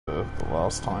the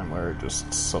last time where it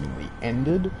just suddenly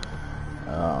ended.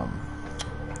 I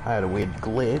had a weird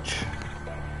glitch,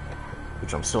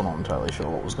 which I'm still not entirely sure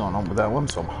what was going on with that one,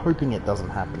 so I'm hoping it doesn't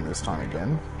happen this time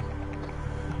again.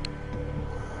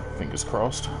 Fingers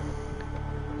crossed.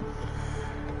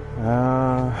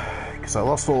 Because I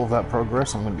lost all of that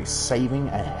progress, I'm going to be saving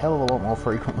a hell of a lot more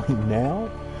frequently now.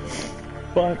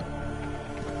 But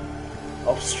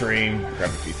off stream, grab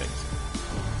a few things.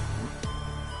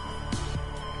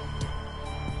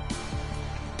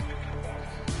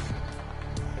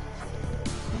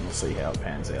 And we'll see how it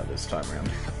pans out this time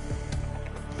around.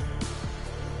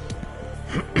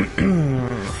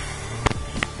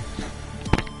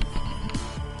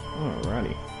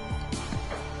 Alrighty.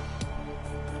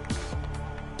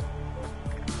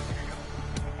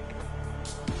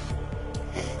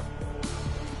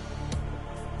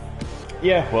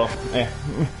 Yeah, well, yeah.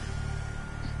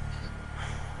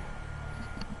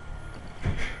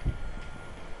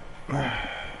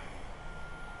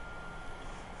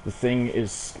 The thing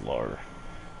is slow.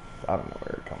 I don't know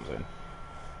where it comes in.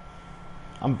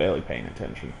 I'm barely paying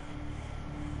attention.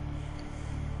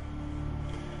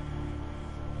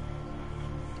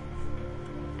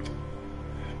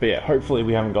 But yeah, hopefully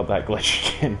we haven't got that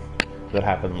glitch again that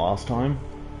happened last time.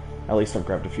 At least I've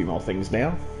grabbed a few more things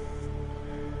now.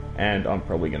 And I'm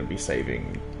probably going to be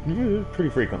saving pretty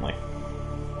frequently.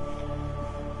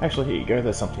 Actually, here you go,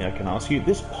 there's something I can ask you.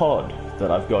 This pod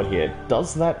that I've got here,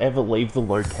 does that ever leave the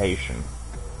location?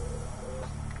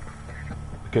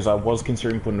 Because I was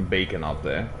considering putting a beacon up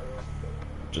there,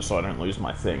 just so I don't lose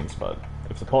my things, but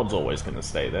if the pod's always going to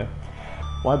stay there,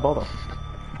 why bother?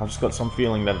 I've just got some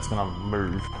feeling that it's going to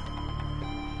move.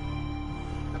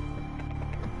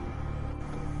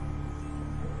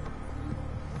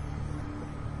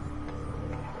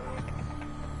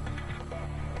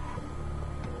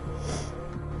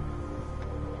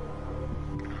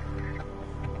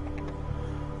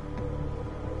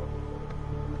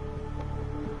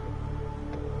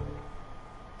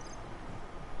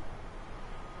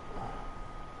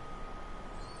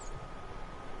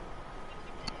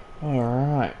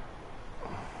 Alright.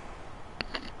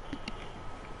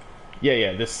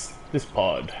 Yeah, this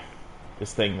pod.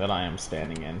 This thing that I am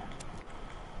standing in.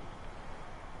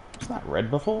 Was that red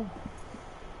before?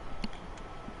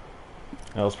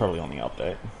 That was probably on the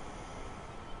update.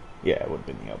 Yeah, it would have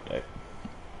been the update.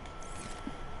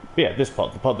 But yeah, this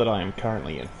pod, the pod that I am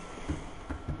currently in.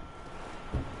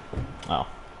 Oh.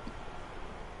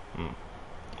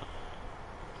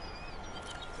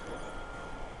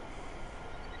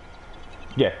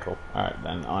 Yeah, cool. Alright,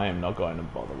 then I am not going to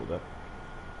bother with it.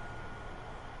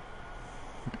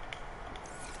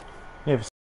 Yeah, there's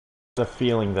a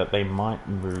feeling that they might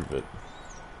move it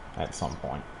at some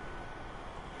point.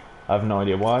 I have no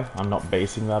idea why. I'm not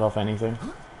basing that off anything.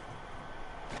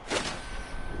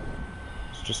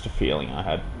 It's just a feeling I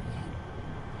had.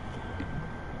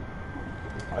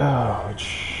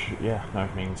 Which, yeah, no,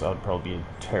 means I'd probably be a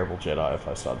terrible Jedi if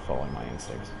I started following my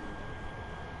instincts.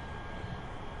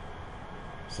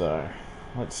 So,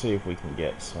 let's see if we can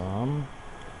get some...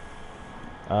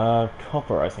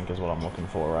 copper, I think, is what I'm looking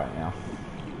for right now.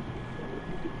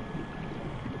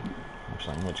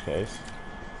 Actually, in which case...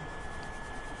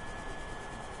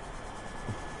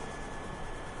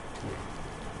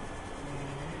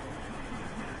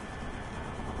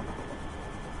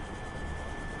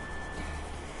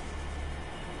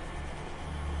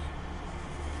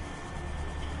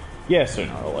 yeah,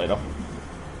 sooner or later.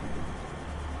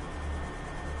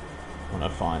 When I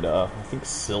find, I think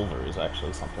silver is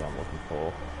actually something I'm looking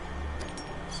for.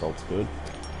 Salt's good.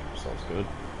 Salt's good.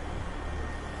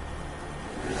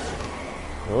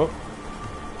 Oh.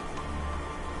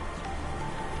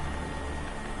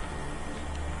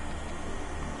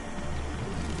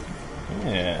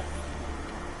 Yeah.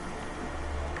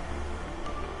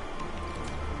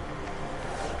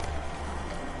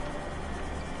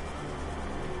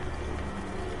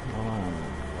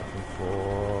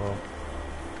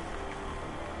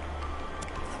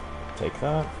 Take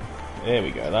that. There we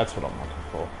go, that's what I'm looking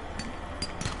for.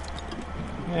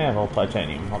 Yeah, well,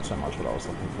 titanium, not so much what I was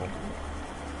looking for.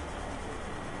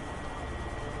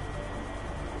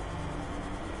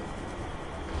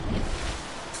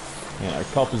 You know,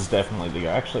 copper's definitely the go.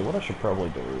 Actually, what I should probably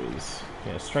do is,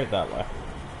 yeah, straight that way.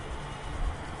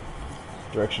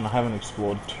 Direction I haven't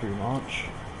explored too much.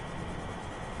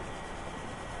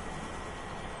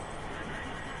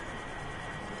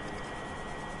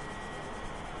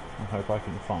 I hope I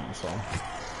can find some.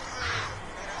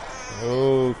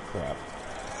 Oh crap.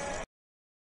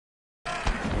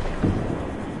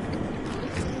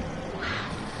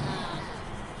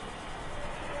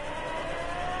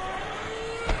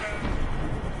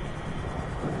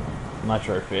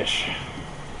 Nitro fish.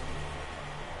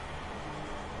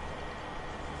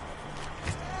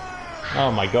 Oh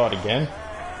my god, again?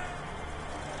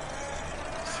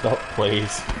 Stop,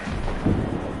 please.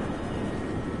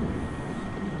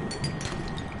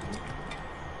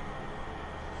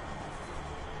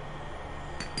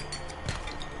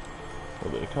 A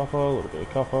little bit of copper, a little bit of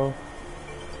copper.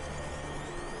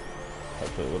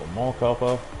 Hopefully a little more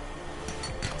copper.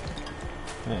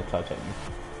 And titanium.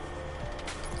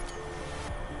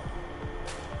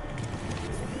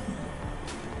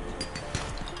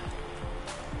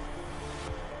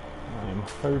 I'm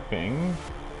hoping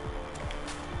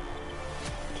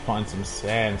to find some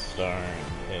sandstone.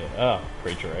 Yeah. Oh,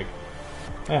 creature egg.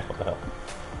 Yeah, what the hell?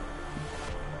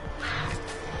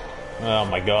 Oh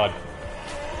my god.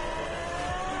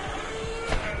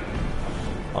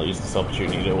 I'll use this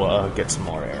opportunity to get some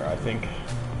more air, I think.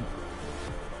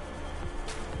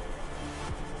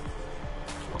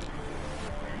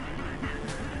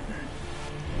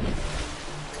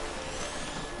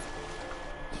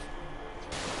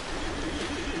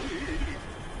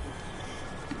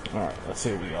 Alright, let's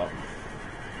see what we got.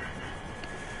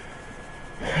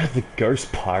 The Ghost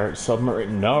Pirate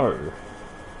Submarine. No!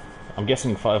 I'm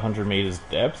guessing 500 meters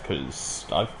depth, because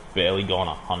I've barely gone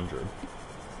 100.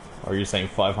 Or are you saying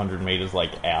 500 meters,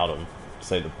 like, out of,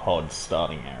 say, the pod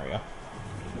starting area?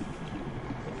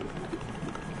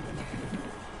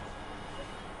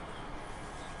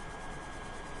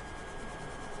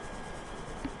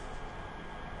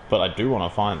 But I do want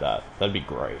to find that. That'd be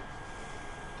great.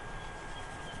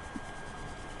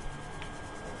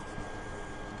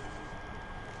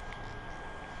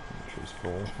 Choose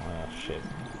full. Ah, shit.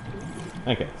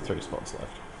 Okay, 3 spots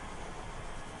left.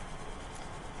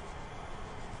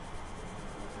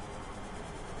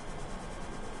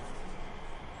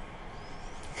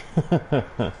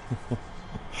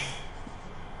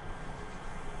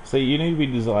 So you need to be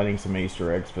designing some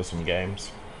Easter eggs for some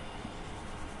games.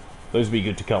 Those would be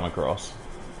good to come across.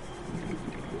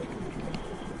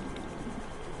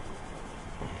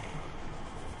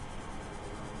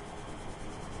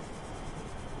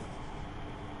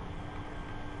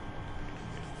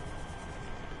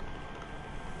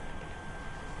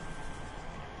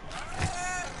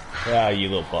 Ah, you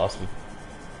little bastard.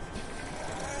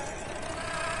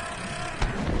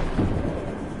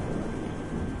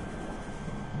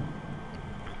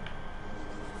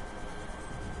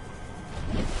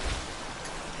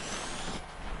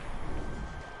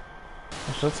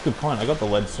 Actually, that's a good point. I got the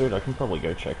lead suit. I can probably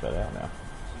go check that out now.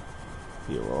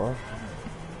 The Aurora.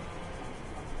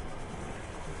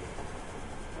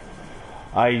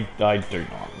 I do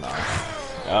not know.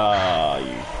 Ah,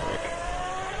 you prick.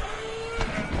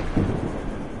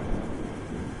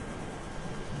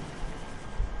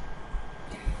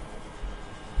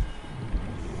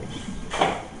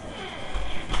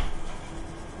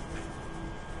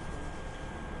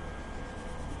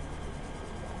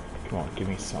 Come on, give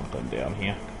me something down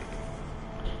here.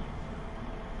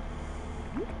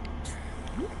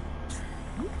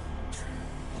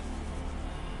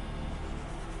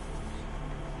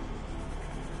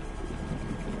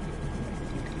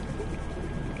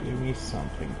 Give me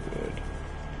something good.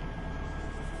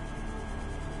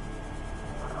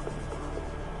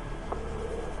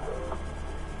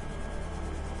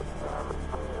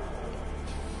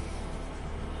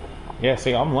 Yeah,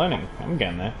 see, I'm learning. I'm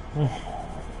getting there.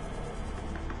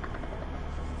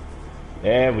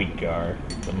 There we go.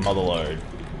 The mother load.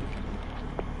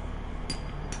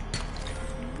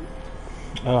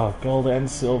 Oh, gold and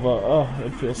silver. Oh, it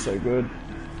feels so good.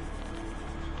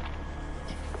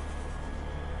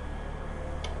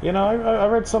 You know, I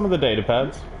read some of the data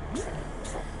pads.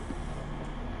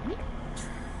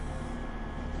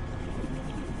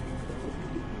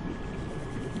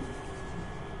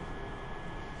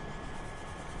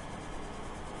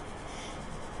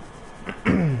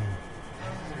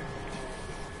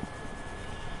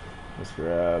 Let's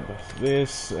grab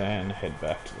this and head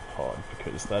back to the pod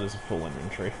because that is a full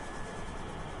inventory.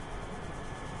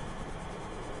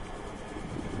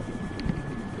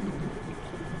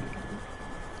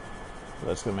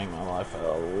 That's gonna make my life a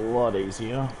lot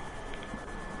easier.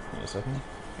 Wait a second.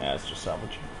 Yeah, it's just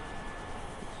salvage.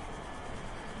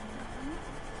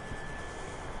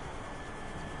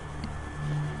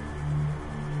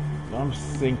 I'm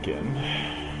thinking...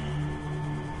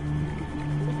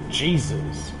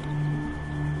 Jesus!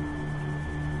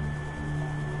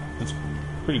 That's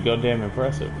pretty goddamn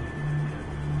impressive.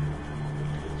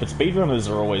 But speedrunners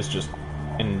are always just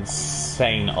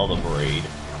insane other breed.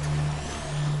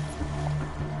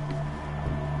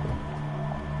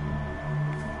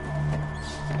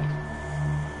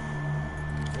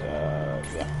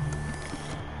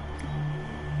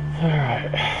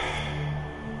 Alright.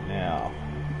 Now,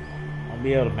 I'll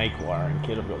be able to make wiring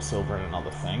kit. I've got silver and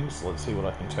another thing, so let's see what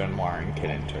I can turn wiring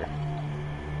kit into.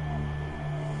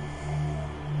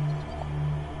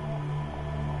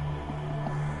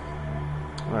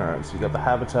 Alright, so we got the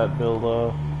habitat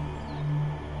builder.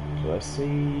 Do I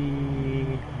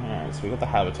see... Alright, so we got the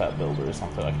habitat builder is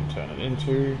something I can turn it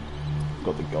into.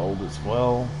 Got the gold as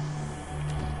well.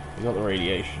 We got the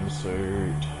radiation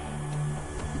suit.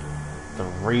 The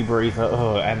rebreather,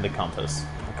 oh, and the compass.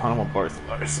 I kind of want both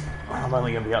of those. I'm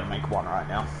only going to be able to make one right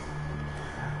now.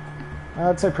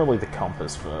 I'd say probably the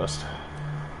compass first.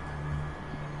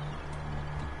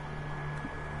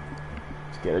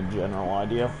 To get a general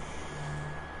idea.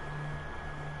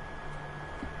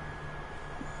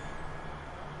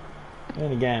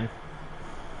 And again,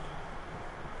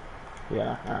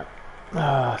 yeah, alright.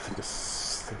 I think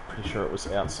I'm pretty sure it was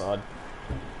outside.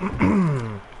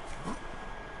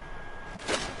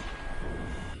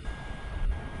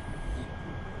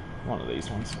 One of these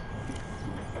ones.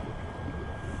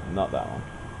 Not that one.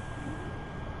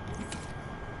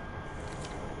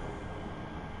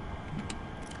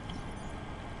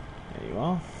 There you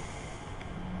are.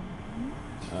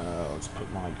 Let's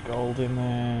put my gold in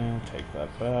there, take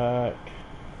that back.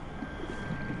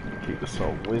 Keep the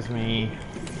salt with me.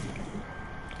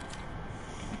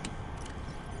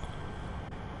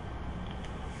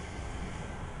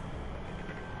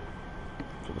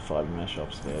 Put the fiber mesh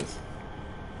upstairs.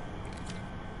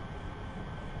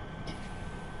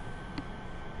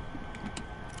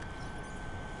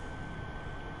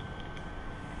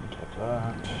 Take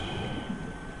that.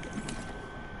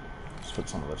 Let's put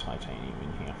some of the titanium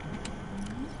in here.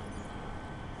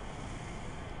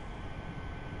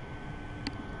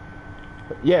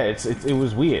 Yeah, it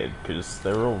was weird, because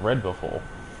they were all red before.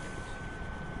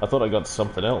 I thought I got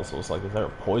something else. I was like, is there a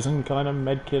poison kind of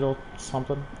med kit or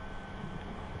something?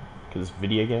 Because it's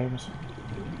video games.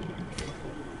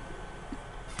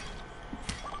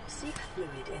 Seek fluid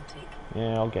intake.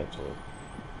 Yeah, I'll get to it.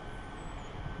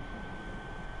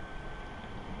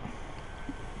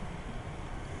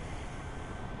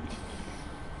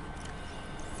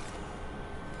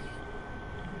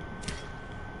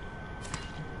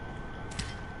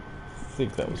 I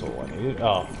think that was all I needed.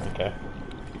 Oh, okay.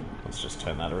 Let's just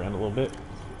turn that around a little bit.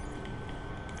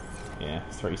 Yeah,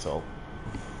 3 salt.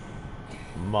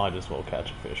 Might as well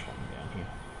catch a fish when I'm down here.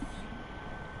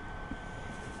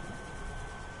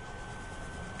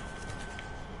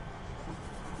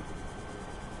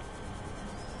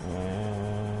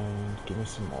 And give me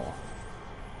some more.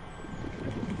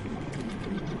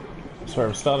 Sorry,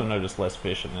 I'm starting to notice less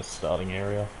fish in this starting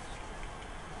area.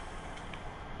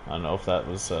 I don't know if that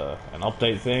was an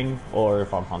update thing, or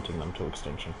if I'm hunting them to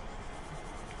extinction.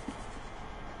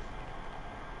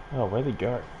 Oh, where'd they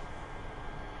go?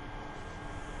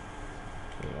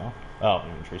 There you are. Oh,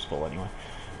 inventory's full anyway.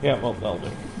 Yeah, well, that'll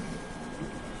do.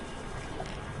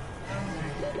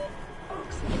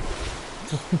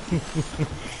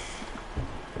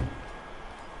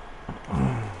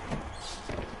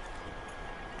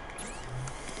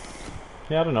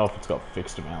 Yeah, I don't know if it's got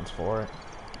fixed amounts for it.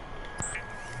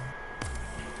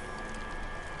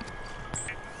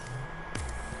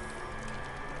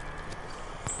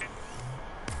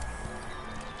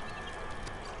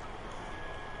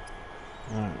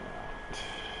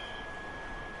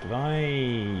 Did I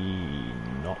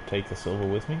not take the silver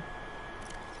with me?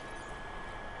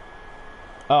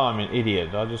 Oh, I'm an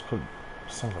idiot. I just put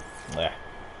some of it.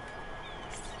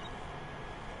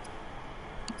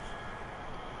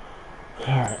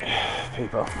 Alright,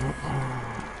 people.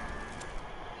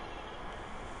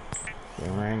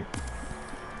 Ring.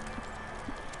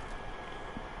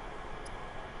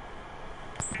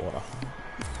 Water.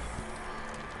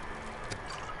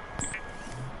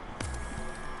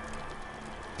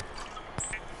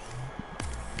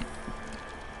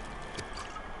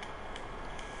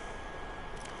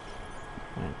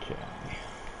 Okay.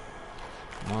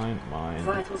 Mine.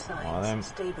 Vital signs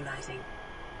stabilizing.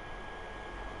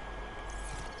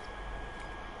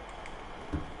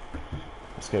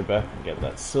 Let's go back and get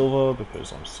that silver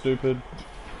because I'm stupid.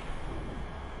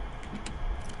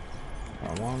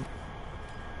 I want.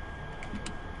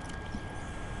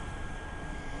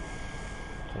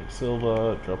 Take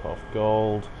silver, drop off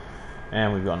gold,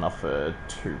 and we've got enough for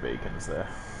 2 beacons there.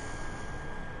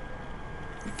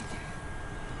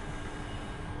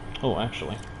 Oh,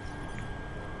 actually.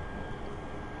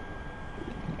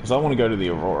 Because I want to go to the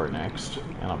Aurora next,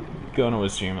 and I'm going to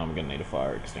assume I'm going to need a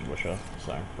fire extinguisher,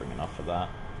 so bring enough for that.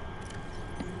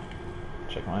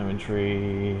 Check my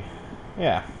inventory.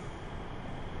 Yeah.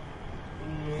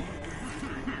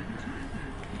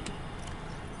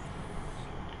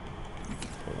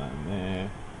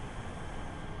 there.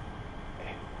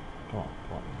 Come on,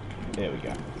 come on. There we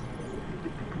go.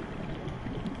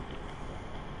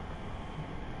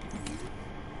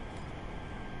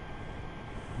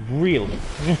 Really?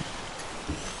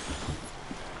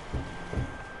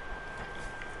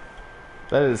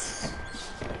 That is...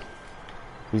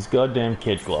 These goddamn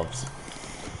kid gloves.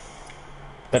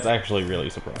 That's actually really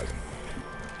surprising.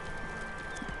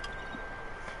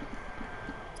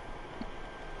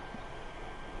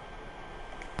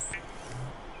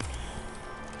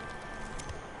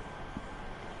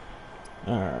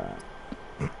 Alright.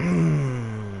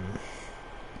 I'm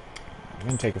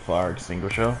gonna take a fire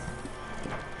extinguisher.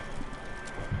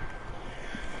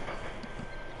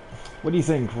 What do you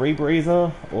think,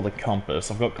 rebreather or the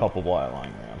compass? I've got copper wire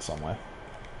lying around somewhere.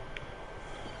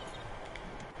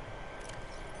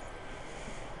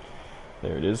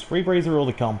 There it is. Rebreather or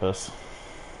the compass?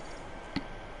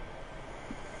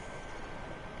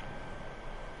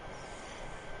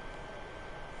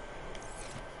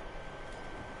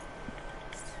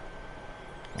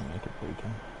 I'll make it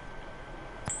beacon.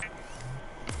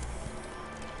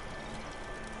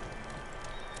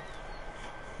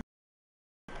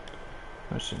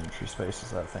 How much inventory space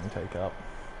does that thing take up?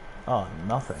 Oh,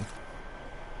 nothing.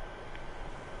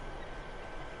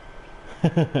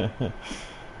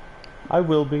 I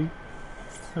will be.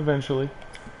 Eventually.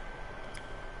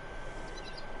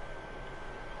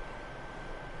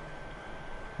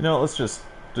 You know what, let's just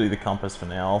do the compass for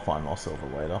now. I'll find more silver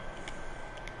later.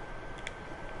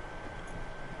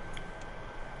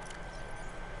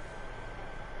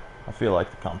 I feel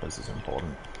like the compass is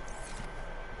important.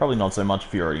 Probably not so much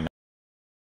if you already know.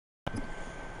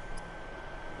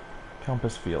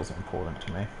 Compass feels important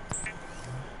to me.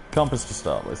 Compass to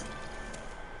start with.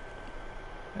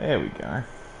 There we go.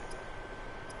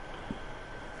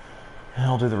 And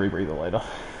I'll do the rebreather later.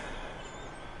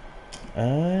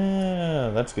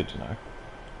 Ah, that's good to know.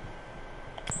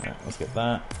 Alright, let's get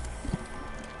that.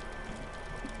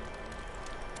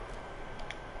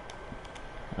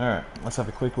 Alright, let's have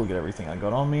a quick look at everything I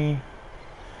got on me.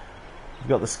 We've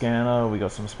got the scanner, we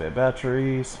got some spare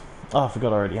batteries. Oh, I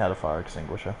forgot I already had a fire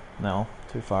extinguisher. No,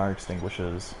 2 fire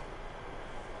extinguishers.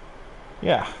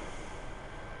 Yeah.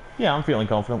 Yeah, I'm feeling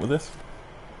confident with this.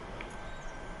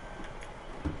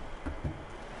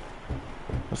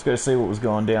 Let's go see what was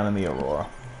going down in the Aurora.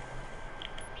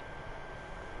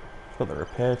 I've got the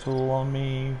repair tool on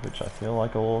me, which I feel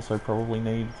like I'll also probably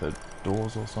need for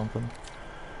doors or something.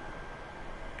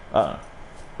 I don't know.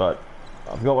 But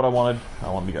I've got what I wanted.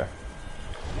 I want to go.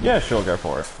 Yeah, sure, go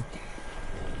for it.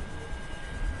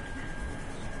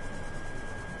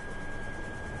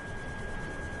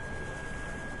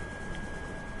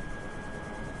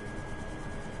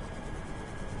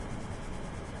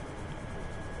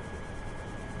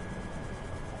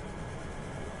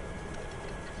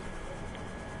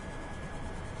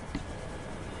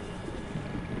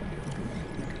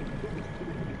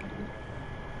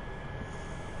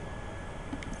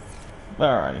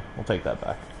 Alrighty, we'll take that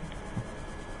back.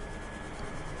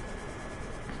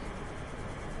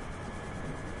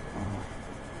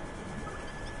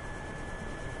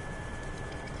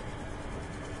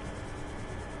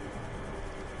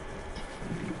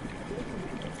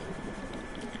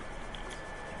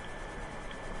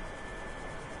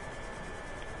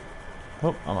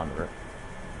 Oh, I'm under it.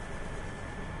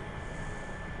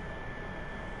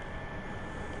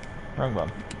 Wrong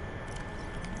button.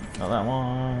 Not that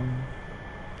one.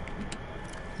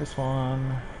 This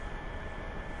one.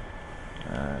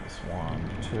 That's 1,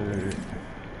 2.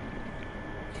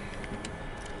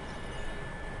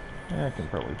 Yeah, I can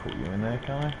probably put you in there,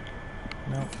 can't I?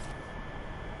 No.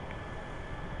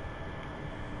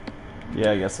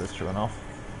 Yeah, I guess that's true enough.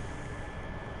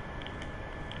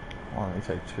 I'll only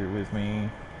take 2 with me.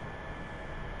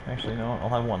 Actually, no, I'll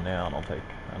have 1 now and I'll take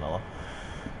another.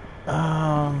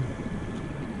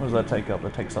 What does that take up?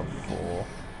 That takes up 4.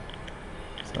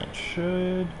 So that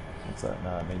should... What's that?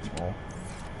 No, it needs more.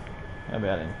 How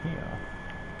about in here?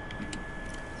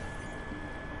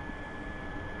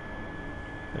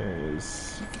 There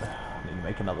is... I need to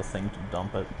make another thing to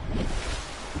dump it.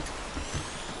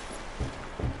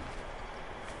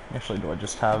 Actually, do I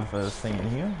just have a thing in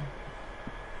here?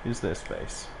 Is there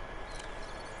space?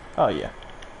 Oh yeah.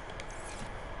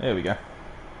 There we go.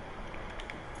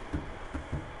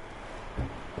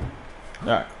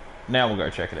 Alright, now we'll go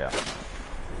check it out.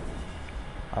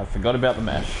 I forgot about the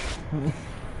mesh.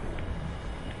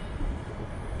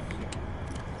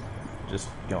 Just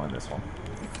go in this one.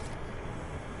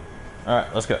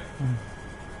 Alright, let's go.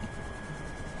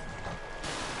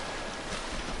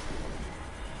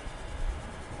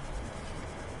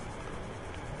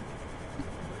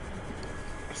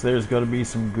 Because there's got to be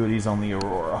some goodies on the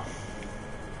Aurora.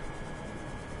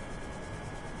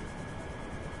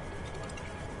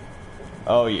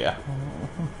 Oh yeah.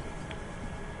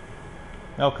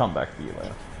 I'll come back for you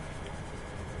later.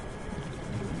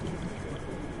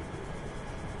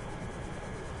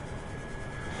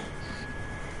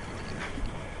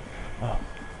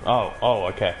 Oh,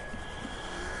 okay.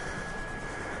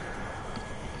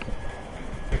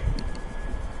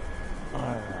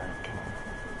 Alright, come on.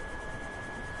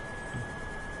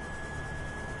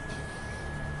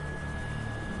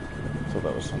 So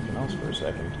that was something else for a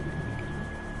second.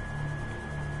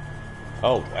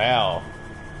 Oh, wow.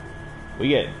 We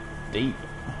get deep.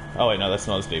 Oh wait, no, that's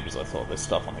not as deep as I thought. There's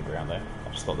stuff on the ground there.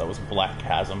 I just thought that was a black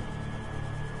chasm.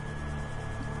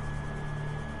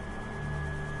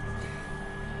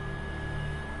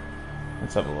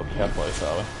 Let's have a look. How close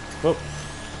are we? Whoop.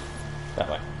 That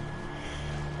way.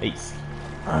 East.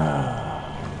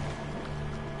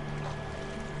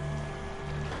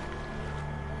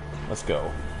 Let's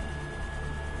go.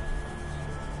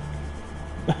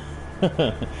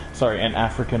 Sorry, an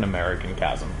African-American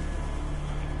chasm.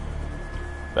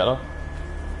 Better?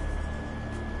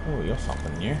 Oh, you're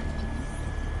something new.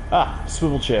 Ah,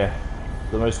 swivel chair.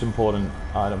 The most important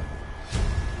item.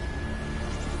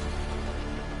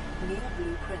 New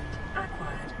blueprint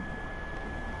acquired.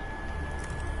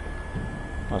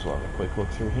 Might as well have a quick look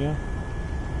through here.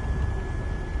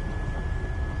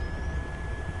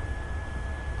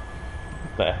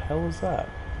 What the hell is that?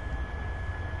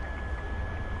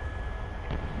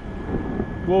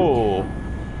 Whoa!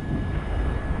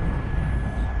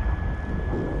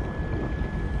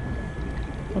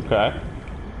 Okay.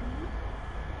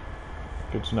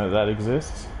 Good to know that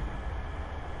exists.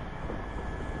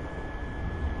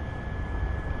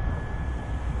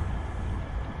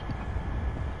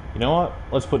 You know what?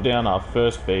 Let's put down our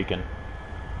first beacon.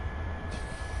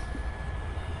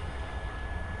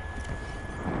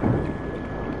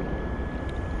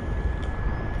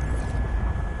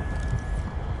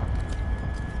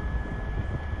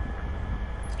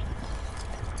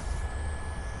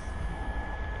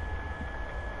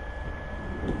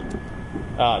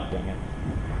 Ah, dang it.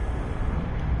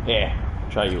 Yeah,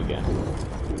 try you again.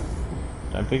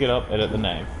 Don't pick it up, edit the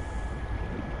name.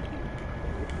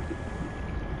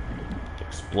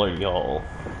 Explode your hole.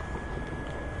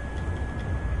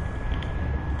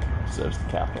 Serves the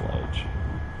capital H.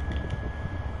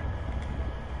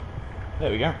 There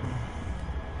we go.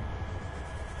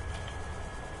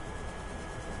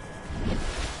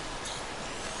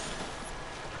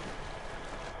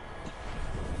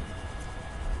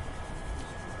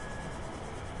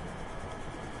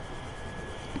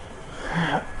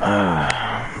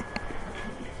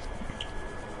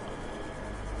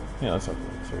 Yeah, let's have a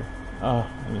look through. Ah,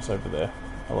 and it's over there.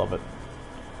 I love it.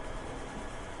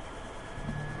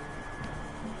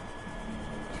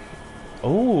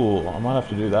 Oh, I might have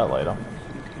to do that later.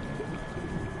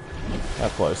 How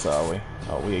close are we?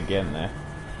 Oh, we again there.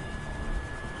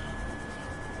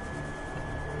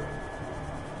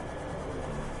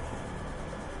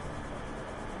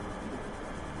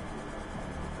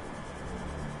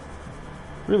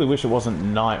 Really wish it wasn't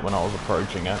night when I was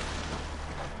approaching it.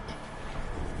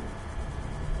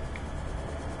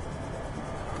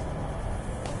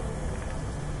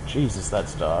 Jesus,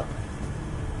 that's dark.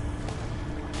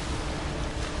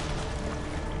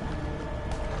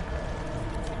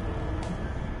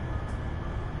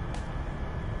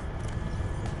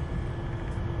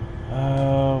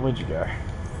 Where'd you go?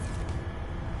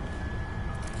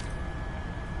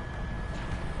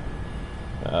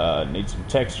 Need some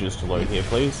textures to load here,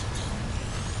 please.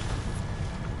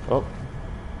 Oh,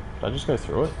 did I just go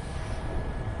through it?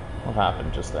 What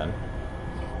happened just then?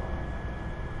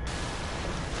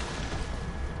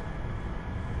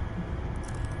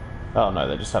 Oh no,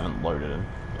 they just haven't loaded it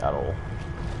at all.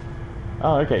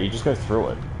 Oh, okay, you just go through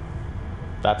it.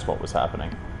 That's what was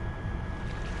happening.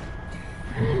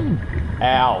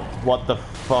 Ow, what the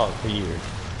fuck are you?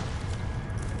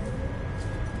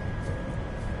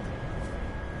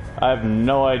 I have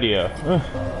no idea.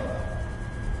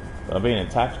 But I've been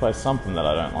attacked by something that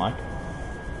I don't like.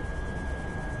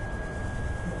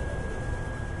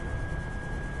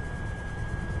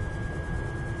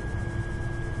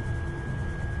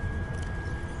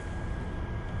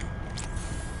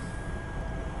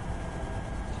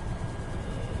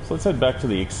 So let's head back to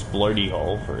the explodey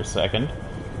hole for a second.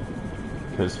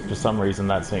 Because for some reason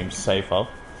that seems safer.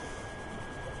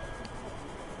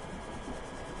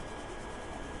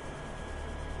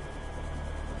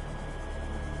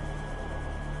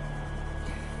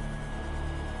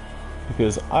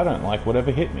 Because I don't like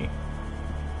whatever hit me.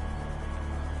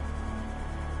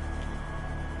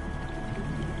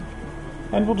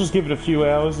 And we'll just give it a few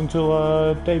hours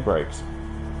until day breaks.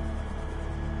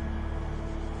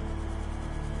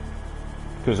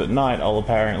 Because at night I'll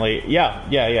apparently... Yeah,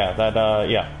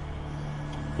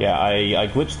 I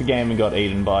glitched the game and got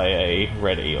eaten by a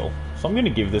red eel. So I'm going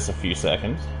to give this a few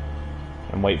seconds.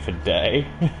 And wait for day.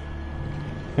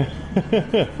 It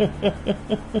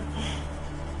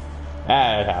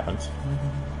happens.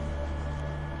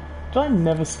 Did I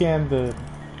never scan the...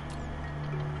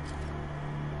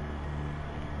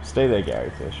 Stay there,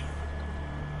 Gary Fish.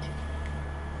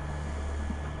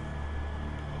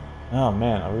 Oh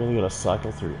man, I really gotta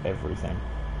cycle through everything.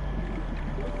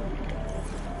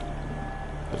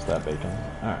 There's that beacon.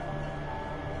 Alright.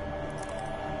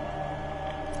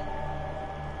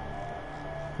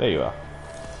 There you are.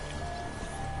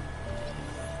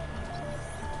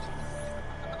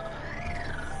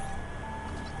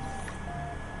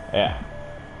 Yeah.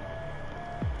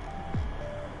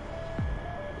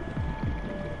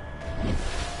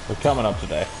 We're coming up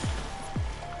today.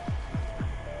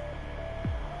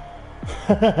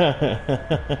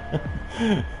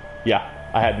 Yeah,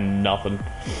 I had nothing.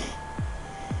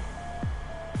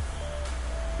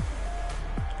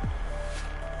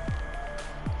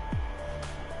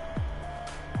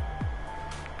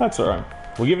 That's alright.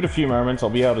 We'll give it a few moments. I'll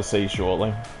be able to see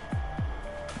shortly.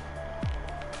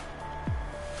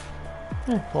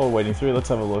 While we're waiting through, let's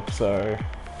have a look. So,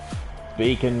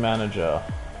 Beacon Manager.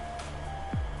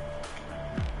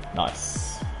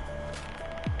 Nice.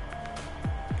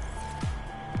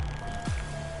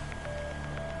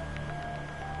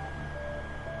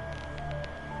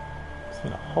 There's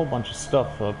been a whole bunch of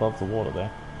stuff above the water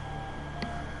there.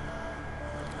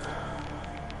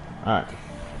 Alright.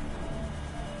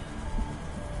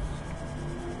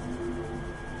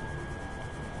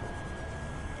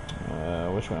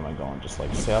 Which way am I going? Just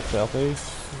like south,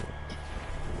 southeast?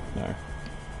 No.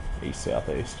 East,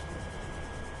 southeast.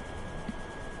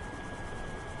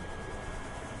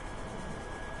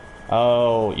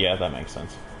 Oh, yeah, that makes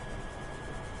sense.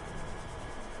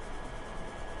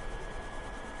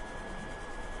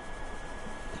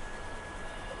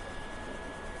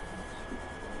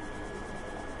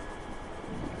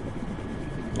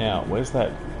 Now, where's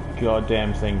that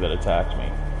goddamn thing that attacked me?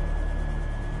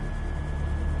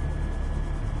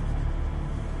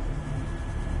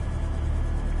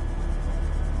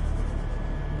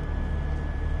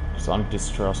 Because I'm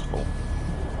distrustful.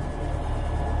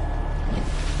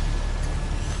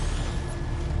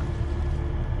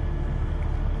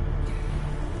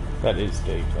 That is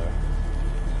deep, though.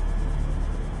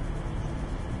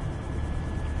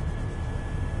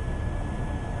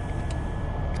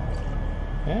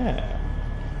 Yeah.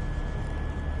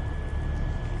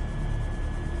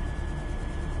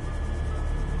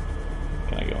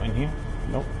 Can I go in here?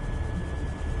 Nope.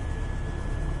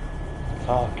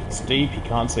 Fuck, it's deep, you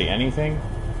can't see anything.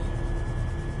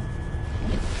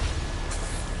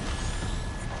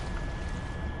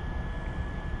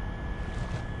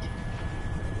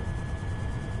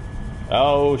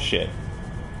 Oh shit.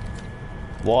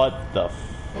 What the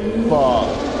fuck?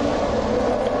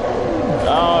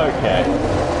 Okay.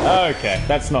 Okay,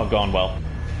 that's not gone well.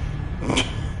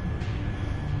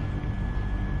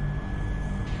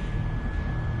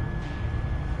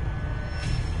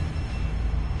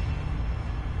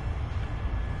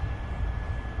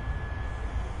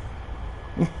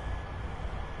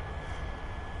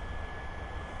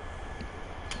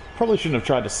 Probably shouldn't have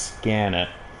tried to scan it.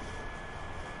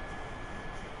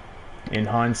 In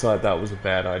hindsight, that was a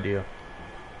bad idea.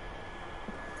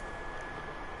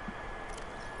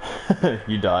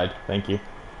 You died, thank you.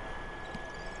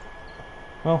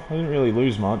 Well, I didn't really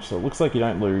lose much, so it looks like you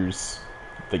don't lose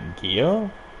the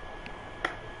gear.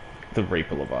 The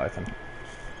Reaper Leviathan.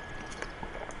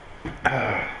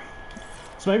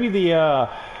 So maybe the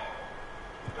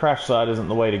crash site isn't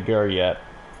the way to go yet.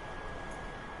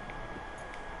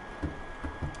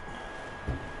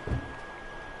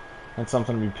 That's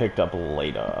something to be picked up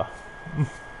later.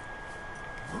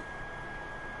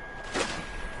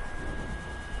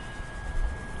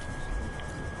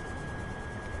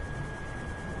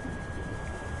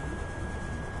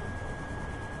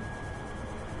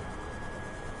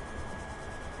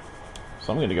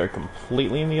 So I'm going to go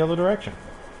completely in the other direction.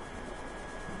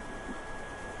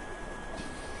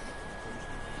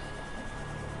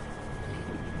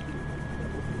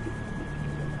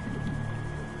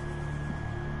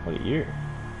 What are you?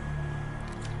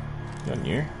 You're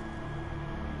new.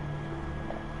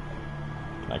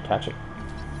 Can I catch it?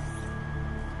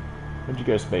 Where'd you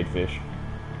go, spadefish?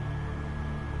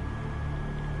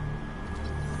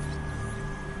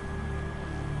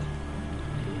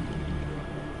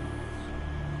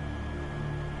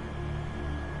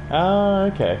 Ah,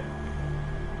 okay.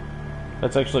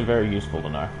 That's actually very useful to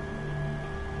know.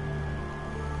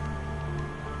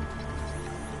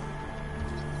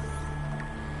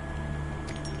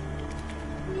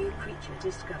 New creature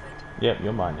discovered. Yep,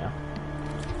 you're mine now.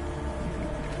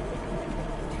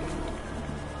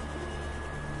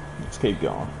 Let's keep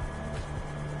going.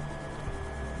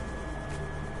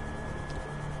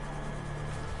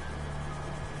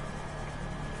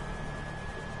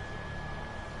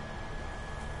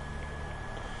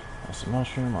 That's a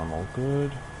mushroom, I'm all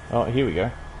good. Oh, here we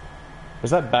go.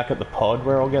 Is that back at the pod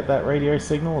where I'll get that radio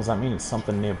signal? Or does that mean it's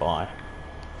something nearby?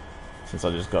 Since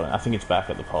I just got it. I think it's back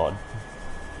at the pod.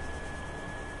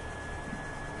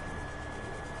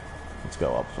 Let's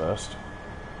go up first.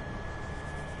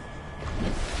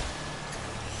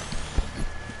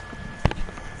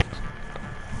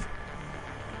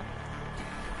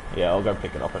 Yeah, I'll go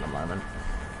pick it up in a moment.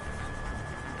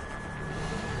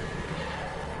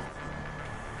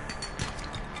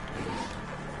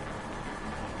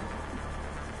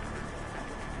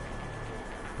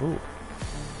 Ooh.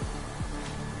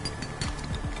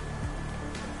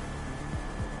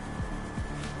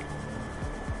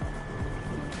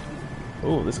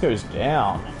 Ooh, this goes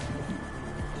down.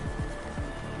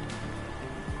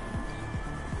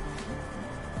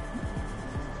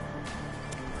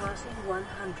 Passing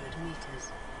 100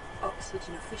 meters.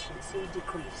 Oxygen efficiency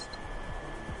decreased.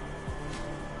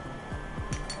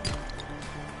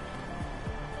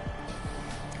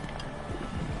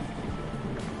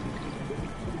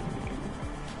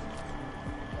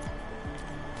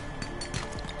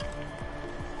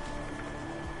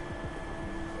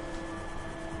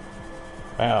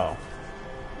 Wow.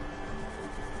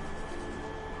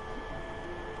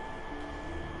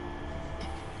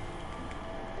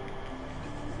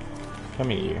 Come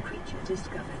here, you. Creature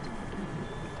discovered.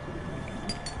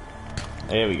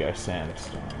 There we go,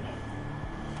 sandstone.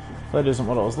 That isn't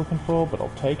what I was looking for, but I'll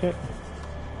take it.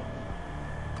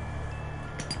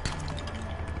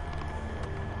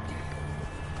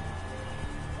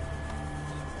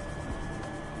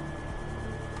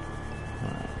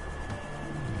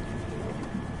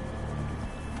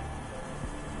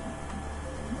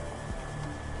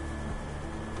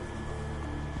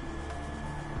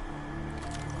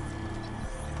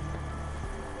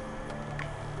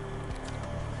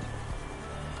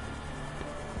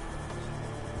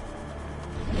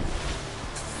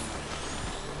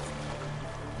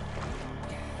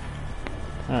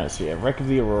 Alright, so yeah, Wreck of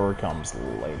the Aurora comes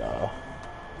later.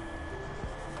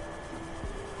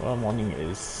 What I'm wanting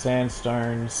is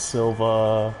sandstone,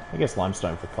 silver, I guess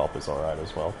limestone for copper is alright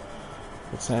as well.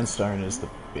 But sandstone is the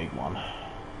big one.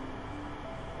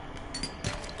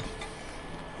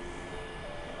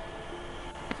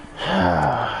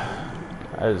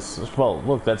 As well,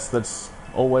 look, that's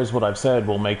always what I've said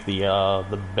will make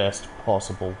the best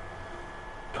possible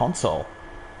console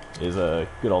is a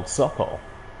good old sock hole.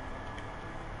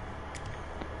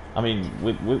 I mean,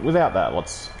 without that,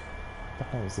 what's the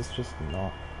hell is this? Just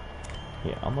not.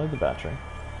 Yeah, unload the battery.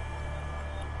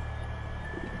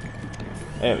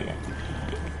 There we go.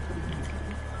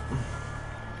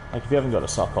 Like, if you haven't got a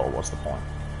sock hole, what's the point?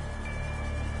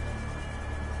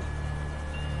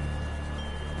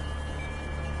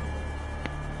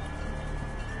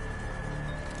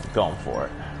 Going for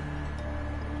it.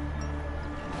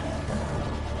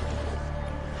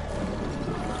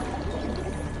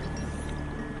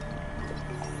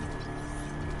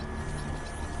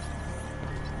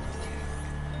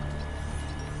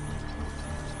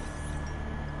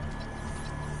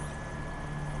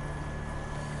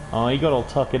 Oh, you gotta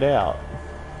tuck it out.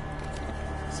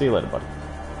 See you later, buddy.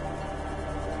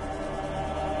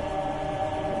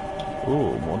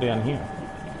 Ooh, more down here.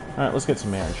 Alright, let's get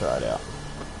some air and try it out.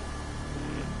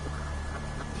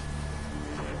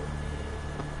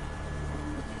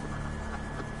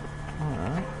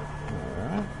 Alright,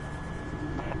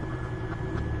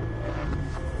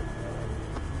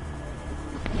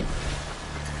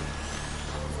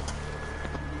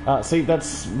 alright. See,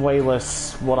 that's way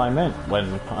less what I meant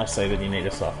when I say that you need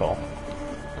a sock hole.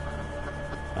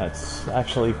 That's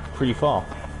actually pretty far.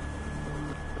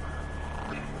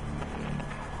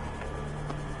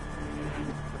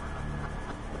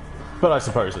 But I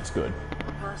suppose it's good.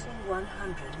 Passing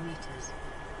 100 meters.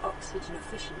 Oxygen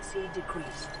efficiency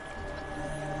decreased.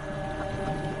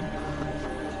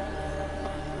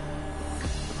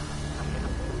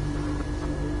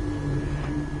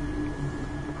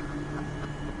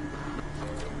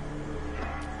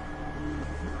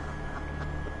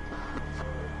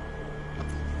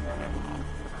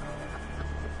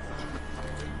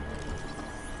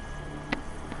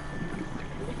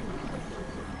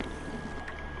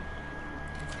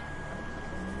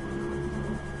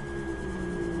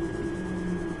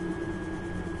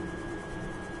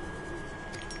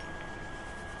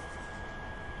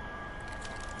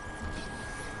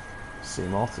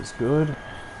 Seamoth is good.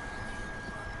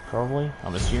 Probably,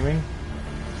 I'm assuming.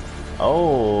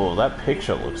 Oh, that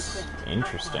picture looks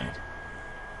interesting.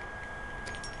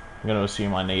 I'm going to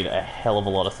assume I need a hell of a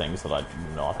lot of things that I do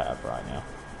not have right now.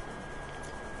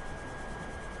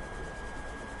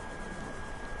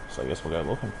 So I guess we'll go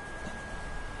looking.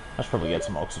 I should probably get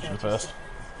some oxygen first.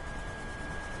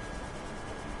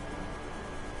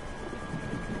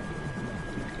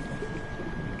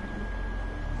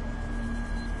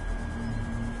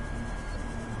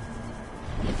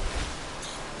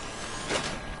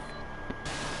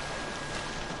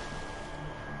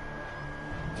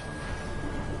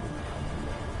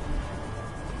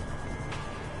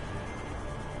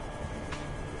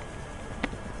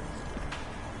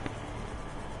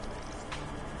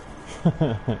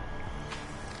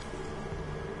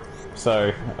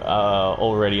 So,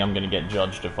 already I'm gonna get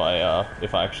judged if I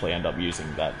actually end up using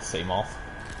that Seamoth.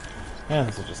 Yeah,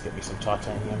 this will just get me some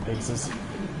titanium pieces. So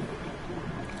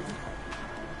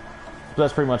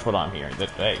that's pretty much what I'm hearing. That,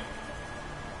 hey.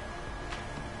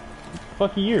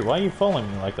 Fuck you, why are you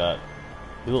following me like that?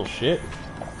 You little shit.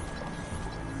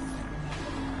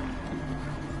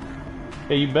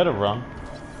 Yeah, you better run.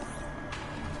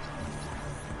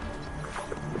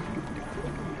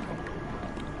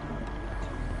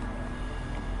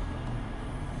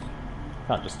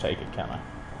 Can't just take it, can I?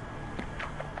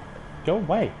 Go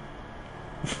away.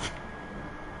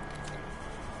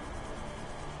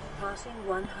 Passing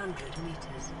 100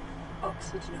 meters.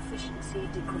 Oxygen efficiency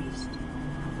decreased.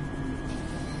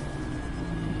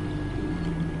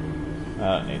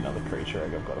 I don't need another creature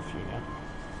egg, I've got a few now.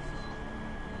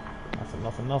 Nothing,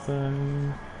 nothing,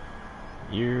 nothing.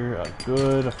 You are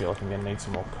good. I feel like I'm gonna need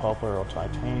some more copper or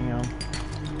titanium.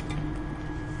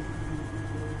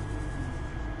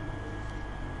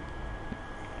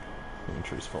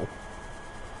 Inventory's full.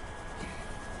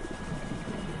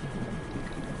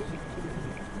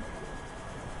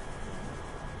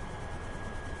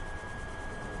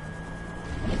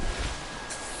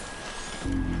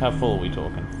 How full are we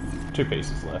talking? 2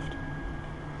 pieces left.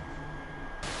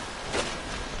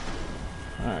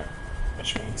 Alright.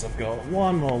 Which means I've got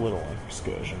one more little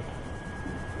excursion.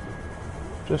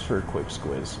 Just for a quick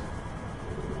squiz.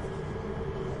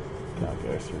 Can't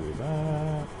go through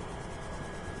that.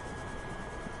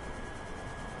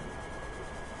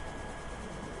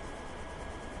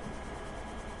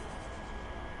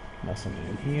 Nothing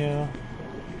in here.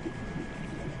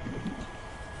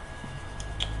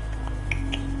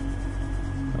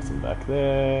 Nothing back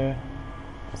there.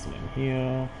 Nothing in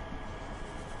here.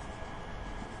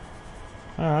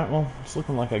 Alright, well, it's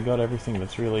looking like I got everything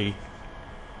that's really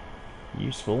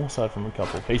useful, aside from a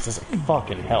couple of pieces of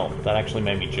fucking hell. That actually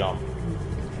made me jump.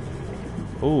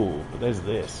 Ooh, but there's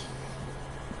this.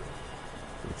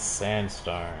 It's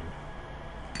sandstone.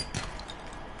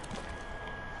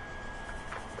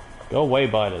 Go away,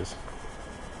 biters.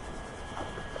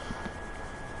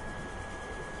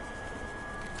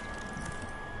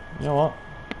 You know what?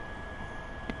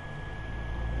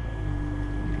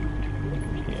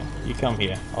 Yeah, you come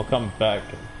here. I'll come back.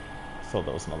 I thought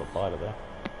there was another biter there.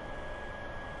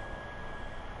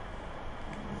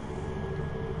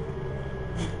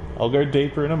 I'll go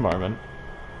deeper in a moment.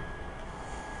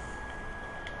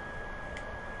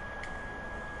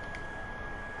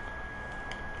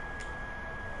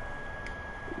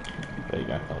 There you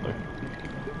go, that'll do.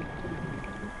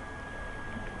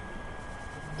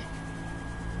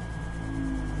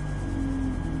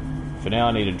 For now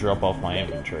I need to drop off my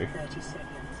inventory. 30 seconds.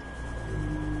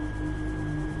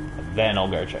 Then I'll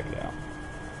go check it out.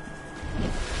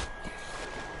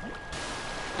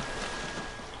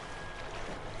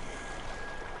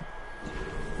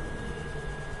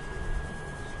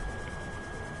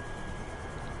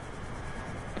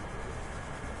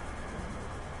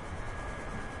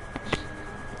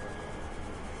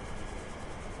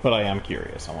 But I am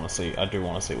curious. I do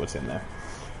want to see what's in there.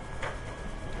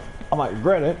 I might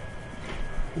regret it,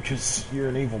 because you're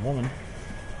an evil woman.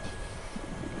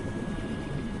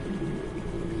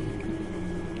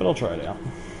 But I'll try it out.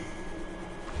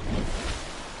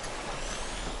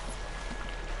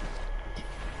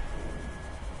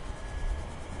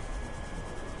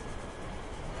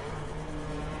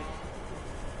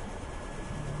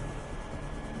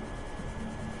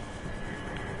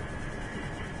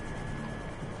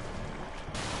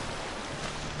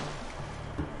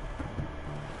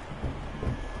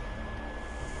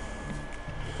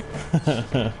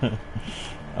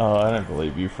 Oh, I don't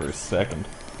believe you for a second.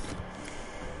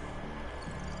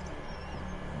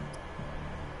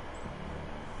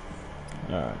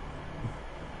 Alright.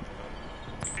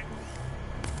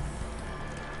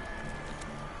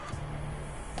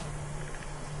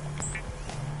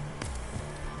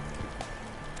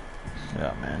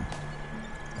 Yeah, man.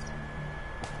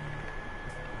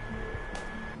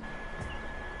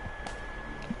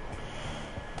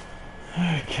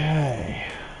 Okay.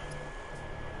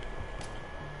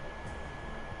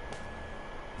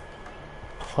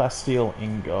 Plasteel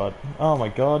ingot. Oh my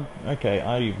god. Okay,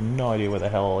 I have no idea where the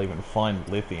hell I'll even find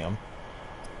lithium.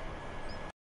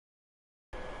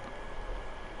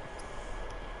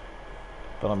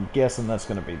 But I'm guessing that's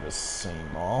going to be the sea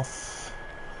moth.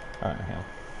 Alright, hang on.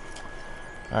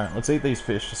 Alright, let's eat these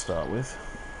fish to start with.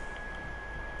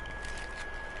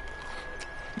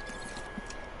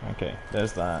 Okay,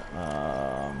 there's that.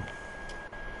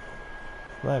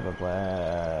 Blah blah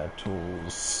blah.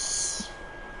 Tools.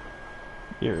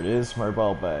 Here it is,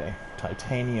 mobile bay.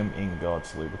 Titanium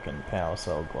ingots, lubricant, power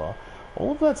cell glass.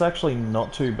 All of that's actually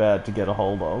not too bad to get a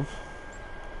hold of.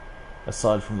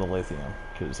 Aside from the lithium,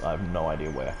 because I have no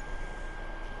idea where.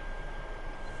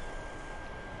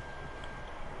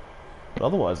 But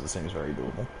otherwise it seems very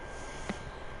doable.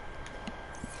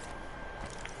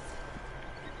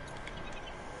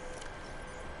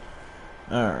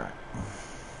 Alright.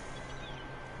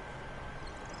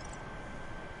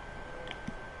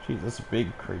 Jeez, that's a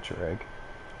big creature egg.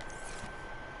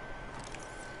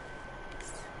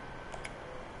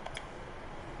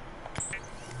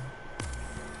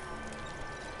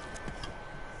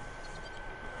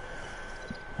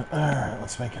 Alright,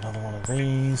 let's make another one of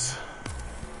these.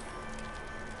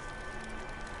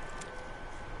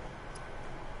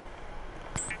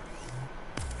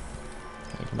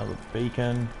 Make another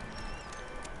beacon.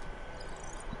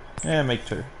 Yeah, make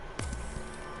two.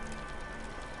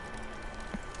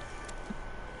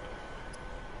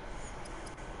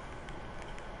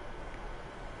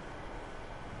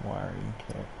 Wiring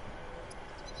kit.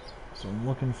 So I'm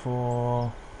looking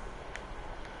for...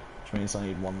 which means I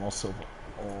need one more silver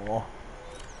ore.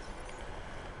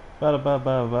 Ba da ba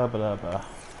ba ba ba da ba.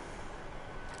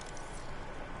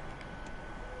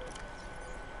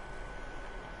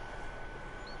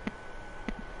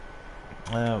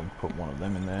 We'll put one of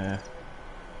them in there.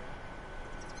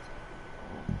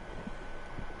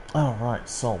 Oh, right,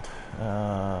 salt.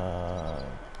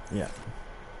 Yeah.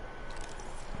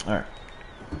 Alright.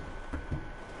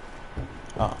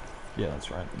 Ah, yeah,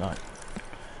 that's right. No.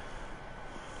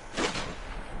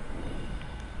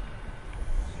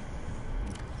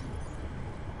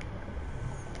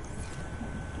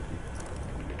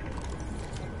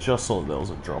 Just saw there was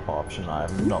a drop option. I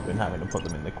have not been having to put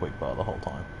them in the quick bar the whole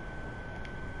time.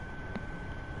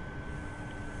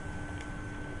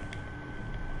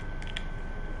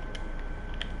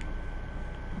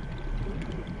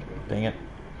 Dang it.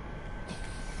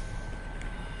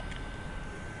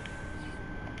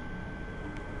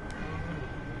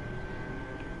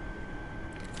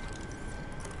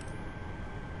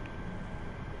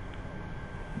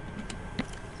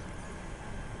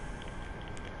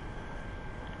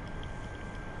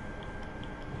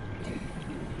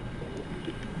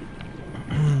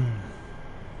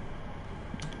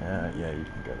 Yeah, you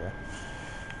can go there.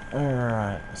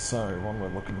 Alright, so what we're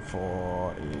looking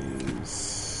for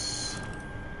is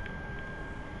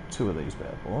two of these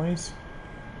bad boys.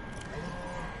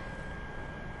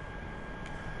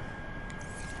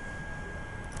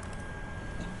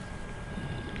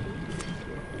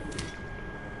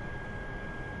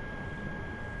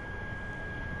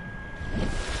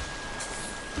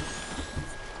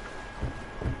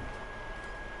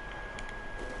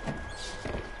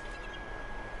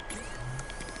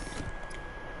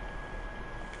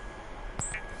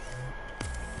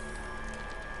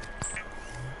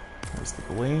 There's the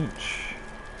bleach.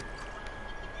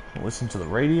 Listen to the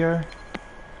radio.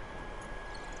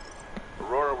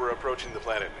 Aurora, we're approaching the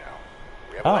planet now.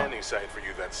 We have a landing site for you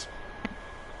that's...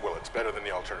 well, it's better than the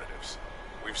alternatives.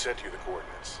 We've sent you the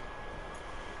coordinates.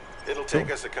 It'll take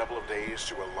us a couple of days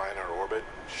to align our orbit.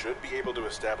 Should be able to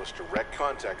establish direct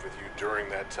contact with you during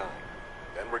that time.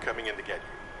 Then we're coming in to get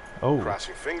you. Oh. Cross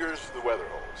your fingers for the weather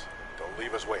holds. Don't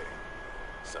leave us waiting.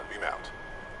 Sunbeam out.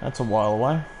 That's a while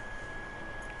away.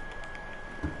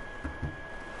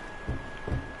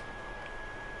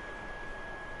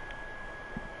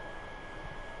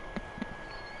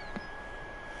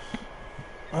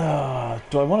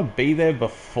 Do I want to be there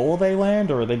before they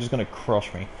land, or are they just going to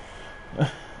crush me?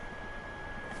 Let's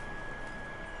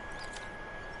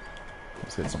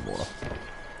get some water.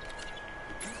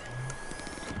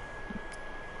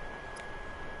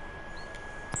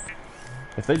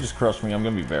 If they just crush me, I'm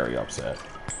going to be very upset.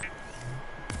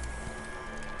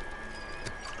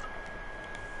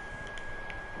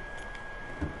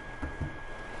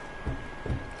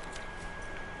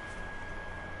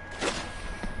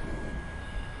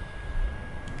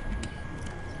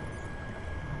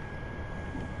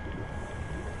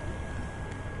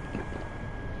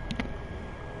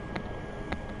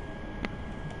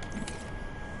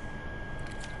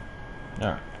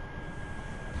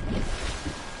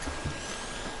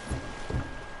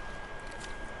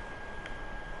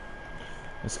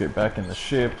 Let's go back in the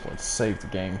ship. Let's save the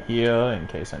game here in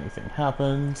case anything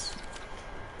happens.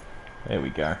 There we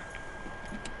go.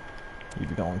 You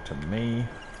belong to me.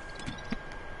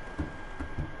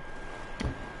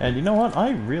 And you know what?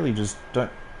 I really just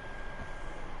don't...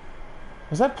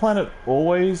 Has that planet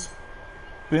always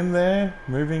been there,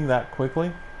 moving that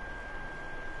quickly?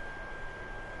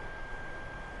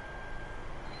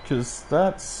 Because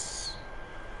that's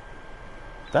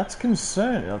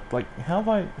concerning. Like, how have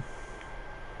I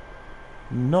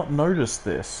not noticed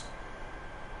this?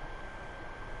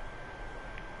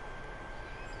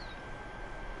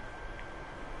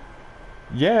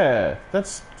 Yeah,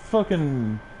 that's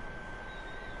fucking...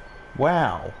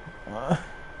 Wow.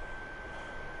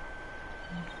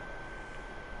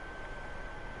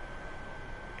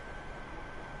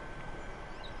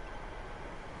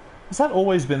 Has that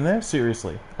always been there?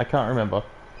 Seriously, I can't remember.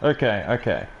 Okay,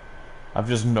 okay. I've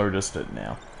just noticed it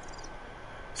now.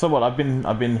 So what? I've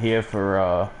been here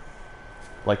for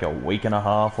like a week and a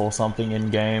half or something in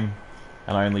game,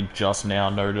 and I only just now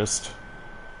noticed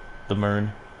the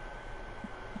moon.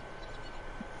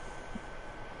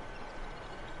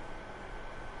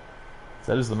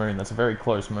 That is the moon. That's a very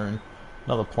close moon.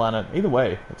 Another planet. Either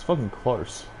way, it's fucking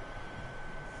close.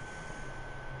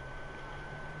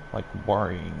 Like,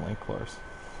 worryingly close.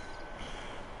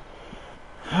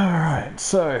 Alright,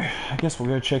 so, I guess we'll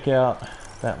go check out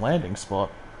that landing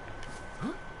spot.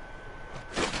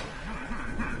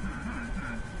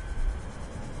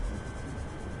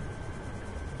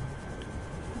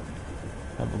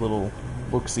 Have a little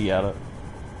look-see at it.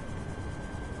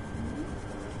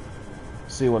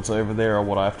 See what's over there or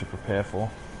what I have to prepare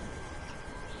for.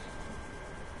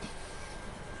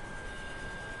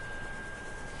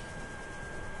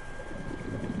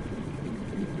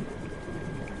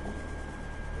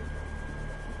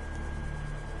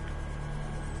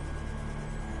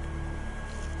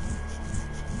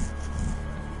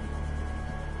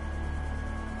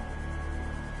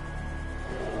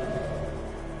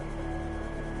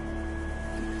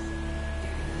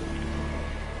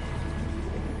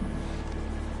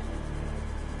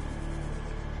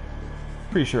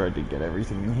 Pretty sure I did get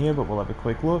everything in here, but we'll have a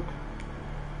quick look.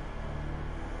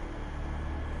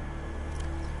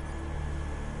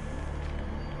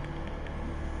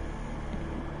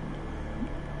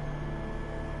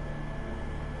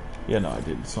 Yeah, no, I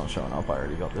did. It's not showing up. I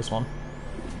already got this one.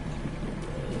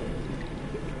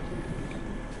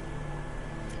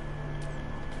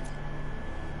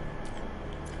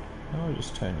 Oh, I'll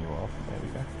just turn you off. There we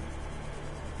go.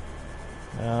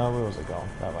 Where was it going?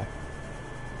 That way.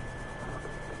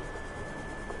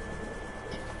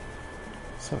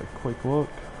 Let's have a quick look.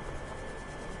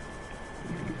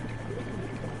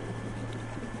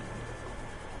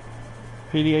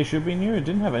 PDA should be new. It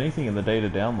didn't have anything in the data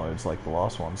downloads like the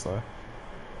last ones though.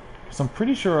 Because I'm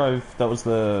pretty sure that was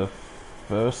the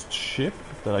first ship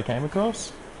that I came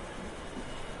across.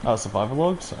 Oh, survival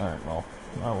logs? Alright, well,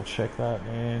 I will check that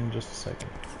in just a second.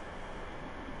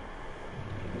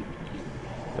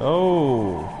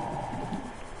 Oh!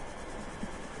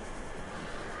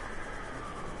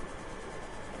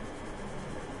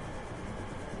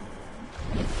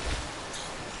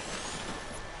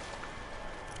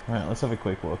 Alright, let's have a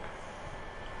quick look.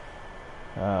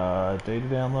 Data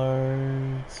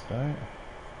downloads, no.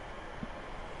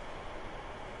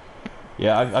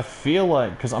 Yeah, I feel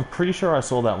like, because I'm pretty sure I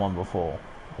saw that one before.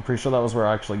 I'm pretty sure that was where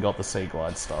I actually got the Sea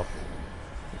Glide stuff.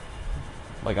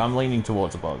 Like, I'm leaning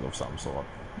towards a bug of some sort.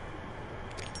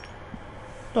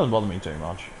 Doesn't bother me too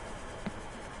much.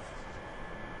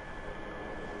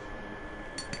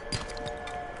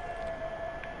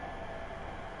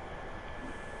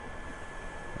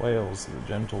 Whales, the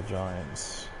gentle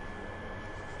giants.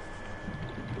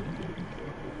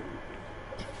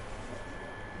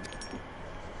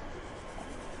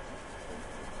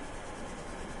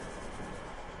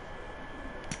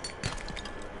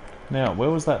 Now, where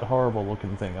was that horrible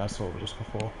looking thing I saw just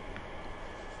before?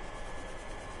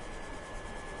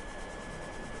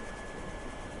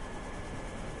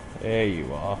 There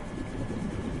you are.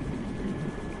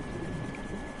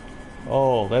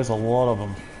 Oh, there's a lot of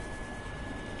them.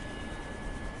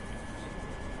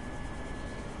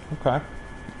 Okay.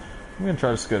 I'm gonna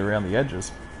try to skirt around the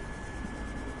edges.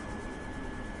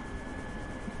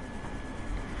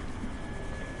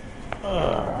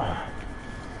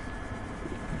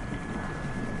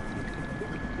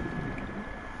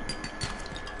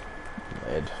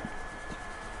 Lead.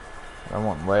 I don't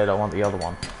want lead, I want the other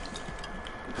one.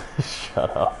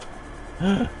 Shut up.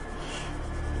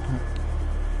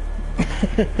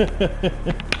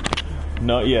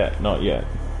 Not yet, not yet.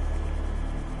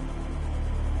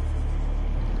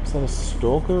 Is that a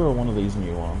stalker or one of these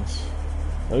new ones?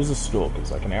 Those are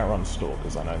stalkers. I can outrun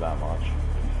stalkers, I know that much.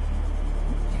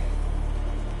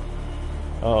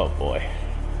 Oh boy.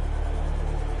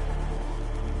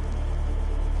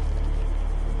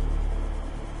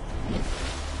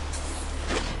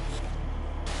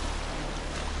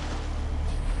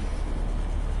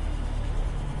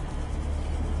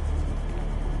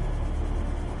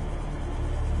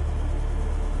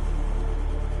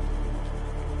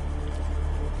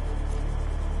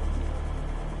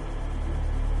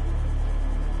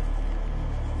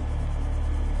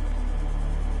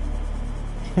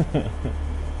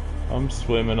 I'm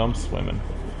swimming, I'm swimming.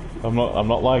 I'm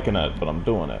not liking it, but I'm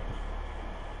doing it.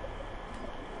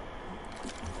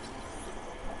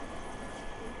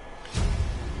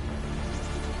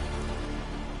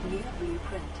 New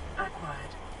blueprint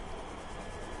acquired.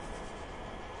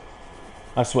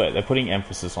 I swear, they're putting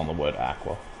emphasis on the word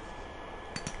aqua.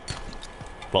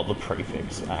 Well, the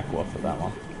prefix aqua for that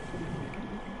one.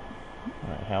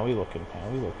 Alright, how are we looking? How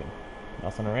are we looking?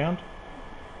 Nothing around?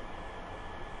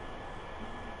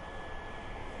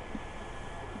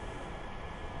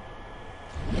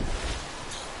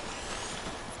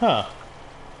 Huh.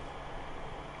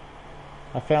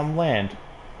 I found land.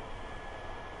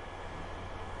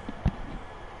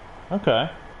 Okay.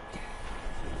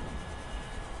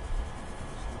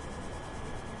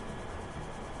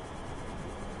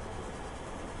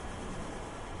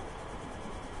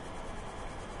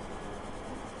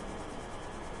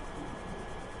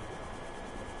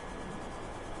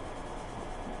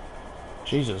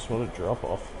 Jesus, what a drop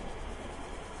off.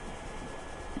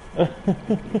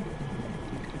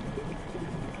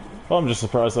 Well, I'm just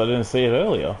surprised I didn't see it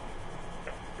earlier.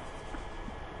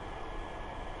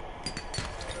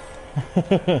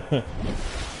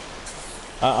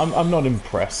 I'm not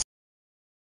impressed.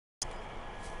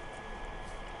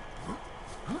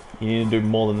 You need to do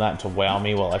more than that to wow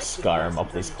me while I Skyrim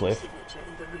up this cliff.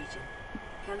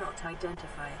 Cannot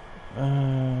identify.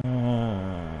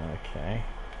 Okay.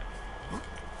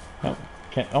 Oh,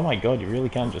 oh my god, you really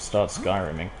can just start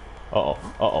Skyrimming. Uh-oh,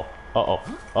 uh-oh, uh-oh,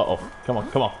 uh-oh. Come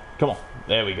on, come on, come on.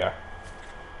 There we go.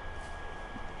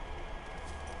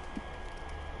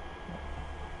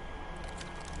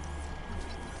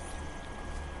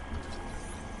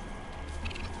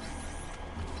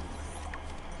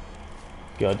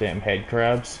 Goddamn head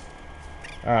crabs.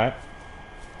 Alright.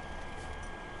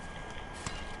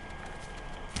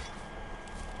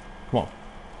 Come on.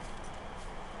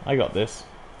 I got this.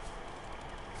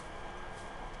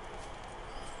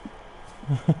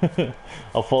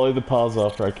 I'll follow the paths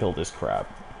after I kill this crab.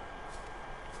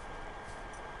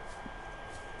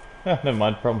 Never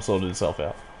mind, problem sorted itself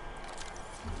out.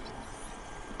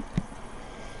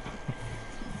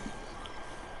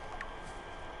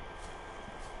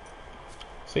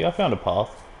 See, I found a path.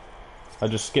 I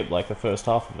just skipped like the first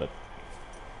half of it.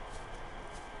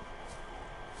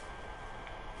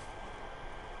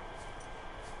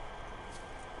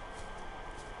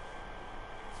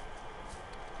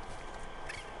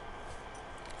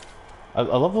 I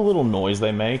love the little noise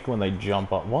they make when they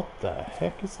jump up. What the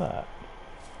heck is that?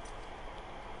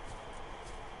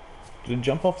 Did it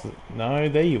jump off the... No,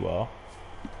 there you are.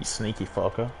 You sneaky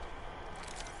fucker.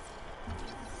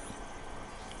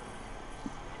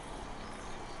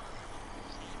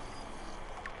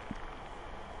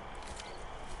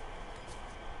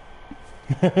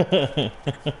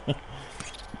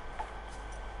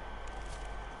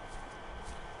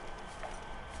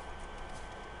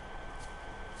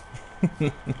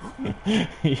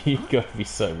 You gotta be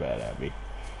so mad at me.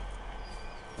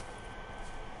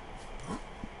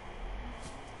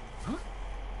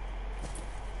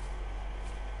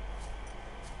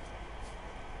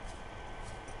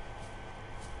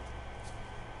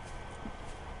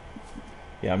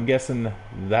 Yeah, I'm guessing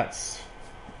that's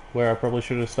where I probably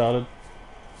should have started.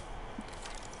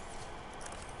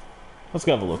 Let's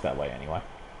go have a look that way anyway.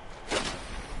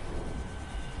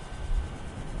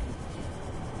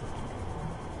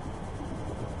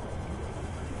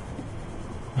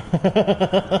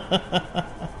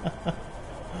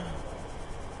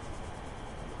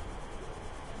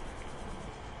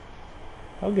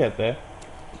 I'll get there.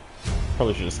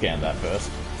 Probably should have scanned that first.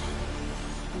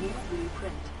 New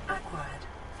blueprint acquired.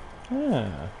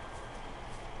 Ah.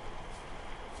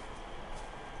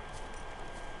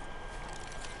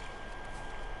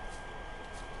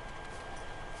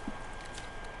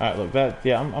 Alright, look, that...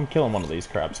 Yeah, I'm killing one of these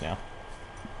crabs now.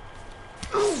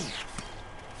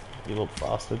 You little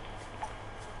bastard.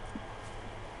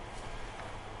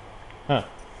 Huh.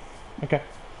 Okay.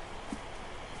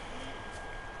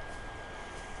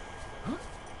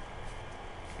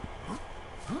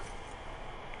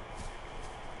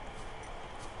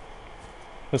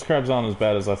 Those crabs aren't as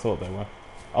bad as I thought they were.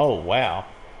 Oh, wow.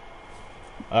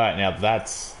 Alright, now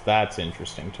that's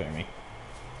interesting to me.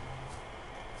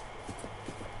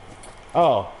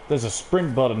 Oh, there's a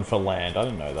sprint button for land. I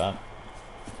didn't know that.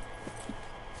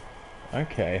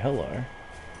 Okay, hello.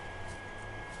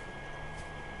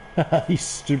 You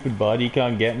stupid bud, you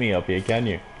can't get me up here, can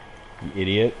you? You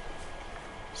idiot.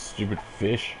 Stupid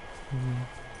fish.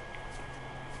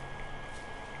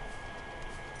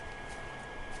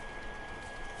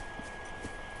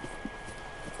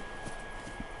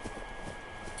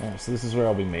 Oh, so this is where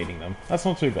I'll be meeting them. That's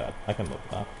not too bad. I can live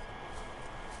with that.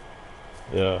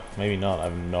 Yeah, maybe not.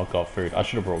 I've not got food. I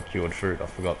should have brought cured food. I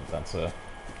forgot that that's a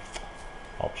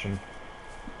option.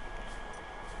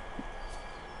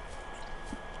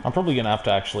 I'm probably going to have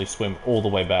to actually swim all the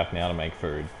way back now to make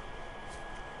food.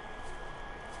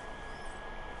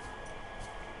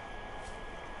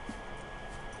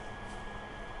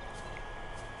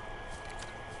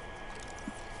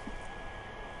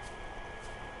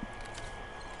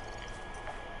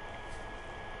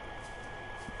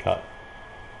 Cut.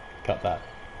 Cut that.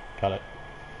 Cut it.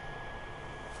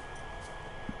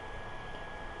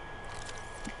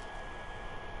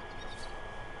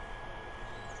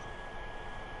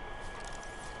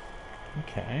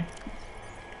 Okay.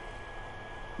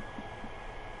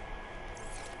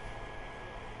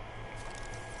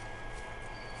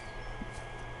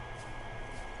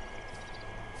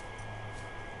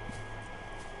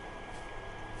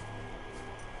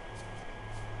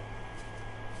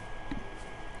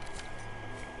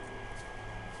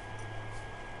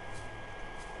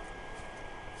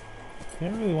 I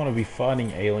don't really want to be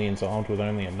fighting aliens armed with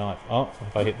only a knife. Oh,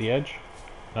 if I hit the edge?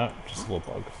 No, just a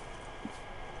little bug.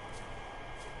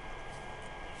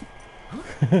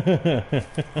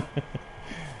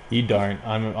 You don't.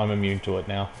 I'm immune to it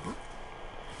now.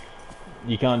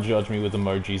 You can't judge me with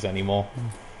emojis anymore.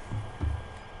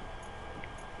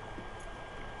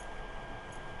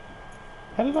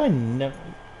 How did I never...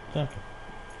 Okay.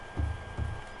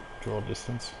 Draw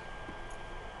distance.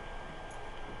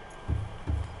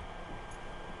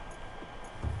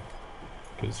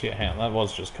 Because, yeah, hang on, that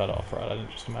was just cut off, right? I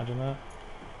didn't just imagine that.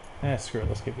 Eh, screw it,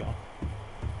 let's keep going.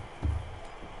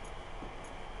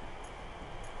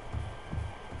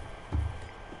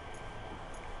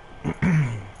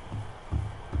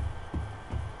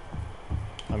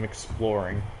 I'm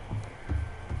exploring.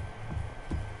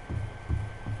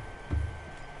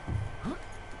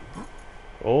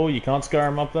 Oh, you can't scar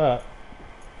him up that.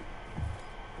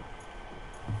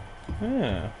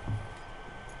 Yeah.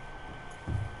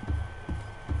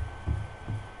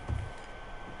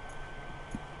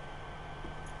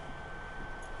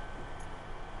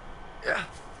 Yeah.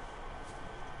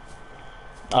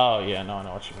 Oh, yeah, no, I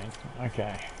know what you mean.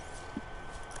 Okay.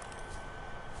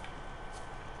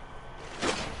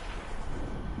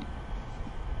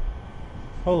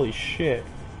 Holy shit.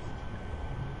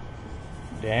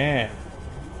 Damn.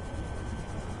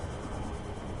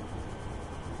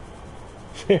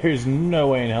 There's no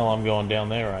way in hell I'm going down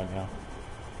there right now.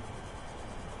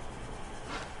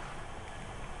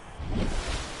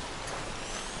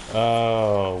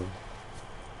 Oh.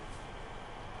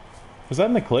 Was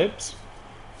that an eclipse?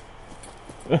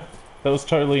 That was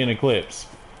totally an eclipse.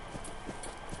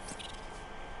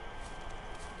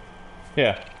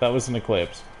 Yeah, that was an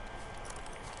eclipse.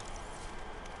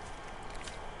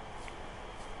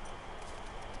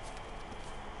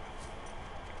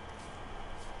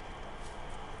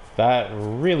 That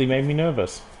really made me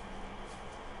nervous.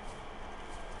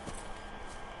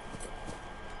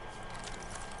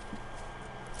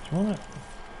 Do you want it?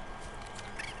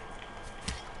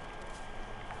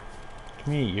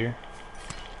 Come here, you.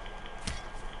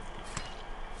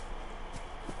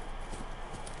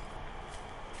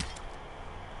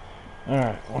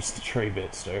 Alright, what's the tree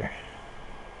bits do?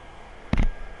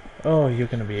 Oh, you're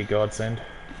gonna be a godsend.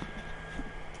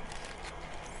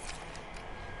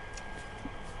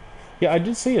 Yeah, I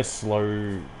did see a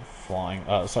slow flying,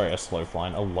 a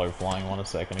low flying one a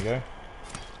second ago.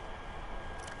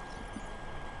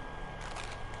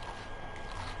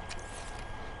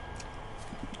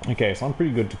 Okay, so I'm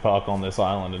pretty good to park on this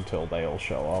island until they all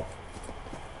show up.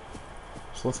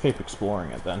 So let's keep exploring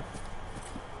it then.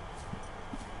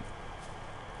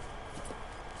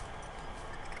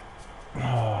 Oh,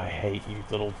 I hate you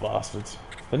little bastards.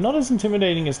 They're not as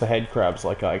intimidating as the head crabs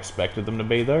like I expected them to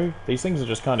be, though. These things are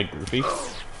just kind of goofy.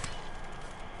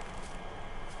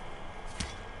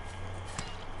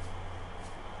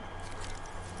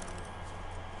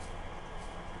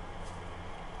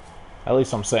 At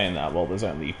least I'm saying that while there's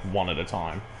only one at a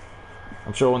time.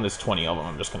 I'm sure when there's 20 of them,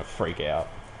 I'm just going to freak out.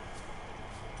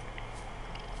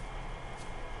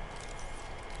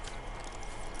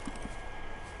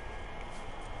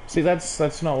 See,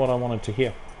 that's not what I wanted to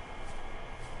hear.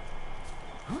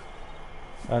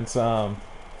 That's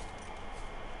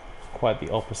quite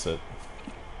the opposite.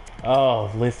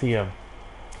 Oh, lithium.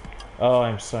 Oh,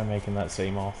 I'm so making that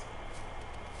sea moth.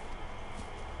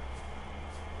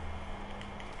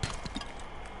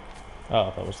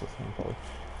 Oh, that was the thing, probably.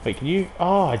 Wait, can you...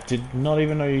 Oh, I did not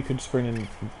even know you could sprint and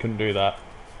couldn't do that.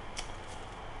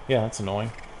 Yeah, that's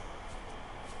annoying.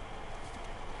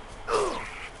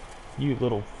 You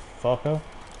little fucker.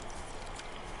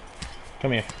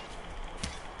 Come here.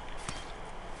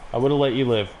 I would have let you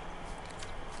live.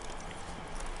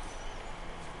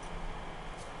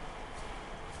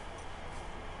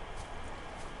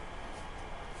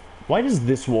 Why does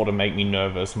this water make me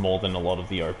nervous more than a lot of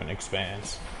the open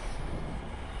expanse?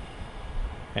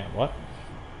 Yeah, what?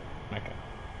 Okay.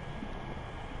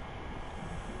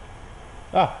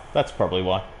 Ah, that's probably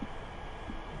why.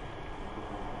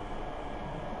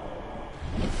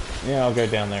 Yeah, I'll go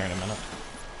down there in a minute.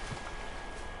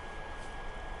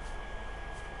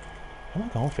 Am I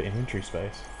going for inventory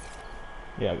space?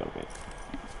 Yeah, I got a bit.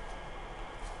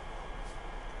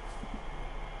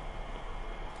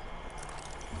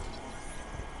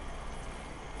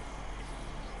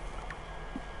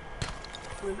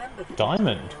 Remember the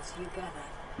Diamond. materials you gather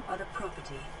are the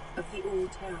property of the All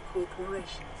Terra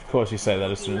Corporation. Of course you say that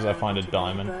as soon as I find a You are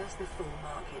diamond. able to reimburse the full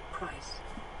market price.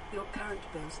 Your current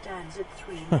bill stands at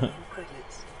 3 million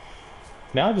credits.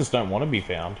 Now I just don't want to be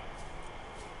found.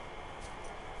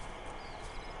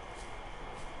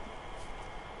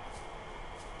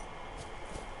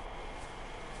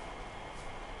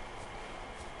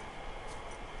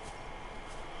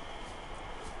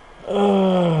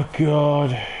 Oh,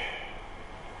 God.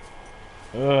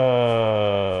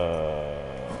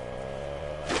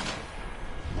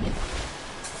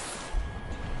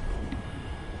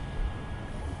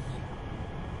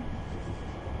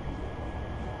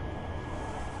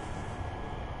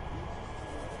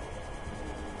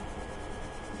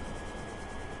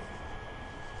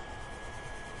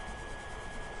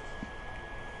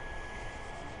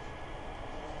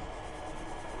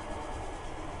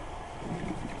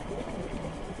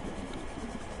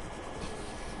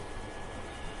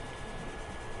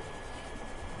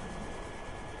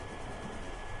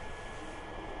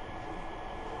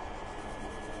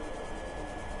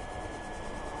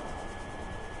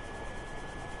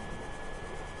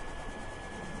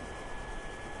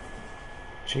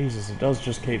 Jesus, it does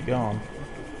just keep going.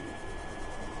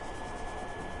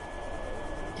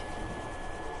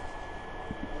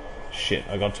 Shit,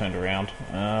 I got turned around.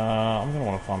 I'm gonna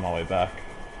want to find my way back.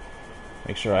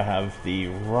 Make sure I have the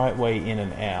right way in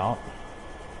and out.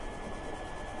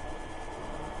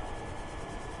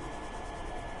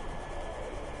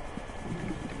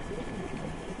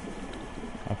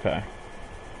 Okay.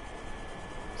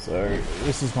 So,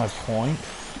 this is my point.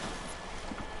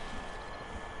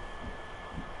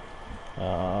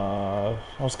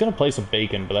 I was going to place a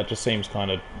beacon, but that just seems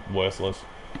kind of worthless.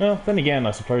 Well, then again,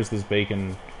 I suppose this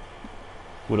beacon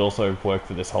would also work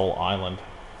for this whole island.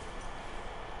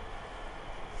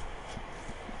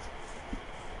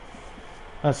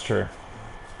 That's true.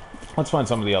 Let's find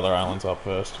some of the other islands up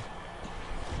first.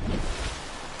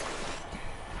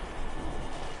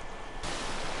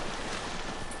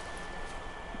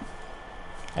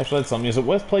 Actually, that's something. Is it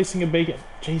worth placing a beacon?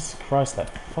 Jesus Christ, that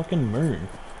fucking moon.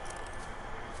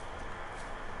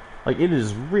 Like, it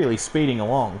is really speeding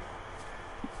along.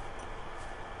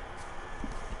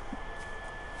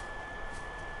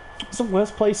 Is it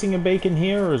worth placing a beacon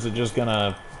here, or is it just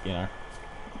gonna, you know...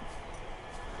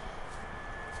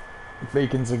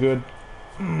 Beacons are good.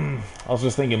 I was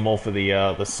just thinking more for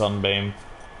the sunbeam.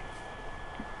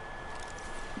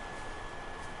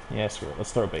 Yeah, screw it.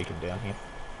 Let's throw a beacon down here.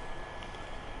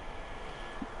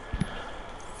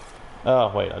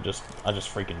 Oh, wait, I just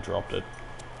freaking dropped it.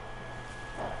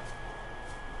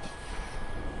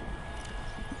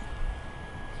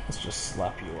 Let's just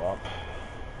slap you up.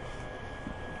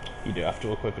 You do have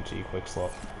to equip it to your quick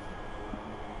slot.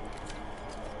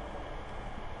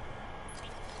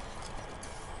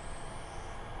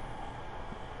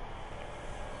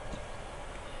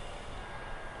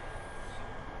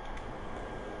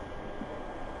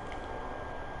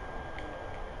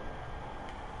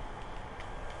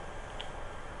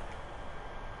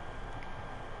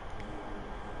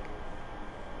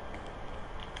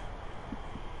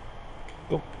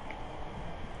 Go.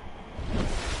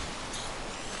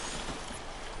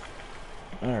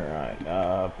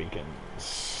 Alright,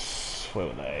 beacons. Where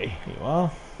were they? Here you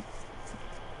are.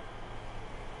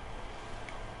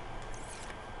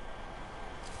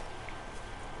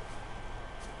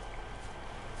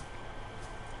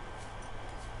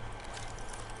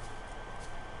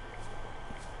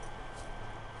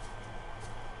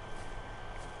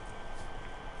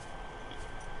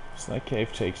 So that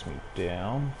cave takes me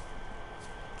down.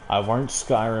 I won't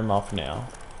Skyrim up now,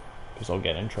 because I'll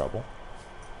get in trouble.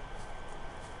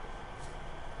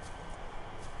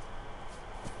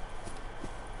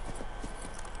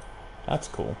 That's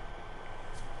cool.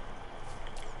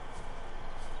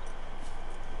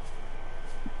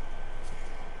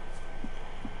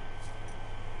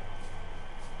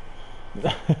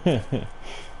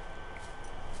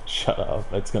 Shut up,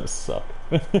 that's gonna suck.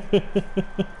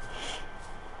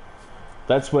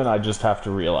 That's when I just have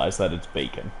to realize that it's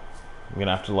bacon. I'm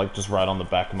gonna have to like just write on the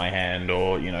back of my hand,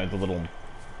 or you know, the little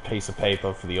piece of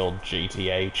paper for the old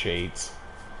GTA cheats.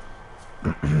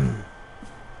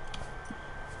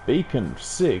 Bacon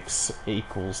 6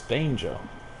 equals danger.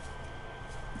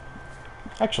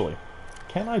 Actually,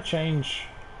 can I change?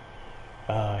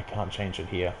 I can't change it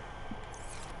here.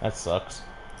 That sucks.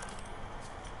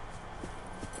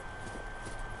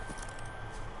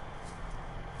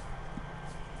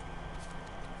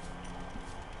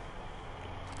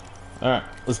 Alright,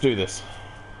 let's do this.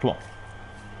 Come on.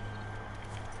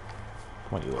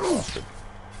 Come on, you little bastard.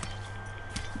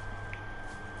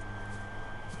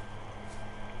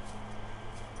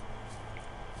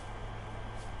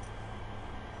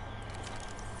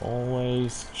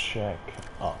 Always check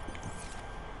up.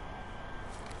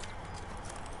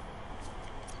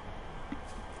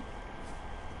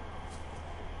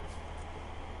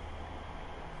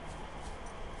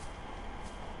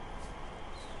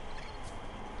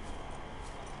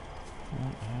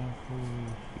 What have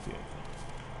we here?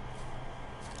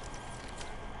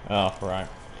 Oh, right.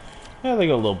 Yeah, they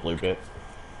got a little blue bit.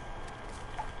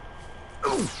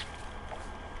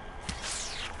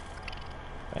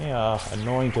 They are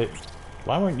annoying to...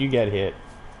 Why won't you get hit?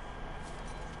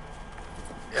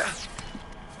 Yeah.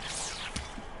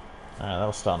 Alright, that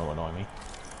was starting to annoy me.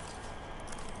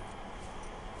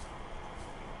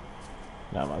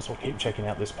 Now I might as well keep checking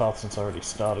out this path since I already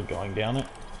started going down it.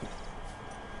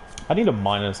 I need a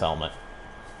miner's helmet.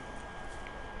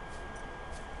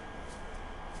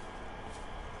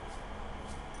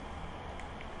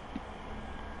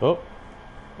 Oh.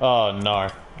 Oh, no.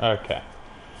 Okay.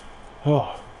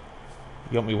 Oh.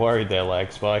 You got me worried there, Lag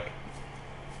Spike.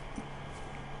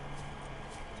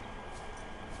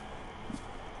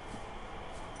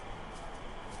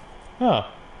 Huh.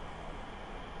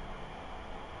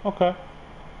 Okay.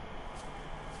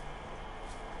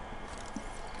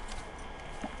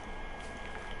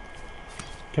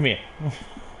 Come here.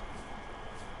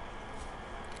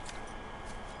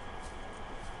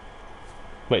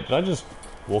 Wait, did I just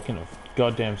walk in a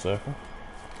goddamn circle?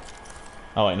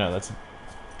 Oh wait, no, that's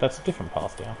a different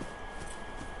path down.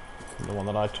 From the one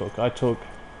that I took.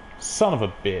 Son of a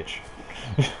bitch.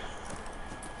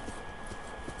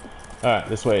 Alright,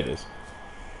 this way it is.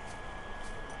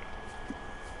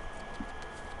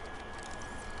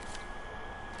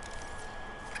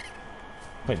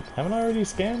 Wait, haven't I already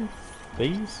scanned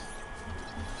these?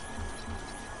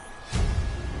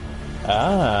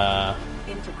 Ah.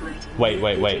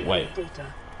 Wait.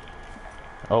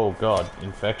 Oh god,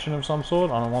 infection of some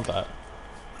sort? I don't want that.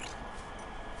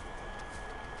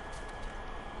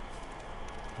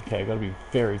 Okay, I gotta be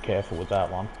very careful with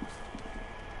that one.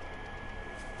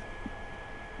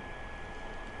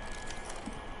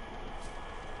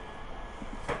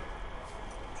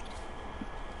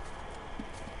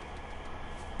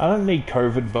 I don't need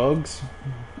COVID bugs.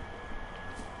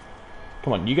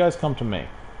 Come on, you guys come to me.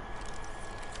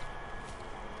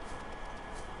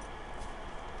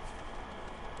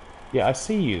 Yeah, I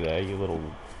see you there, you little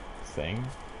thing.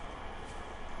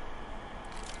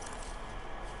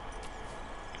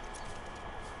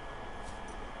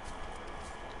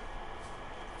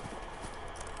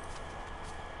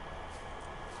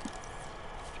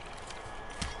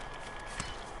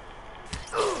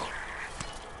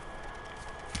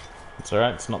 It's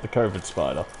alright, it's not the COVID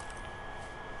spider.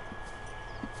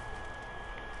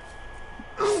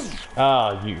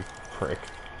 Ah, you prick.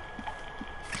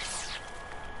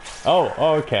 Oh,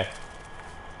 okay.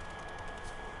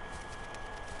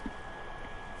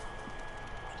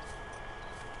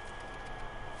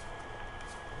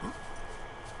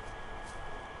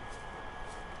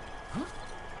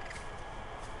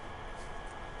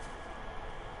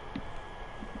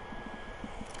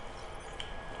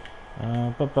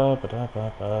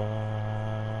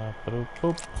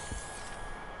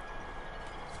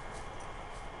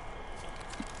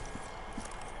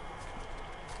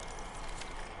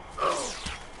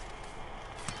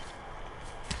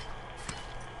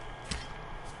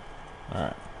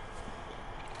 Alright.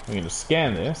 I'm going to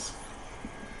scan this.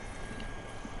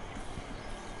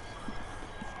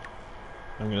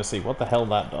 I'm going to see what the hell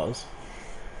that does.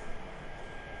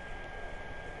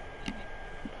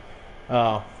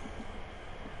 Oh.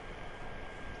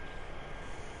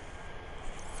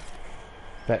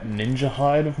 That ninja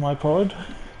hide of my pod?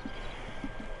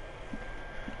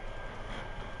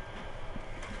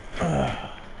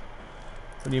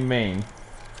 What do you mean?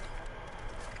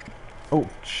 Oh,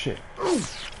 shit.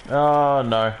 Oh,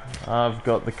 no. I've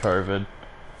got the COVID.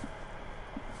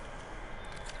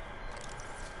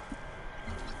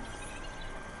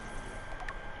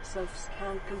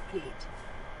 Self-scan complete.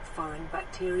 Foreign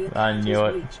bacteria I count knew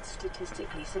has it. reached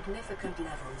statistically significant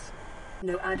levels.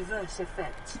 No adverse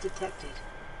effects detected.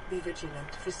 Be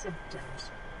vigilant for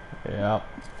symptoms. Yeah.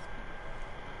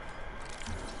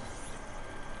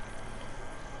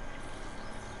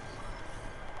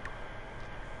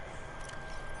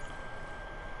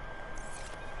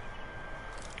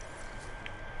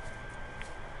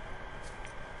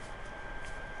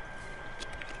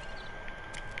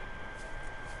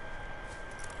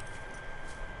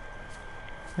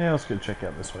 Yeah, let's go check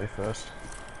out this way first.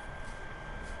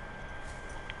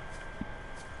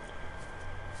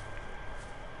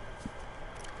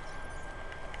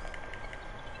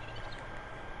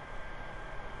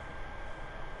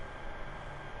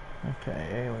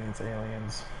 Okay, aliens,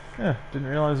 aliens. Yeah, didn't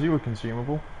realize you were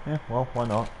consumable. Yeah, well, why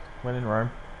not? When in Rome.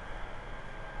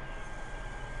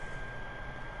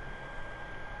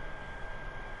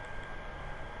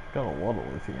 Got a lot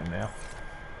of lithium now.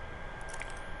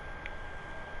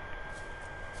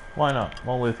 Why not?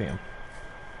 More lithium.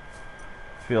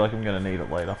 Feel like I'm gonna need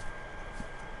it later.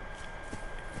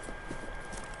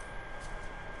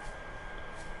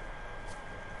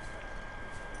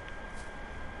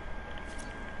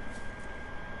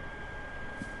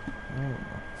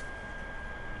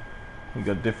 We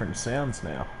got different sounds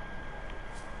now.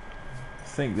 I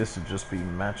think this would just be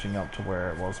matching up to where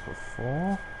it was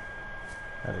before.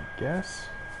 At a guess.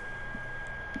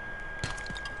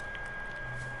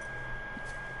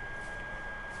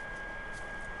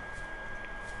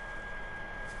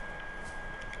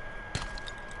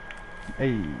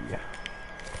 Hey.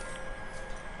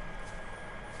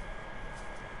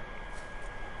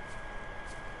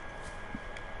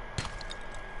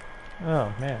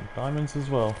 Oh man, diamonds as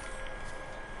well.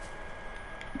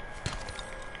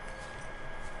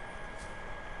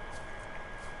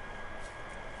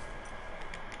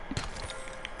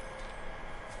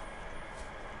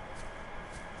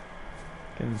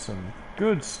 Getting some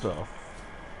good stuff.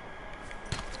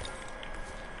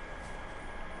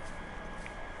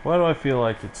 Why do I feel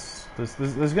like it's...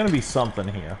 There's gonna be something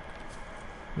here.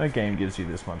 No game gives you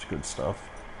this much good stuff.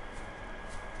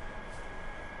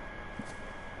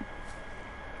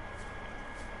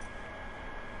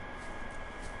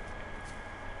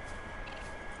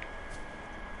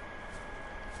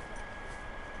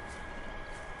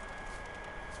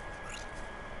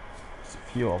 There's a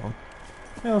few of them.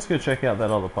 Yeah, let's go check out that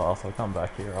other path. I'll come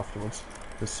back here afterwards.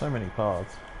 There's so many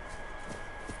paths.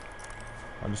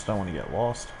 I just don't want to get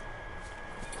lost.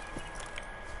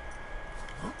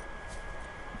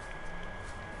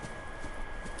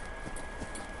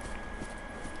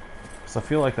 Because I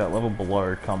feel like that level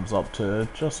below comes up to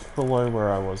just below where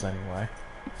I was anyway.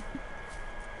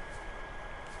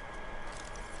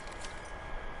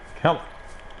 Come.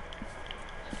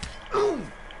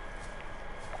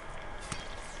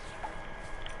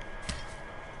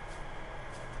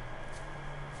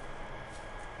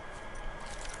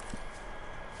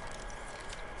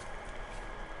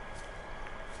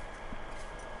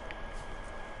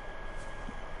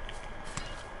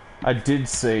 I did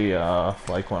see,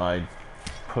 like when I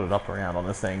put it up around on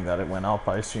the thing that it went up.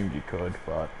 I assumed you could,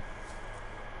 but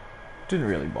didn't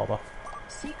really bother.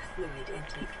 Seek fluid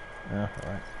intake. Yeah,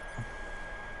 alright.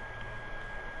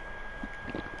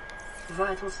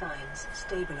 Vital signs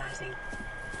stabilizing.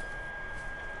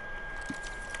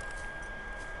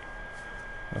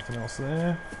 Nothing else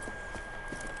there.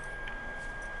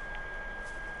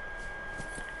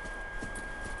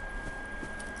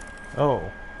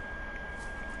 Oh.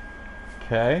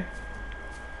 Okay.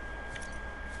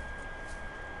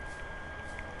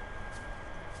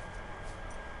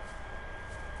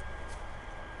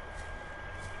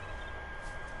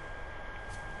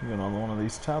 Got another one of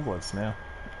these tablets now.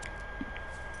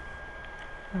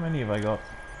 How many have I got?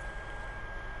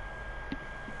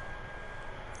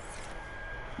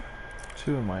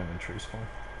 2 in my inventory's full.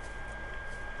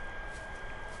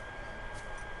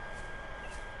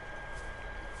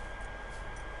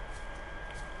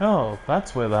 Oh,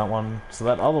 that's where that one... So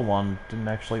that other one didn't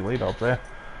actually lead up there.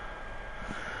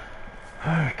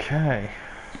 Okay.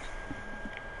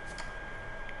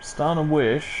 Starting to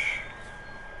wish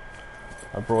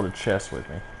I brought a chest with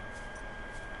me.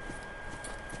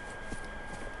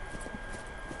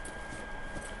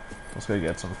 Let's go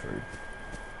get some food.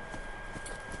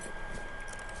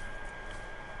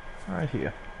 Right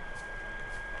here.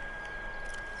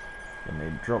 I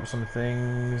need to drop some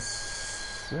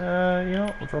things. You know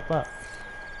what? We'll drop that.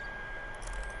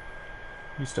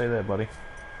 You stay there, buddy.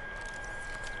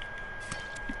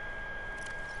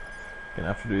 Gonna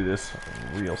have to do this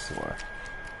real slow.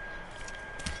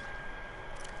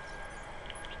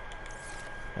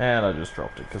 And I just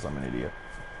dropped it because I'm an idiot.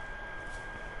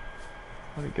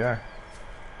 Where'd it go?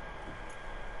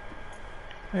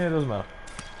 Yeah, it doesn't matter.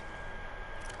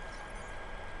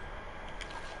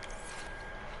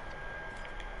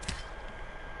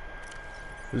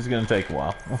 This is gonna take a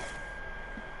while.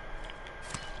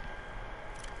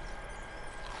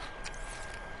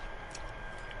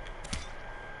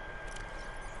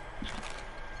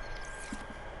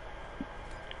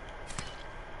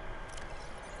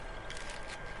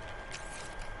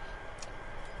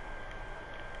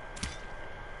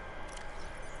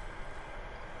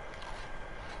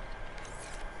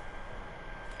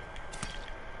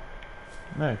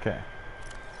 Okay.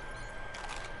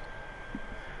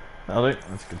 That'll do.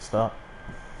 That's a good start.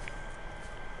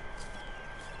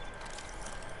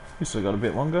 You still got a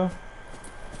bit longer.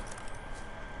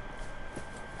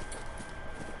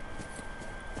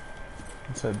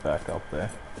 Let's head back up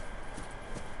there.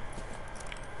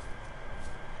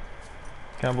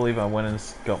 Can't believe I went and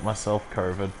got myself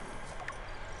COVID.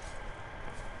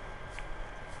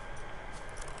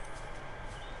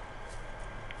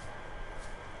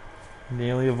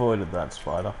 Nearly avoided that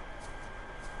spider.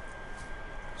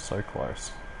 So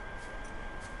close.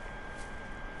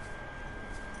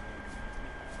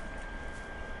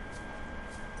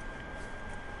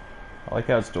 I like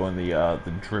how it's doing the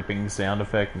dripping sound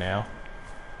effect now.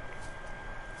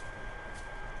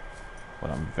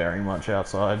 When I'm very much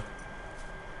outside.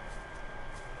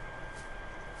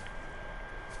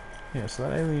 Yeah, so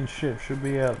that alien ship should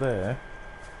be out there.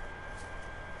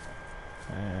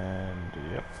 And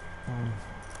yep.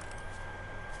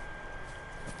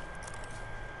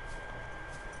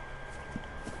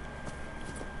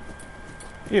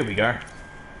 Here we go.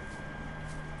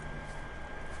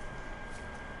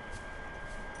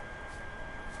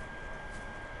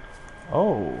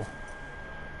 Oh.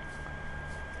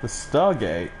 The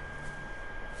Stargate.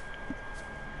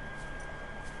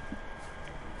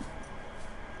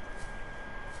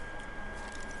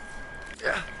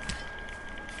 Yeah.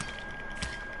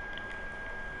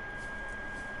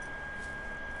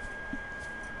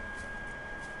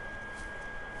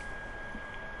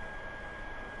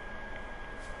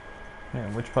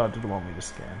 Man, which part did it want me to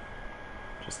scan?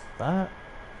 Just that?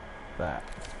 That.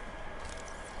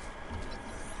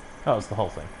 Oh, it's the whole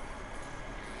thing.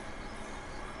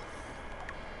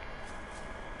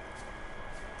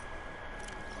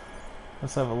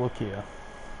 Let's have a look here.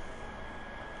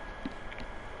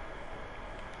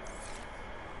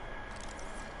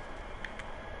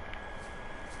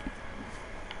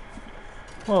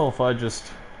 Well, if I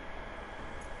just...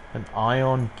 An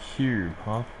ion cube,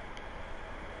 huh?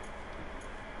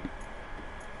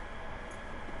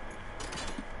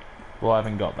 Well, I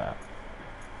haven't got that.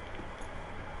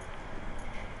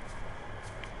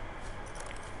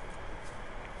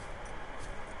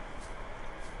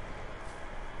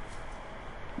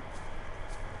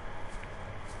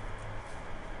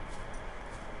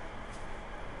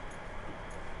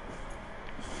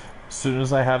 As soon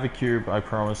as I have a cube, I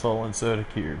promise I'll insert a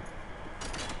cube.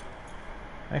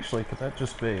 Actually, could that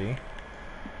just be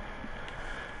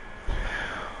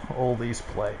all these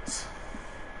plates?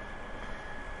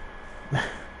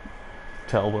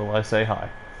 Tell Will I say hi.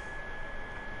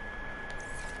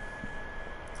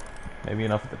 Maybe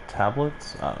enough of the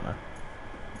tablets? I don't know.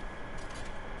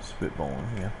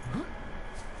 Spitballing here.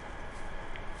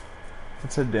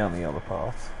 Let's head down the other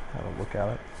path. Have a look at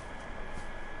it.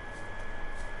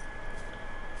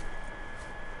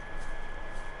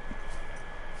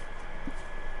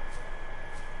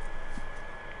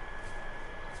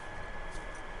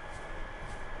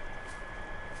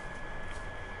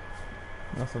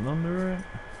 Nothing under it.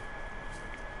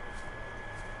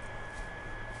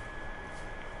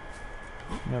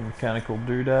 No mechanical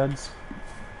doodads.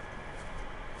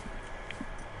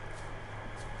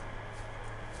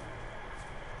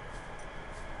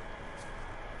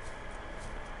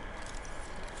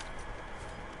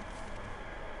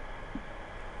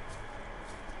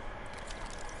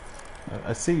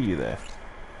 I see you there.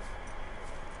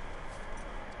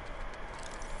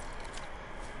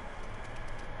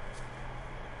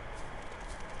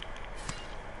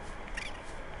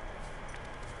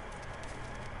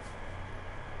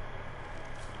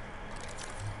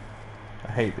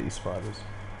 I hate these spiders.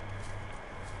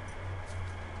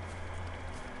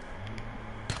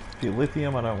 If you're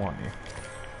lithium, I don't want you.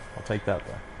 I'll take that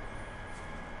though.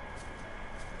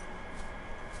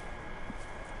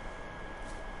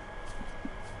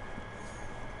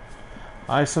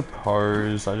 I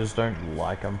suppose, I just don't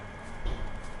like them.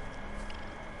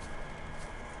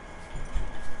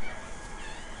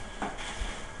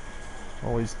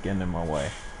 Always getting in my way.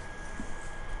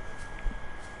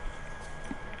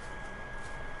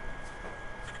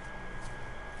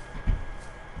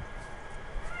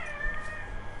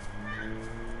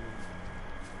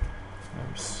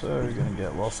 I'm so gonna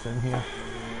get lost in here.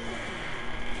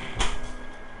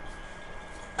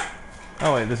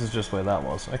 Oh wait, this is just where that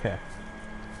was. Okay.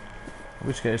 In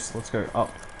which case, let's go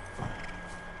up.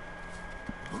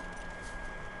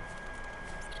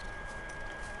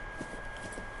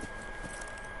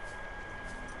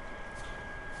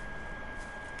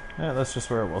 Yeah, that's just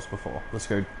where it was before. Let's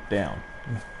go down.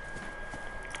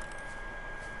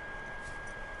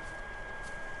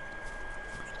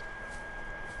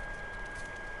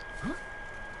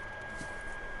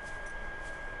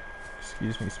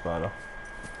 Excuse me, spider.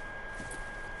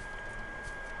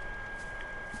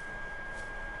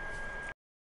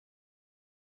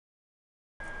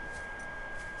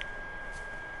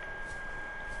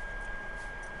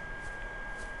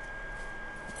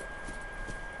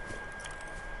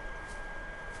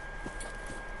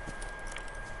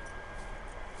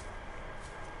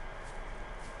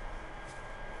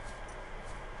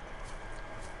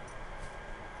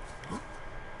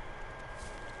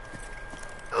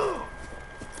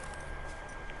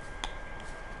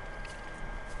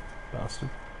 Bastard.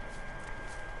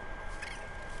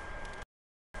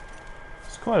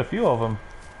 There's quite a few of them.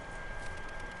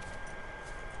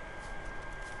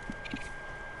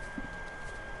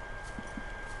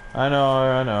 I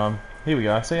know. Here we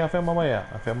go. See, I found my way out.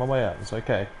 It's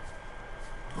okay.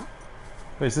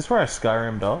 Wait, is this where I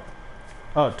Skyrim'd up?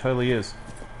 Oh, it totally is.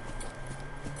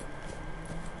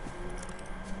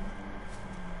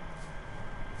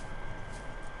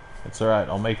 It's alright,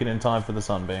 I'll make it in time for the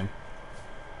sunbeam.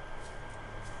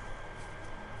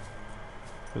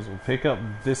 Because we'll pick up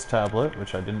this tablet,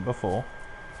 which I didn't before.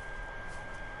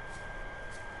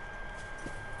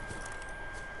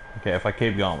 Okay, if I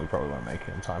keep going, we probably won't make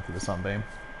it in time for the sunbeam.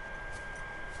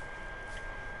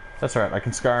 That's alright, I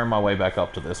can Skyrim my way back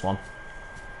up to this one.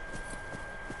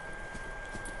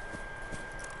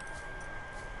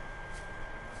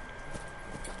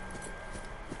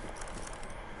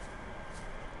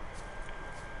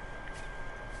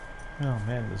 Oh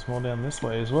man, there's more down this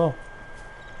way as well.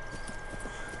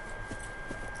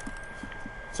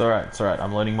 It's alright,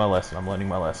 I'm learning my lesson,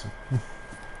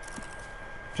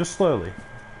 Just slowly.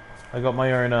 I got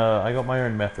my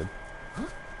own method.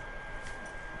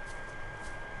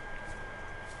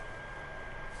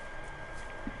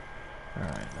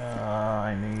 Alright,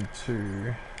 I need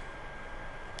to...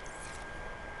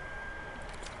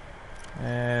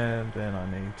 And then I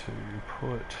need to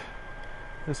put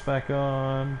this back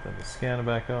on, then the scanner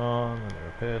back on, then the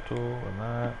repair tool, and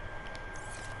that.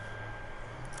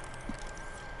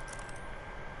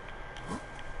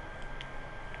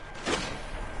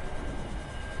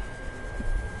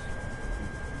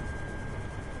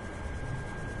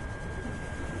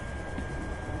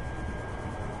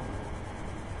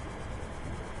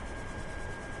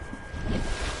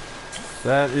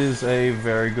 That is a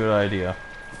very good idea.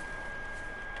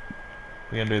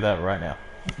 We're gonna do that right now.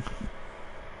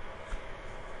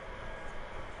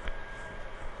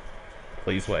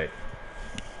 Please wait.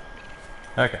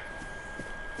 Okay.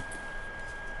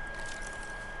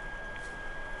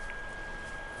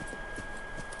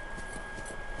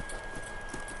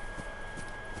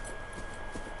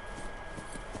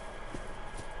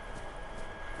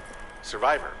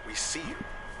 Survivor, we see you.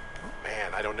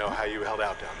 Man, I don't know how you held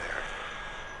out down there.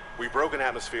 We broke an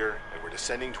atmosphere, and we're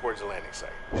descending towards the landing site.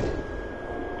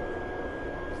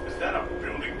 Is that a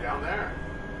building down there?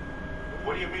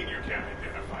 What do you mean you can't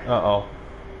identify it? Uh-oh.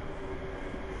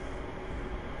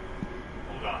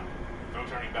 Hold on. No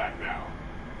turning back now.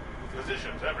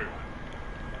 Positions, everyone.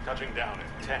 Touching down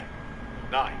in 10,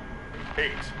 9,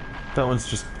 8. That one's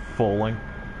just falling.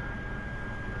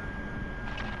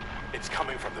 It's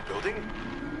coming from the building?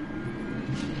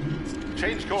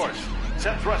 Change course.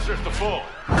 Set thrusters to full.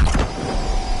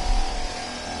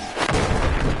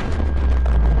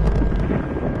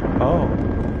 Oh.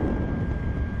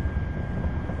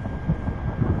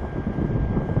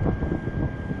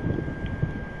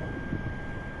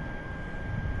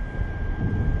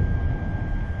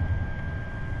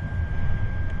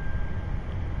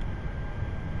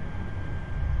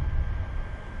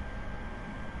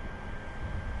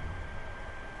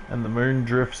 And the moon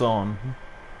drifts on.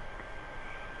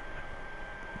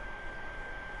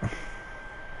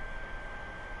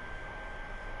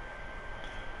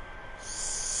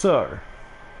 So,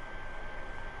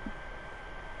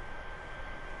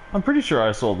 I'm pretty sure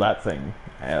I saw that thing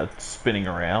spinning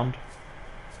around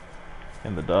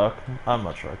in the dark. I'm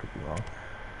not sure, I could be wrong.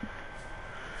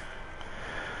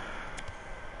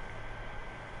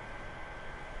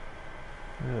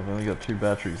 Yeah, I've only got 2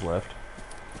 batteries left.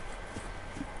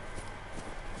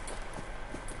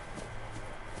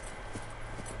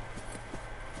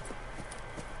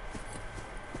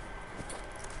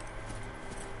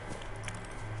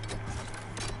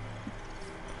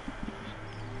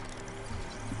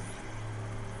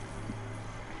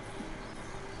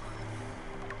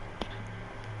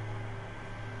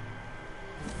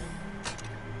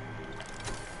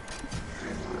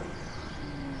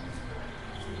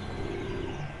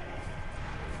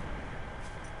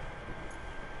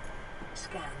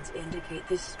 Scans indicate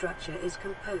this structure is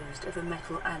composed of a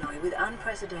metal alloy with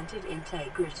unprecedented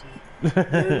integrity. No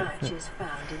match is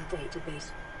found in database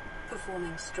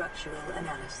performing structural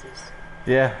analysis.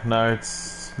 Yeah, no,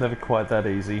 it's never quite that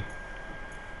easy.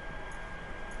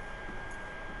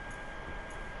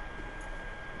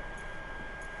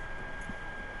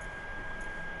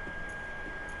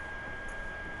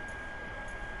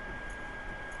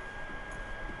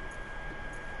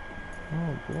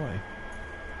 Oh boy.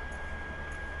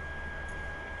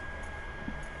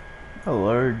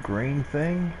 Hello, green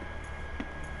thing.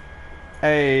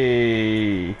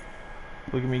 Hey!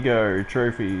 Look at me go,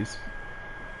 trophies.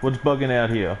 What's bugging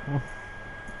out here?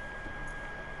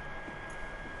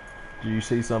 Do you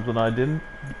see something I didn't?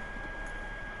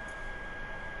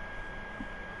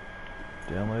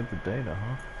 Download the data,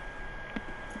 huh?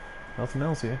 Nothing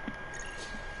else here.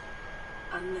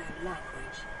 Unknown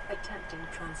language. Attempting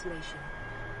translation.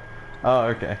 Oh,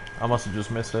 okay. I must have just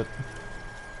missed it.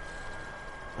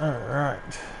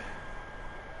 Alright.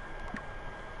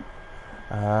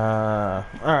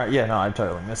 Alright, yeah, no, I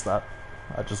totally missed that.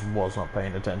 I just was not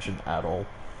paying attention at all.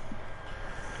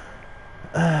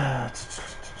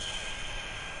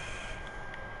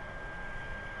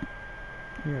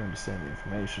 You understand the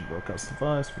information, broadcast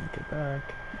device, we get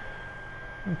back.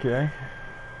 Okay.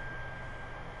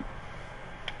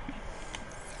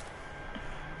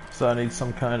 So I need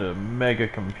some kind of mega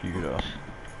computer.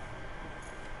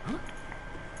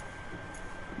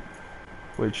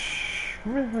 Which,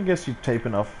 I guess you tape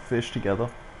enough fish together.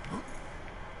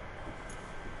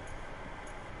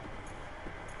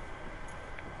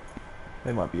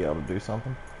 They might be able to do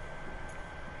something.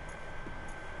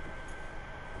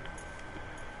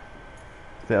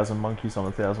 "1,000 monkeys on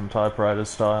 1,000 typewriters"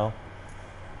 style.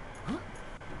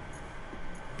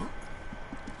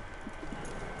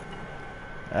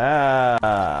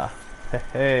 Ah,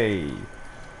 hey,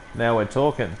 now we're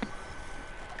talking.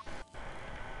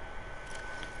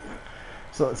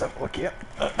 So let's have a look here.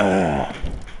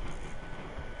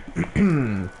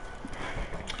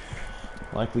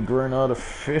 Likely grown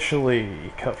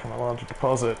artificially, cut from a larger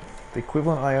deposit. The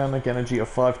equivalent ionic energy of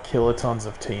 5 kilotons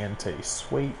of TNT.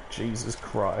 Sweet Jesus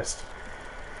Christ.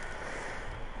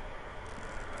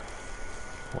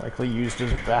 Likely used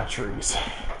as batteries.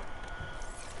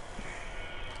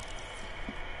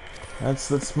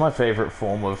 That's my favorite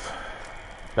form of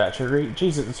battery.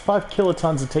 Jesus, it's 5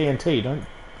 kilotons of TNT. Don't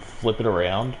flip it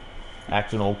around,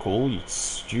 acting all cool, you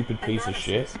stupid piece of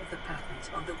shit. Analysis of the patterns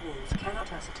on the walls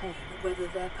cannot ascertain whether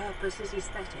their purpose is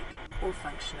aesthetic or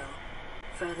functional.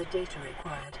 Further data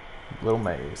required. Little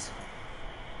maze.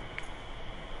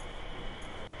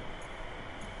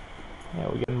 Yeah,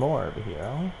 we're getting more over here,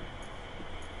 aren't we?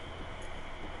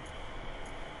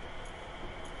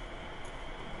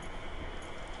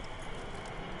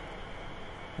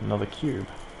 Another cube.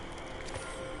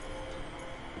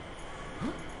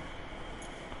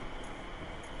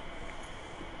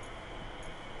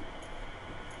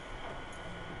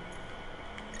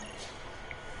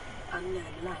 Unknown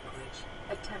language.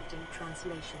 Attempting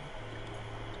translation.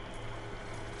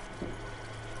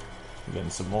 We're getting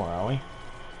some more, are we?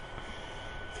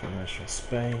 Three-dimensional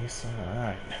space,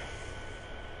 alright.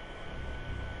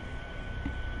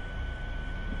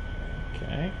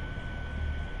 Okay.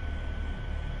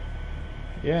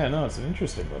 Yeah, no, it's an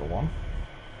interesting little one.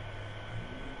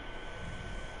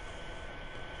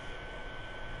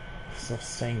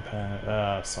 Self-sustaining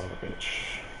pan. Son of a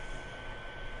bitch.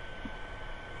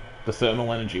 The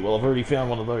thermal energy. Well, I've already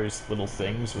found one of those little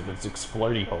things with its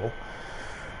explodey hole.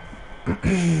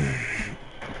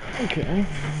 Okay.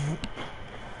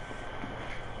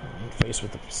 Faced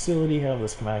with the facility, however, the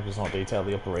schematic does not detail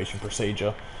the operation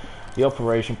procedure. The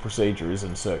operation procedure is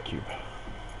insert cube.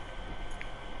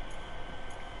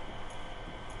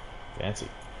 Fancy.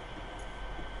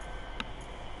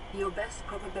 Your best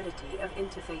probability of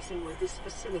interfacing with this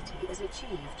facility is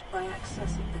achieved by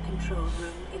accessing the control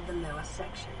room in the lower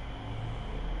section.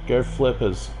 Go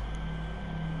flippers.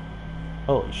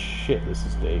 Holy shit, this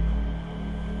is deep.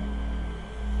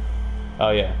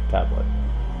 Oh yeah, tablet.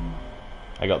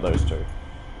 I got those two.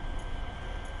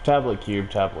 Tablet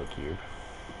cube, tablet cube.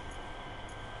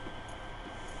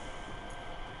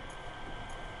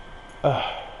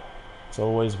 It's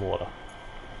always water.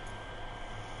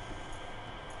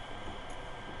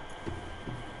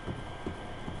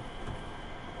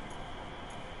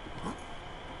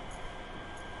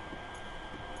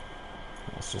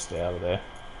 It's just out of there.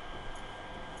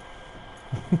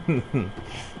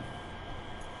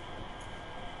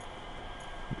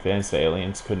 Advanced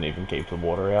aliens couldn't even keep the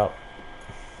water out.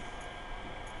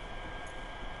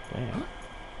 Damn.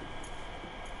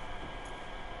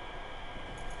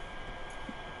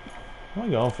 Am I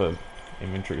going for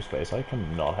inventory space? I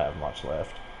cannot have much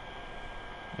left.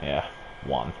 Yeah,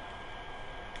 1.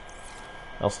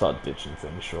 I'll start ditching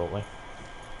things shortly.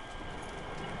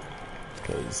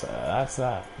 Because that's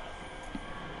that.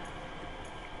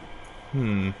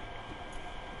 Kind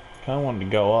of wanted to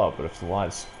go up, but if the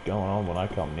light's going on when I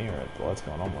come near it, the light's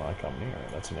going on when I come near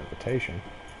it. That's an invitation.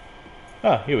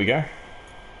 Ah, here we go.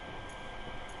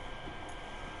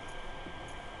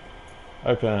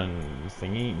 Open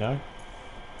thingy. No?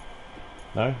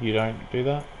 No, you don't do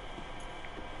that?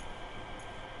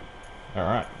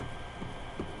 Alright.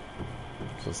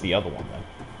 So it's the other one then.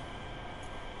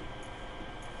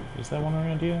 Is there one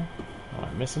around here? Am I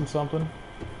missing something?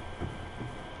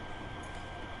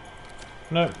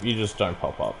 Nope, you just don't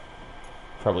pop up.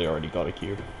 Probably already got a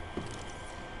cube.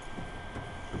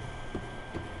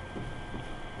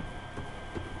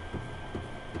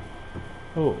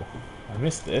 Oh, I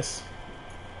missed this.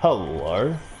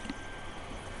 Hello?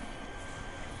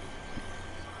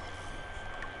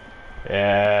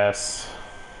 Yes.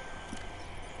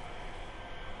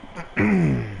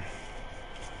 Yeah,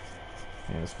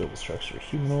 let's build the structure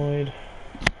humanoid.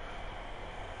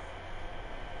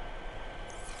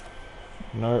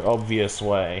 No obvious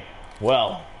way.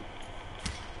 Well.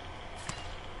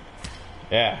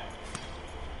 Yeah.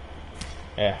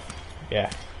 Yeah.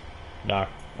 Yeah. No.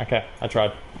 Okay, I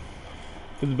tried.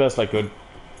 Did the best I could.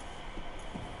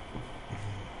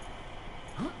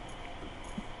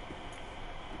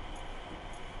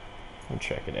 We'll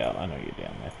check it out. I know you're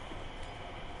down there.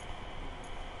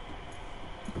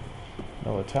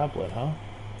 Another tablet, huh?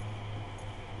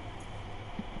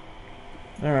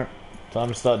 Alright. Time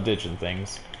to start ditching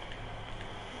things.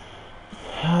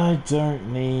 I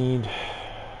don't need...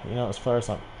 You know, as far as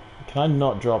I'm... Can I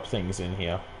not drop things in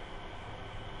here?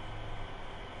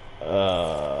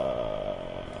 I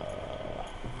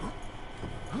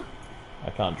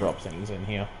can't drop things in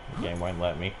here. The game won't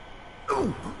let me.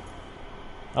 Oh,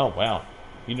 wow.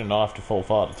 You do not have to fall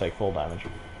far to take full damage.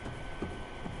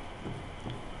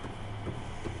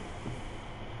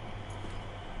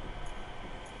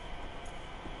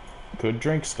 Could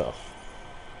drink stuff.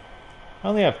 I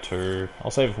only have 2. I'll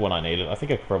save it for when I need it. I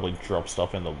think I could probably drop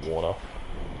stuff in the water.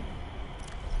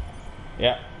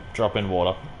 Yeah, drop in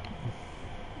water.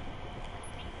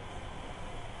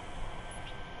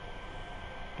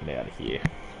 Get out of here.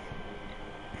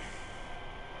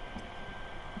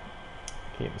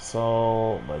 Keep the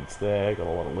salt, lead's there, got a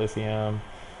lot of lithium.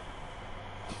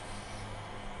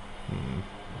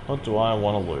 What do I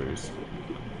want to lose?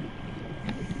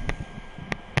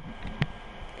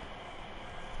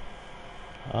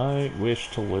 I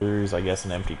wish to lose, I guess,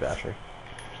 an empty battery.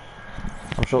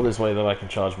 I'm sure there's a way that I can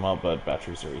charge them up, but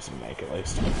batteries are easy to make at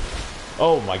least.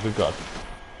 Oh my good god.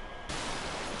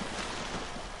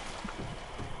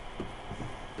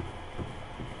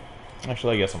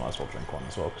 Actually, I guess I might as well drink one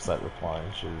as well, because that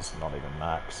replenish is not even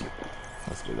max.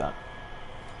 Let's do that.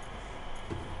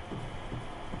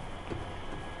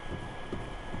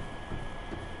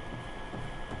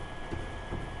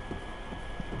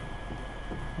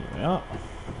 Here we are.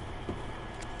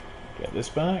 Get this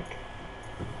back.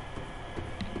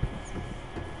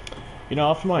 You know,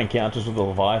 after my encounters with the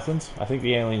Leviathans, I think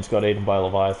the aliens got eaten by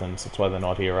Leviathans. That's why they're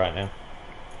not here right now.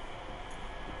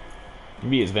 You can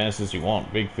be as advanced as you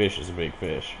want. Big fish is a big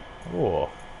fish. Oh,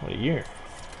 what are you?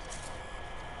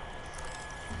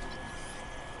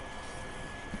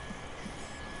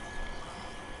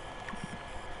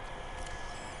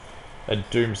 A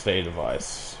doomsday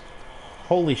device.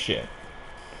 Holy shit.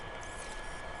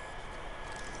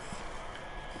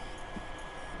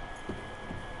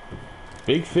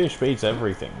 Big fish beats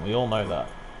everything. We all know that.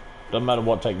 Doesn't matter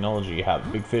what technology you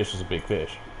have. Big fish is a big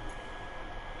fish.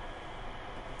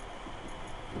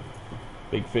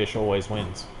 Big fish always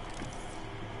wins.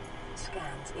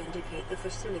 locate the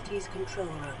facility's control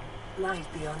room. Lies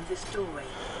beyond this doorway.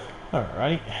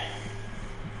 Alrighty.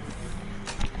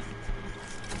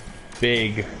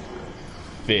 Big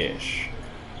fish.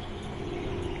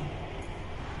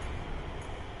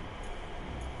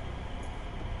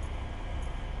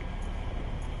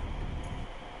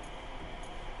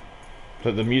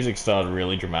 But the music started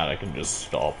really dramatic and just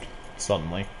stopped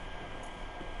suddenly.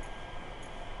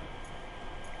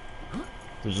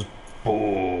 There's just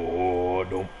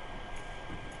boredom.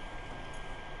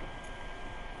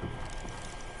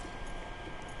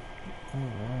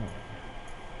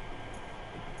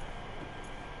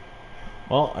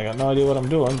 Well, I got no idea what I'm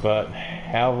doing, but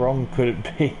how wrong could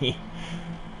it be?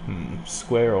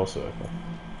 Square or circle?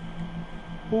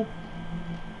 Boop.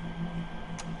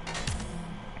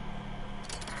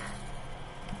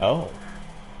 Oh.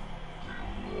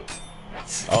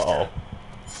 Uh-oh.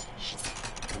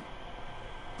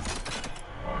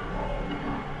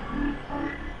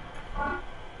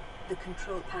 The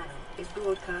control panel is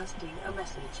broadcasting a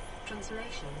message.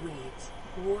 Translation reads,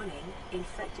 "Warning,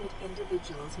 infected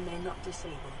individuals may not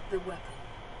disable the weapon.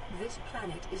 This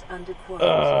planet is under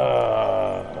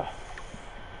quarantine."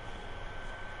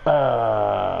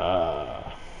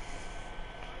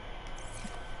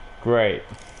 Great.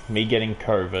 Me getting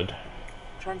COVID.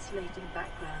 Translating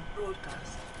background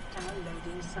broadcast.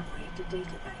 Downloading summary to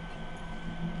databank.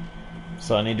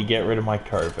 So I need to get rid of my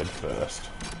COVID first.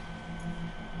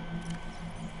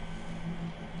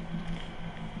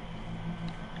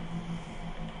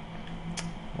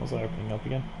 What was I opening up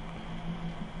again?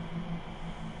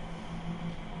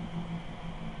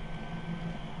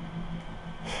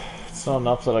 It's not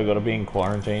enough that I gotta be in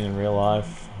quarantine in real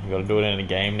life. I gotta do it in a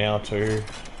game now too.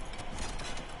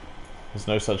 There's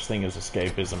no such thing as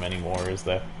escapism anymore, is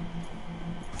there?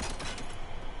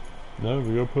 No,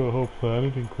 we gotta put a whole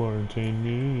planet in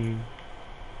quarantine.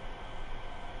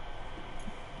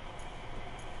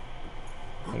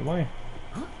 Wait,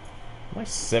 am I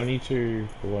 72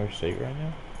 below C right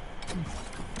now?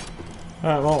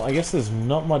 Alright, well, I guess there's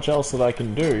not much else that I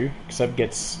can do except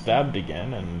get stabbed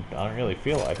again, and I don't really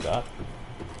feel like that.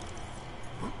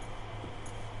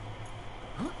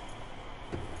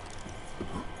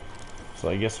 So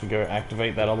I guess we go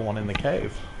activate that other one in the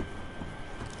cave.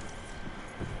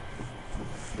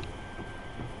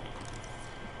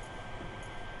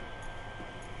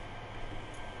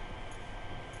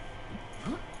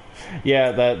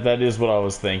 Yeah, that is what I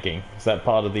was thinking. Is that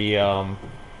part of the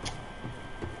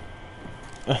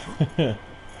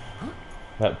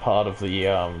that part of the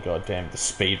goddamn the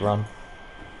speed run?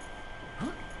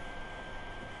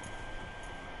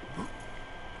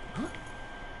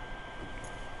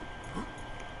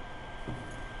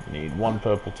 You need one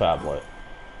purple tablet,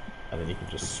 and then you can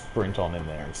just sprint on in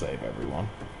there and save everyone,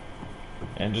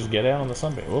 and just get out on the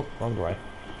sunbeam. Oh, wrong way.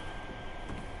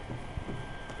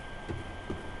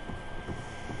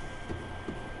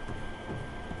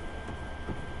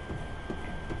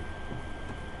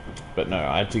 But no,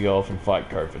 I had to go off and fight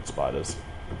COVID spiders.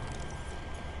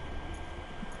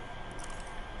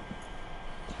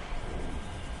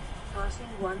 Passing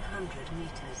 100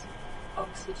 meters.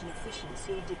 Oxygen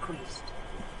efficiency decreased.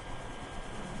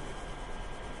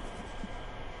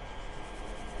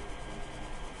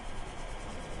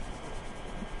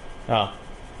 Ah.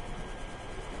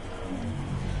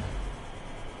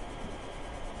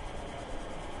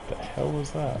 The hell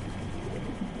was that?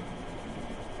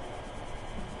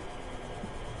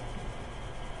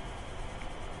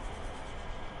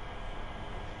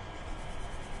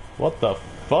 What the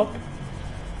fuck?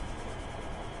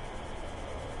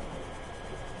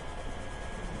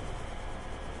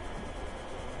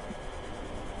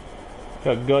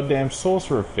 Got goddamn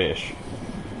sorcerer fish.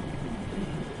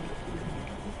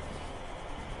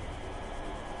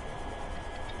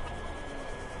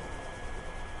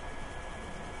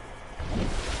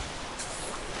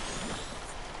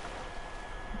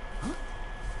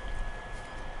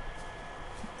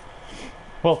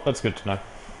 Well, that's good to know.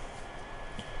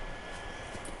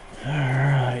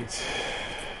 Alright.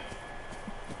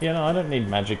 Yeah, no, I don't need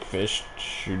magic fish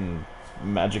shooting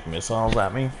magic missiles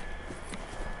at me.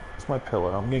 It's my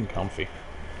pillow, I'm getting comfy.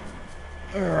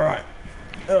 Alright.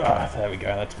 There we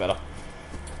go, that's better.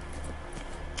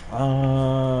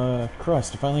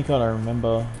 Christ, if only could I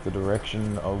remember the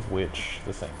direction of which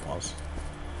the thing was.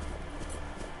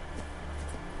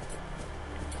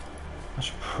 I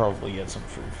should probably get some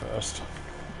food first.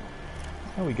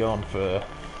 How are we going for...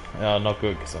 not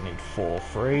good, because I need 4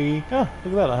 free. Ah,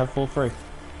 look at that, I have 4 free.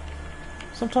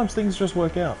 Sometimes things just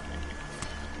work out.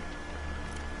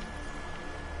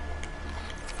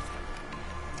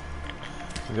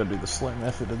 We gotta do the slow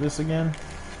method of this again.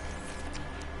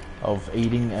 of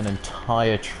eating an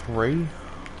entire tree.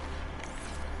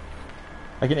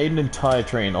 I can eat an entire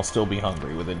tree and I'll still be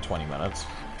hungry within 20 minutes.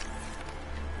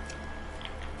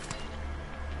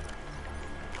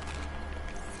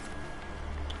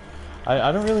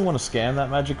 I don't really want to scan that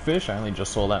magic fish. I only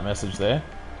just saw that message there.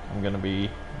 I'm gonna be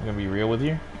real with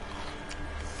you.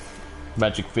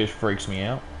 Magic fish freaks me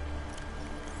out.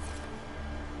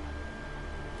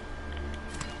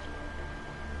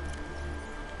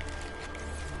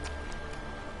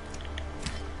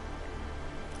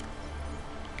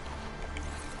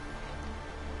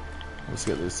 Let's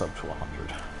get this up to 100.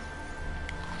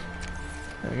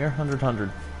 There we go, 100.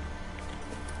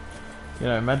 You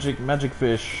know, magic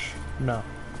fish. No.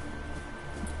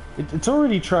 It's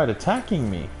already tried attacking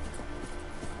me.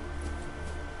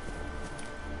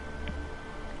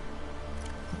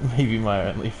 Maybe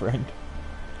my only friend.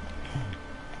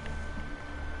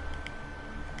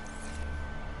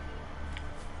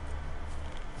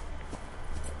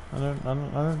 I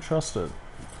don't trust it.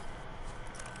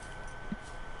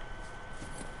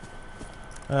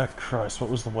 Oh Christ, what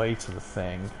was the way to the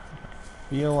thing? I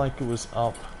feel like it was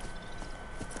up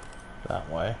that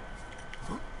way.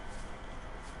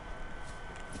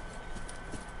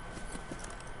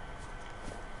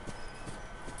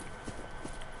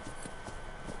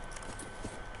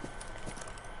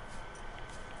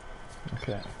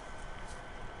 Okay.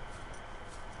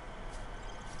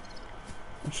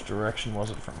 Which direction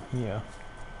was it from here?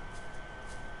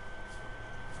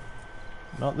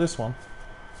 Not this one.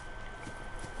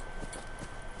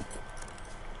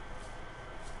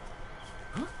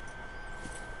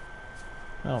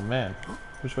 Oh man,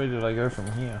 which way did I go from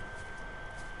here?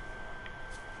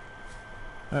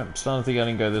 Oh, I'm starting to think I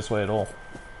didn't go this way at all.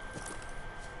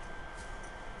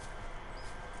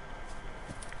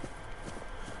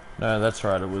 No, that's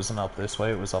right, it wasn't up this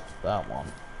way, it was up that one.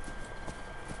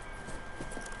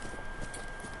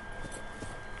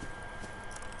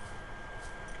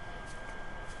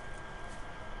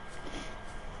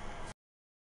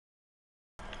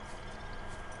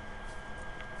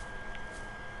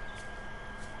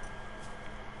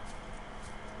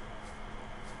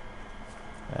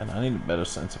 And I need a better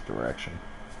sense of direction.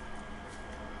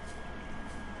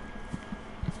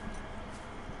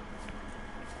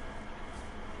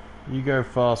 You go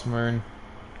fast, Moon.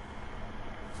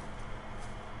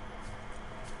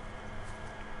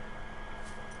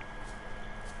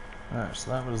 Alright,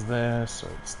 so that was there, so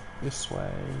it's this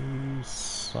way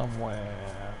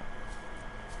somewhere.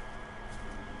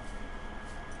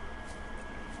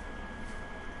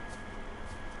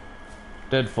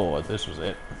 Dead forward, this was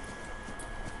it.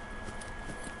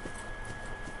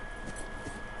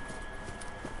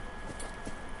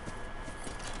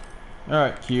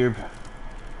 Alright, Cube.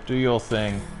 Do your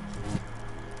thing.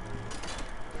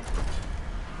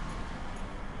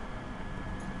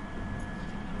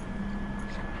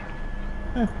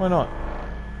 Why not?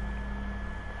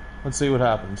 Let's see what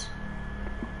happens.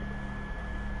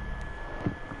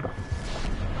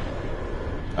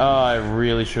 Oh, I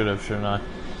really should have, shouldn't I?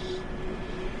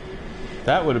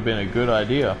 That would have been a good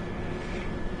idea.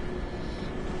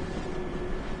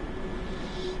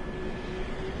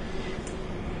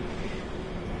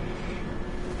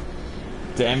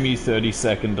 Damn you,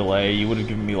 30-second delay. You would have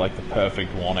given me like the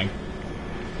perfect warning.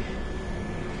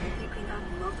 You can have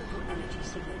multiple energy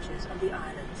signatures on the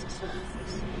island's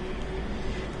surface.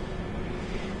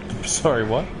 Sorry,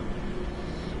 what?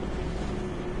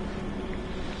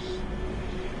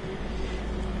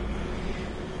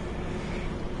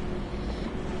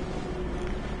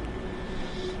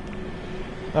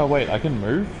 Oh wait, I can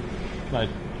move? Can I?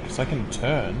 Because I can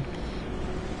turn.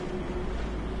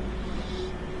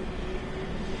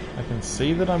 I can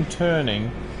see that I'm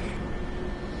turning.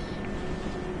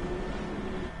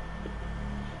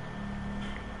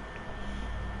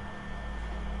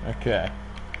 Okay.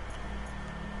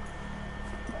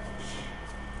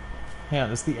 Hang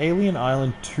on, is the Alien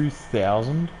Island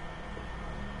 2000?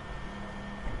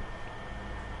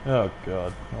 Oh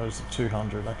god, or is it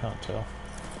 200? I can't tell.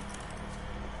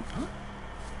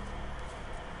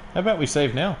 How about we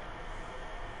save now?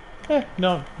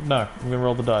 No, I'm gonna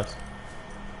roll the dice.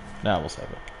 Now we'll save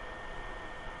it.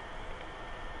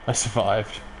 I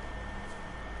survived.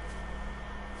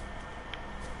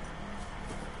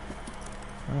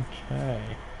 Okay.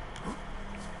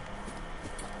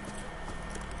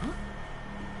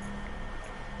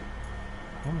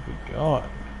 What have we got?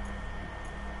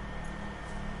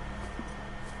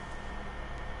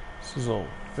 This is all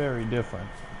very different.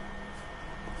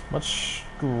 Much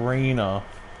greener.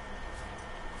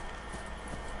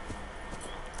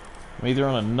 I'm either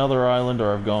on another island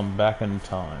or I've gone back in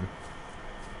time.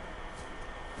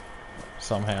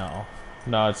 somehow.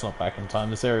 No, it's not back in time.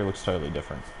 This area looks totally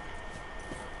different.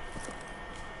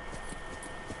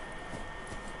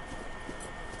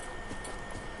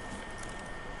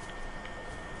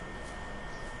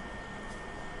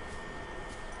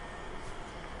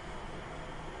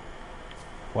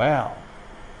 Wow.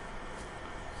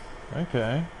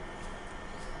 Okay.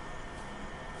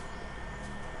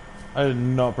 I did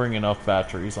not bring enough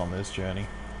batteries on this journey.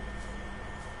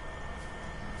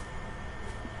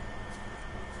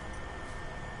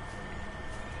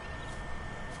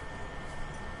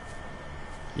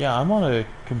 Yeah, I'm on a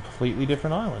completely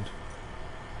different island.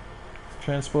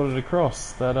 Transported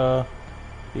across. That,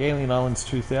 the alien island's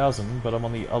 2000, but I'm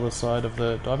on the other side of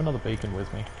the... Do I have another beacon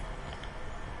with me?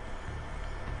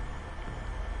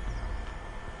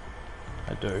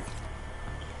 I do.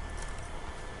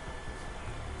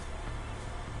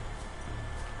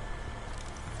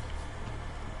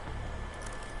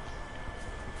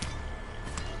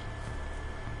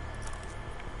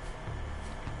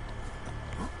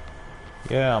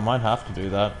 Yeah, I might have to do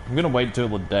that. I'm gonna wait till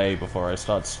the day before I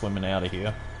start swimming out of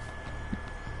here.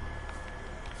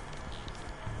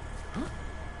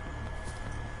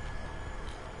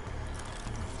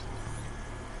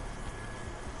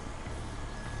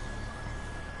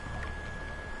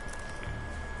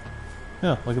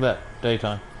 Yeah, look at that.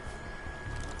 Daytime.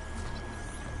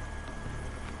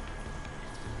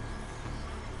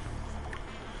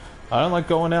 I don't like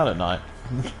going out at night.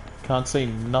 Can't see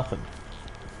nothing.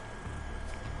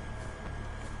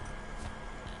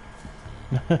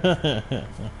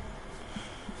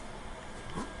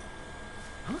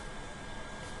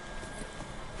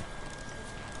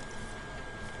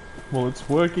 Well, it's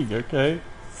working, okay?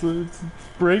 So it's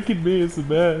breaking me as a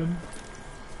man.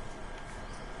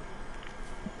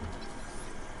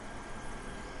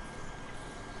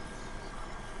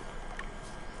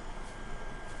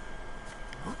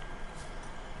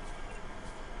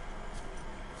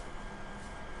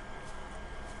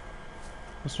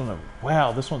 This one,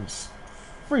 wow, this one's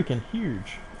freaking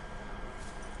huge.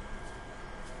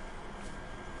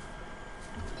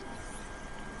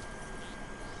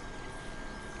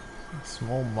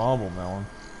 Small marble melon.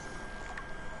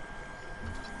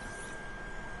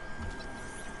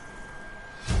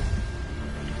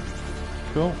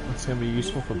 Cool, that's gonna be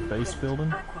useful for base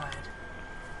building.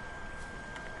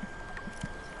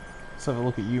 Let's have a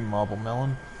look at you, marble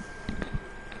melon.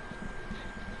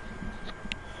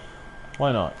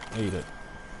 Why not? Eat it.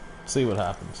 See what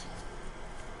happens.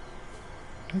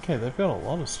 Okay, they've got a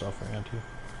lot of stuff around here.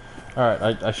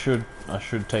 Alright, I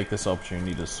should take this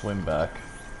opportunity to swim back.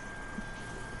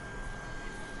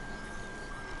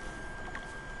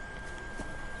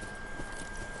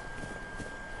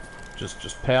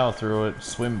 Just power through it,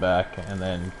 swim back, and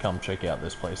then come check out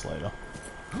this place later.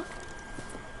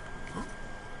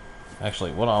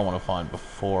 Actually, what I want to find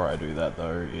before I do that,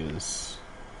 though, is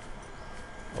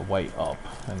a way up,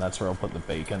 and that's where I'll put the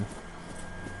beacon.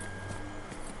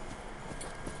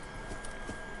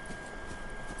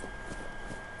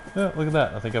 Yeah, look at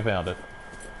that. I think I found it.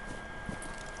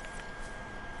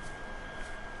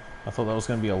 I thought that was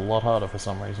going to be a lot harder for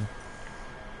some reason.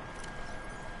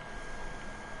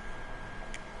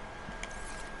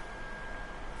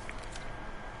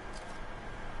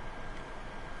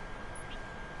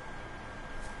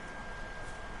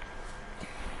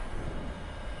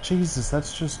 Jesus,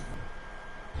 that's just...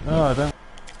 No, I don't...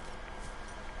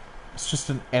 It's just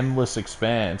an endless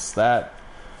expanse. That...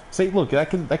 See, look, that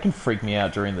can freak me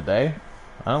out during the day.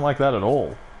 I don't like that at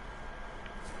all.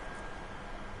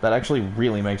 That actually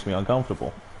really makes me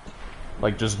uncomfortable.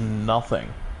 Like, just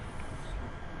nothing.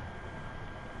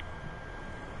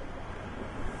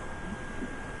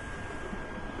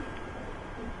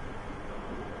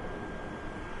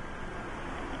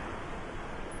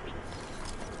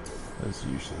 There's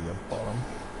usually a bottom.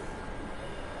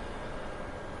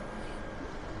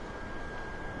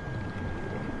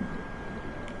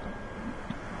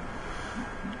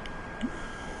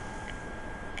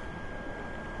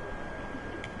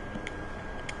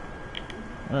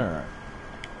 Alright.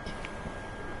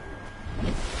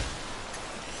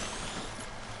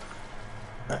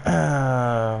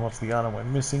 What's the item we're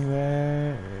missing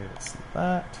there? It's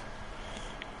that.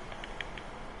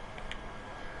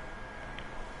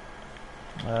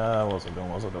 What's it doing?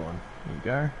 What's it doing? There you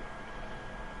go.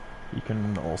 You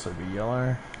can also be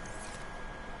yellow.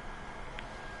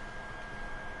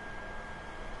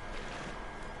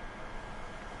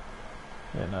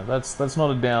 Yeah, no, that's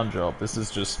not a down job. This is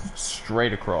just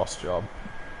straight across job.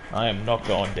 I am not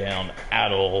going down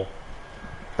at all.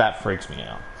 That freaks me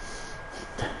out.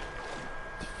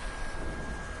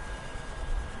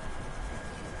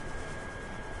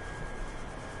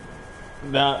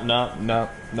 No, no, no,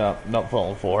 no, not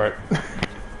falling for it.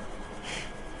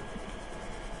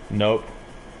 Nope.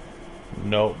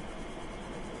 Nope.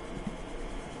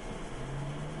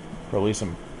 Probably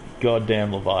some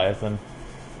goddamn Leviathan.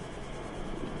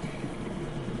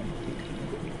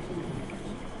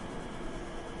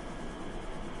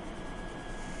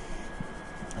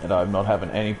 And I'm not having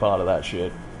any part of that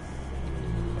shit.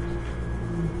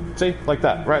 See? Like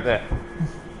that, right there.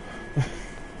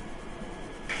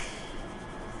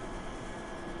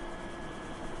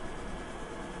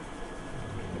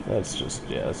 That's just,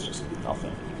 yeah, that's just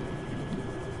nothing.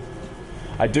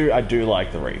 I do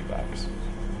like the reefbacks.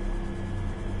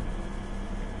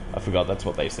 I forgot that's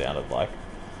what they sounded like.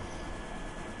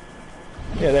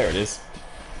 Yeah, there it is.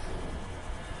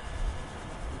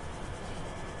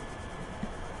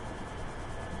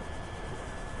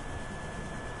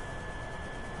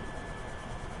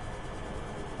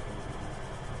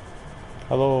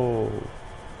 Hello.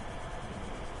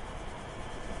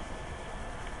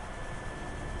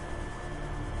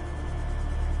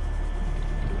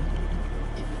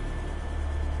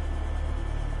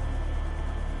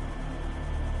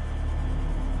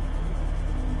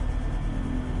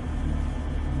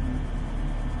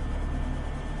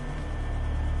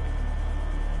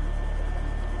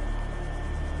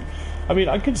 I mean,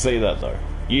 I could see that though.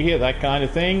 You hear that kind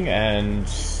of thing, and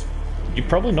you're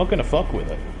probably not going to fuck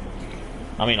with it.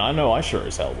 I mean, I know I sure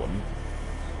as hell wouldn't.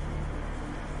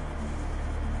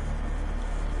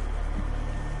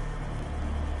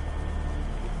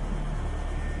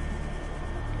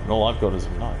 And all I've got is a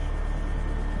knife.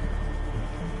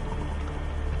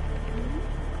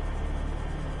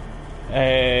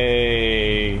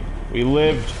 Hey, we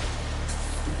lived.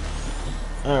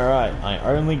 Alright, I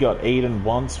only got eaten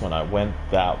once when I went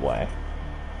that way.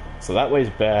 So that way's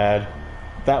bad.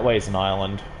 That way's an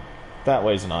island. That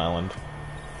way's an island.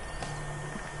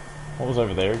 What was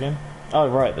over there again? Oh,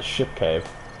 right, the ship cave.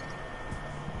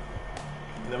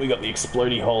 And then we got the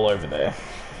explodey hole over there.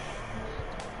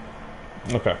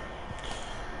 Okay.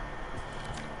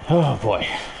 Oh, boy.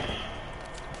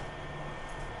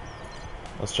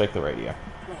 Let's check the radio.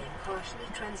 Playing partially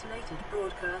translated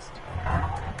broadcast.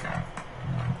 9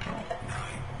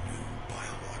 new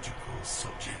biological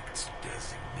subjects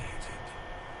designated.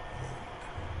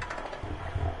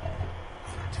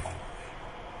 Hunting.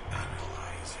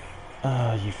 Analyzing.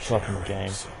 Ah, you fucking game.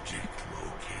 Subject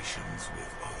locations with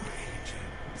other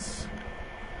agents.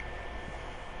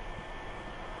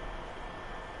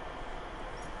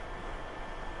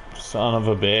 Son of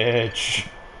a bitch.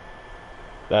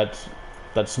 That's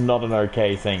not an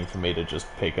okay thing for me to just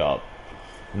pick up.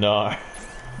 No.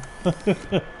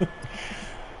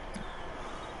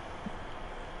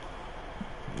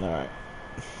 Alright.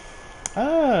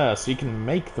 Ah, so you can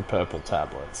make the purple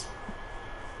tablets.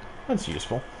 That's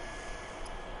useful.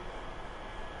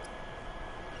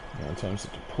 Now, in terms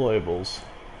of deployables.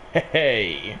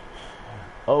 Hey!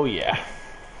 Oh yeah.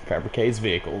 Fabricates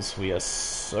vehicles. We are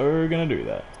so gonna do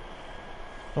that.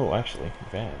 Oh, actually,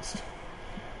 advanced.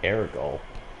 Aerogol.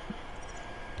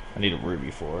 I need a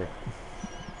ruby for it.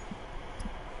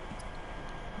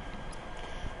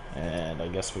 And I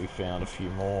guess we found a few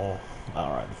more.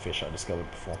 Alright, the fish I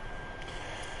discovered before.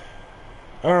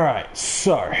 Alright,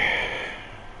 so.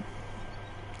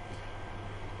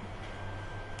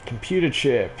 Computer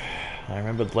chip. I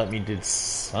remember Let Me did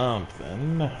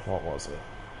something. What was it?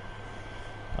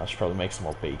 I should probably make some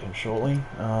more beacon shortly.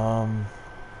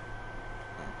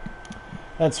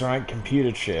 That's right,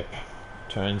 computer chip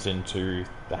turns into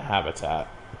the habitat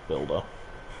builder.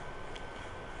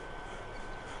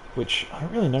 Which, I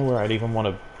don't really know where I'd even want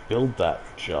to build that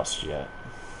just yet.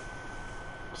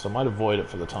 So I might avoid it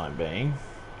for the time being.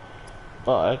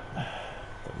 But,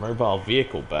 the mobile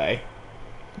vehicle bay,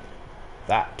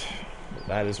 that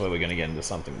is where we're going to get into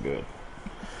something good.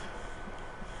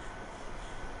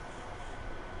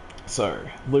 So,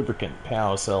 lubricant,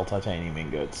 power cell, titanium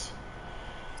ingots.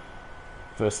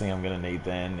 First thing I'm going to need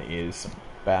then is some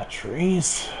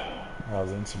batteries,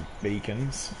 rather than some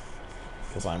beacons,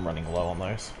 because I'm running low on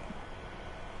those.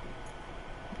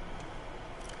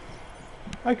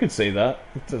 I could see that.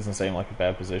 It doesn't seem like a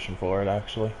bad position for it,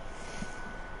 actually.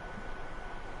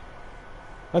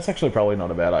 That's actually probably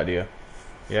not a bad idea.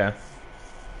 Yeah.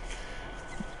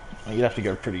 You'd have to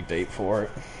go pretty deep for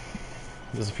it.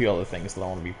 There's a few other things that I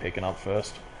want to be picking up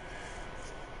first.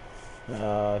 Did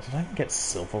I get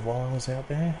silver while I was out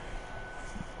there?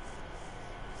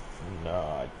 No,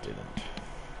 I didn't.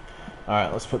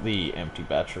 Alright, let's put the empty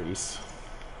batteries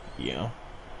here.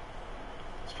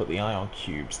 Let's put the ion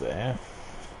cubes there.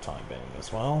 Time bending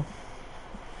as well.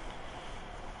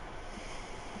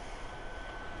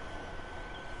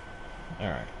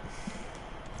 Alright.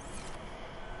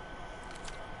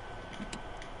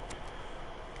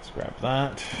 Let's grab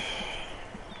that.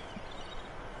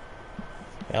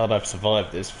 How would I've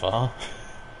survived this far?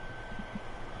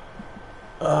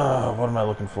 What am I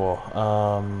looking for?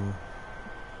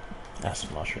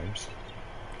 Acid mushrooms.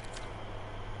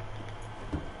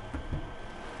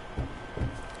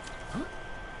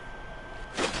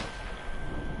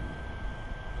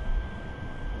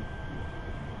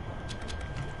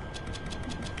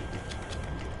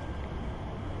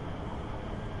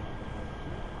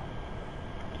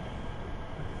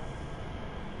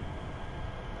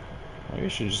 Maybe I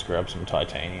should just grab some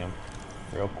titanium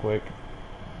real quick.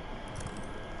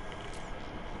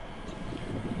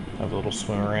 Have a little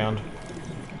swim around.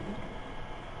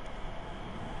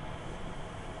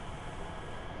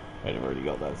 Wait, I've already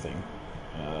got that thing.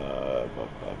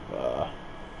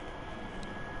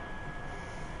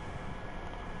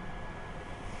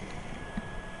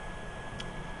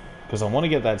 Because I want to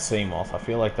get that sea moth. I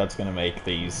feel like that's going to make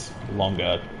these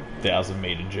longer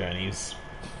 1,000-meter journeys,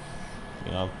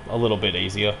 you know, a little bit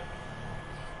easier.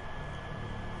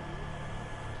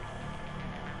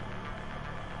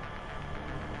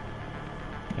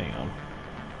 Hang on.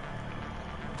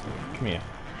 Come here.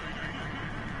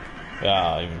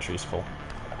 Ah, inventory's full.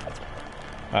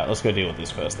 Alright, let's go deal with this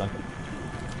first then.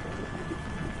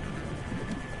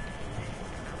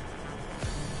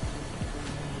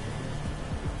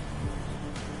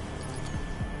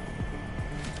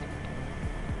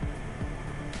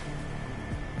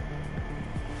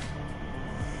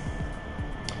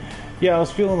 Yeah, I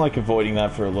was feeling like avoiding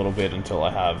that for a little bit until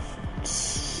I have,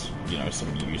 you know,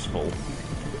 some useful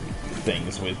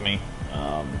things with me.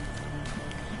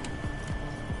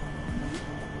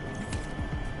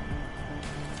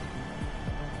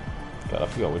 God, I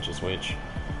forgot which is which.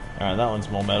 Alright, that one's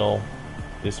more metal.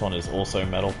 This one is also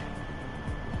metal.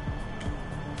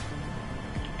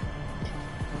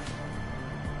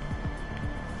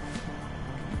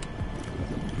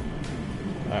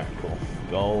 Alright, cool.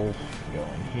 Gold can go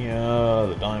in here.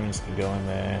 The diamonds can go in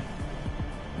there.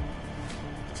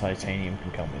 The titanium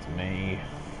can come with me.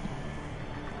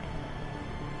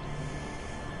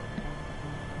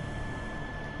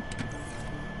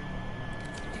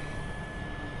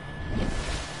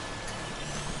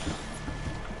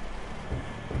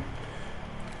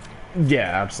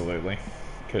 Yeah, absolutely.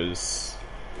 Because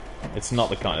it's not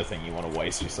the kind of thing you want to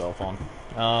waste yourself on.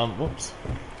 Whoops.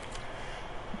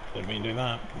 Didn't mean to do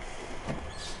that.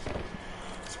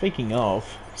 Speaking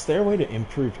of, is there a way to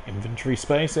improve inventory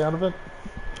space out of it?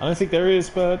 I don't think there is,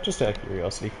 but just out of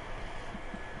curiosity.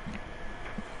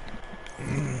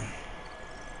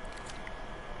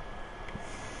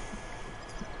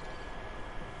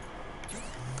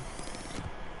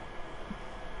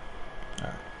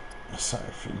 Alright,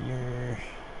 sorry for your...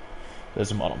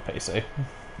 There's a mod on PC.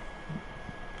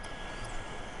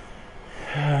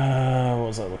 What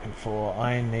was I looking for?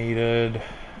 I needed a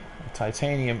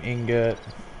titanium ingot.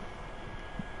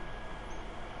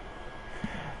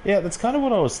 Yeah, that's kind of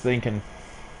what I was thinking.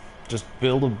 Just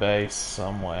build a base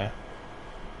somewhere.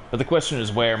 But the question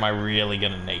is, where am I really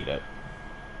going to need it?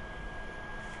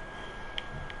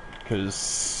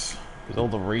 Because with all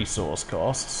the resource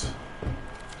costs,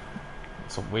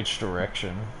 so which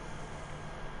direction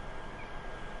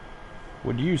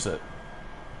would use it?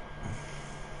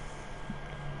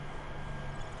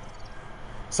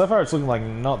 So far it's looking like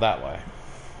not that way.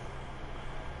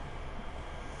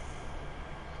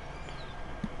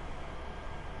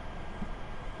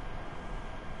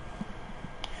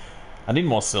 I need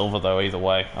more silver though, either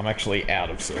way. I'm actually out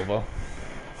of silver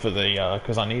for the,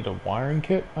 because I need a wiring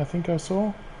kit, I think I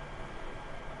saw.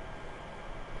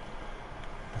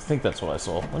 I think that's what I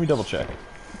saw. Let me double check.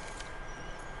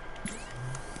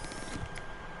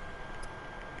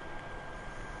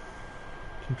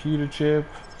 Computer chip.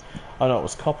 Oh no, it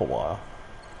was copper wire.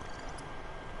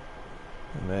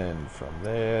 And then from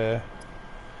there,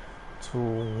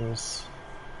 tools.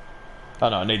 Oh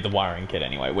no, I need the wiring kit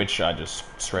anyway, which I just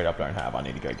straight up don't have. I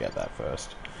need to go get that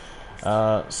first.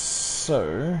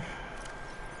 So,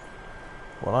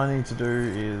 what I need to do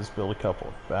is build a couple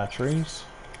of batteries.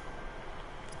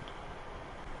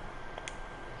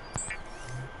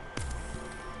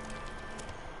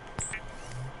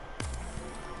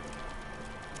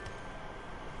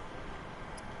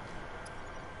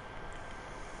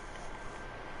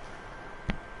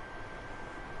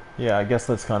 Yeah, I guess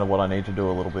that's kind of what I need to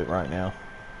do a little bit right now.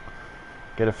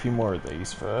 Get a few more of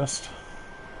these first.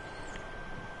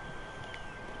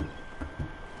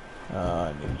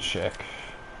 I need to check.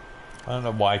 I don't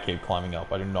know why I keep climbing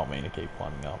up. I do not mean to keep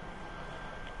climbing up.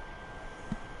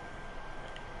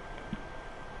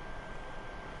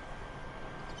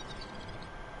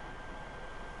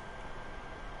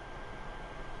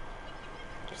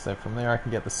 So from there I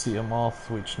can get the Sea Moth,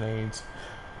 which needs...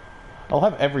 I'll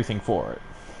have everything for it.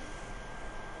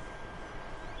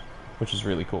 Which is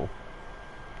really cool.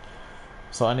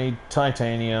 So I need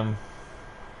titanium,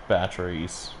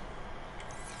 batteries.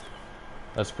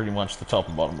 That's pretty much the top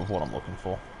and bottom of what I'm looking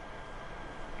for.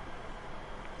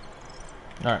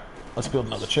 Alright, let's build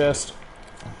another chest,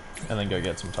 and then go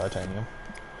get some titanium.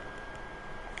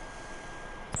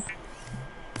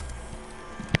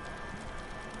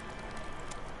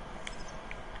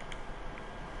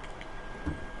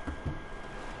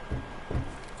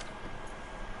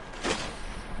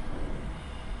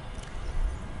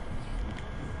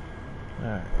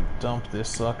 Alright, dump this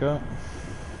sucker.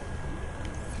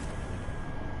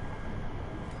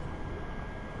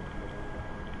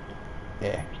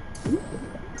 Yeah.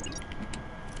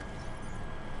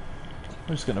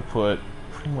 I'm just gonna put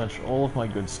pretty much all of my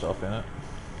good stuff in it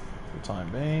for the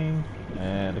time being,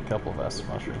 and a couple of acid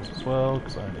mushrooms as well,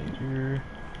 because I need you.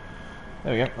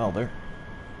 There we go, that'll do.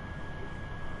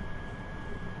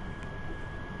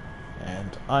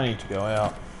 And I need to go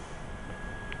out.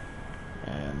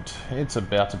 And it's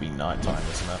about to be nighttime,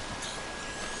 isn't it?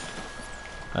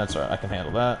 That's alright, I can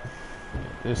handle that.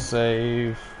 Get this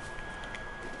save.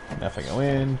 Now if I go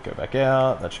in, go back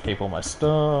out, that should keep all my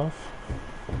stuff.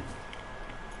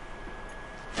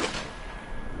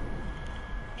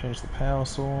 Change the power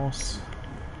source.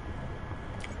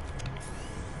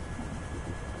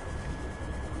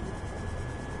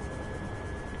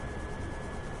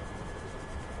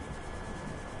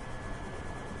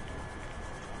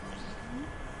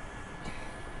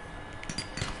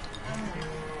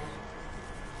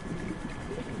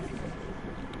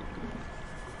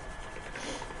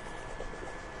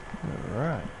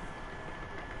 Alright.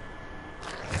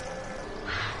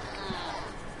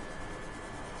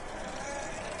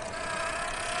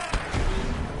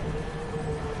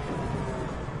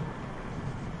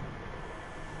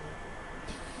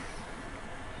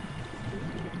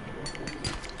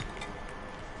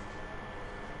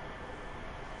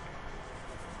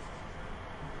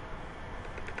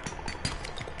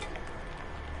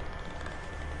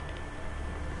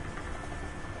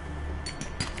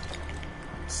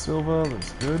 Silver,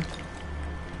 that's good.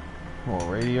 More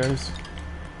radios.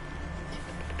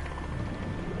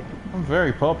 I'm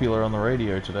very popular on the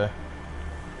radio today.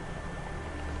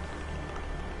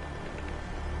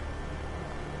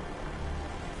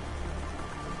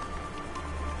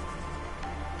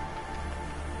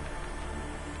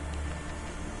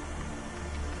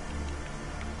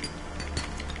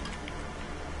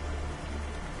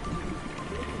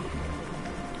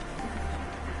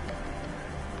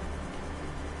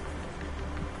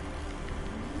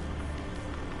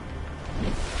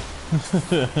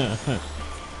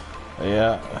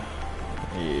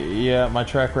 Yeah, my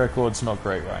track record's not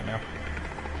great right now.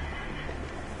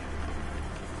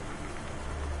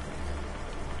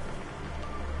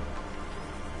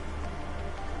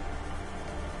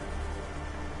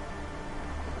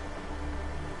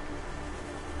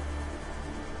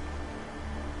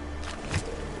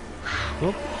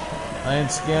 Oop, I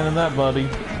ain't scanning that, buddy.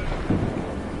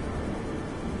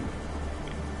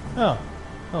 Oh,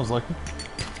 that was lucky.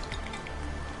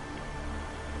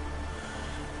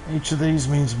 Each of these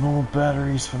means more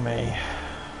batteries for me.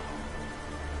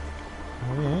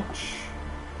 Which...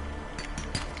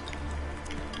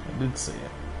 I did see it.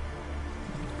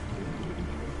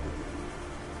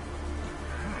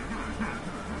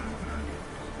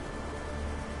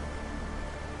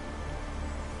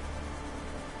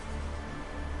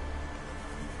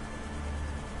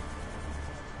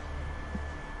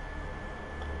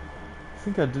 I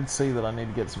think I did see that I need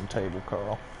to get some table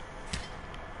coral.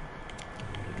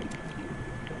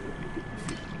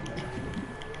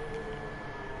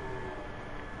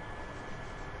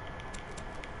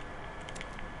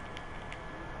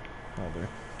 I'll do.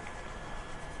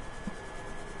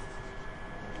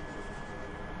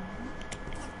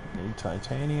 Need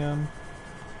titanium.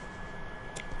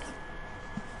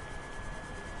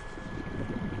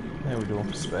 There we go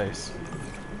for space.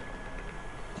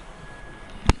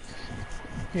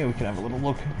 Yeah, we can have a little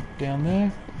look down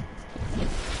there.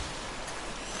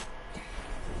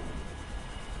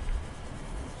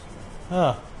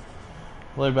 Ah,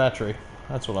 low battery.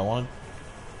 That's what I wanted.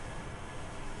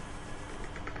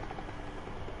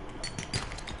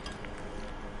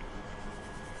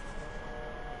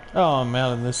 Oh, I'm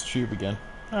out in this tube again.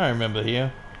 I remember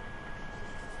here.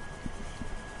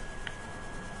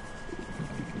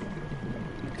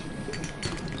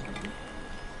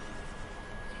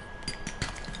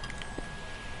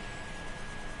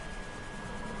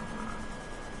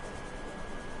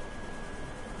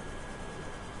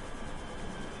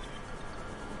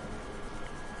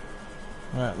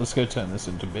 Alright, let's go turn this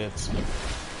into bits.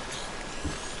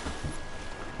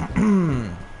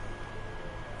 And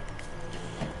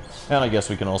I guess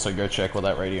we can also go check what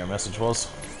that radio message was.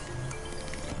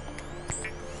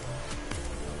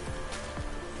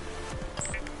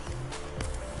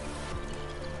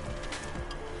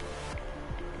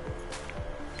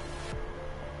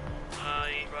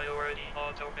 High priority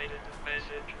automated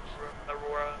message from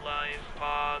Aurora Live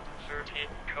Pod. Certain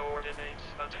coordinates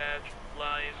attached.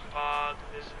 Live Pod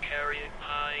is carrying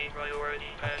high priority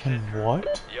Can passenger.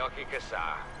 what? Yoki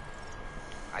Kasa.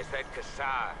 I said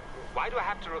Kasa. Why do I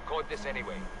have to record this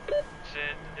anyway?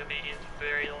 Send immediate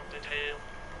burial detail.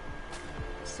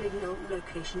 Signal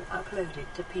location uploaded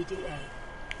to PDA.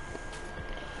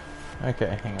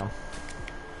 Okay, hang on.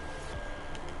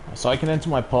 So I can enter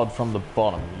my pod from the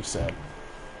bottom, you said.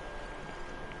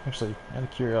 Actually, out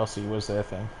of curiosity, where's their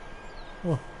thing?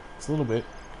 Oh, it's a little bit.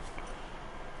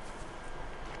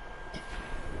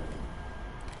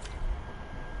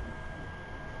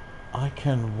 I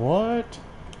can what?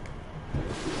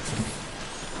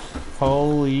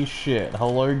 Holy shit.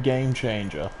 Hello, game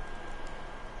changer.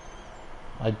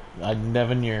 I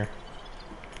never knew.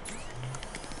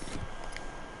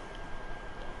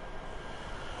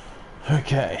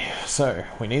 Okay, so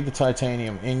we need the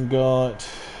titanium ingot.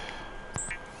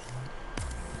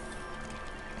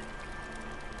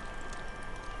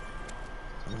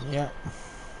 Yep.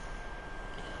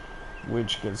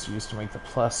 Which gets used to make the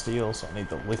plasteel, so I need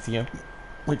the lithium,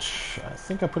 which I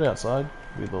think I put outside.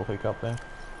 Weird little hiccup there.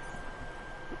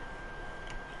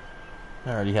 I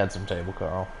already had some table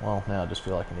coral. Well, now I just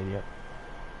feel like an idiot.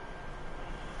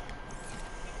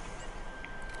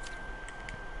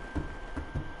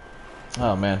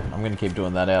 Oh man, I'm gonna keep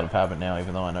doing that out of habit now,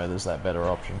 even though I know there's that better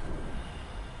option.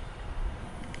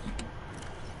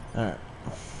 Alright.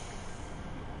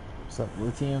 Is that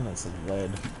lithium? That's the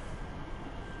lead.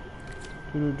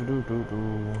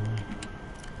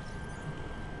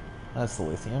 That's the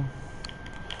lithium.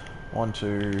 1,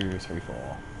 2, 3,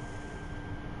 4.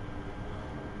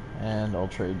 And I'll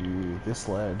trade you this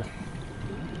lead.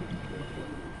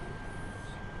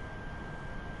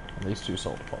 And these 2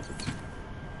 salt deposits.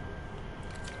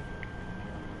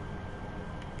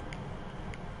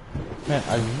 Man,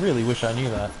 I really wish I knew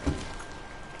that.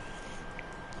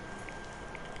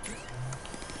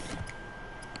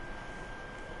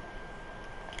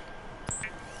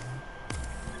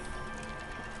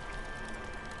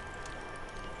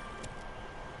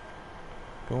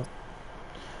 Cool.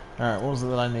 Alright, what was it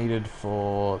that I needed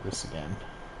for this again?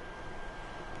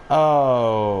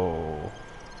 Oh.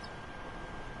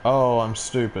 Oh, I'm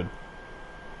stupid.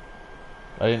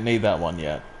 I didn't need that one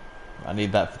yet. I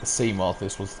need that for the sea moth.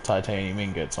 This was the titanium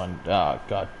ingot, so I'm... Ah,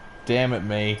 god damn it,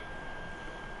 me.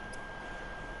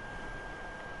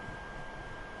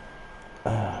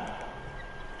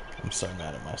 I'm so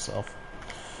mad at myself.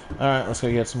 Alright, let's go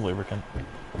get some lubricant.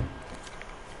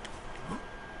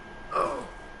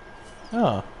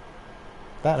 Oh.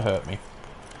 That hurt me.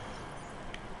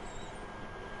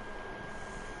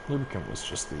 Lubricant was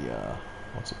just the,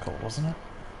 what's it called, wasn't it?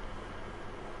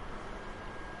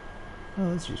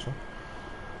 Oh, that's useful.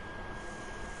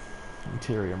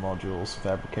 Interior modules,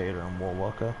 fabricator, and wall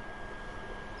locker.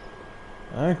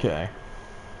 Okay.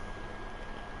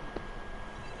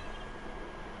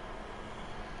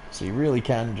 So you really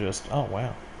can just... Oh,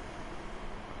 wow.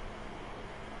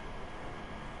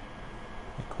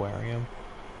 Aquarium.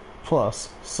 Plus,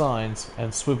 signs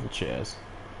and swivel chairs.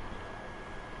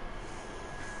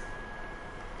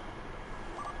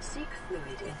 Seek fluid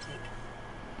intake.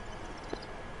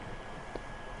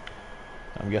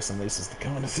 I'm guessing this is the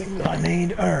kind of thing that I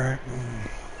need. Alright.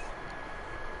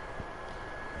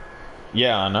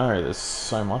 Yeah, I know. There's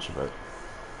so much of it.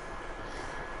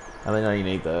 And then you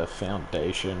need the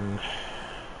foundation.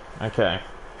 Okay.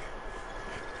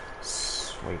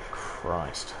 Sweet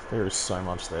Christ. There is so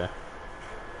much there.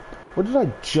 What did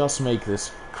I just make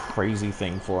this crazy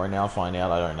thing for? And now I find out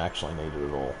I don't actually need it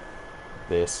at all.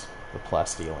 This. The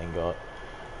plasteel ingot.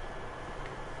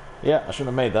 Yeah, I shouldn't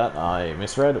have made that. I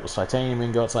misread. It was titanium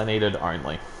ingots I needed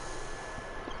only.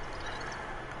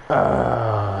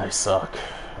 I suck.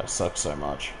 I suck so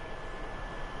much.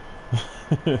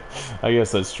 I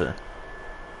guess that's true.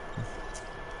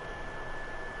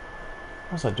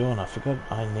 What was I doing? I forgot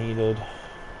I needed...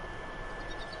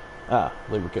 Ah,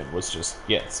 lubricant was just...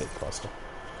 Yeah, seed cluster.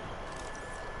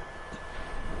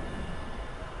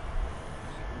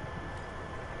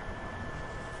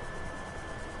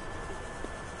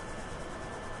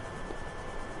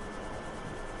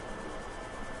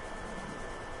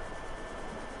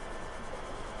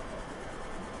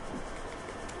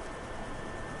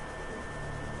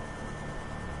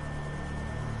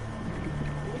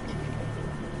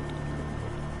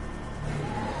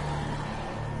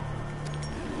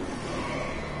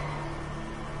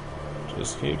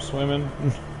 Just keep swimming.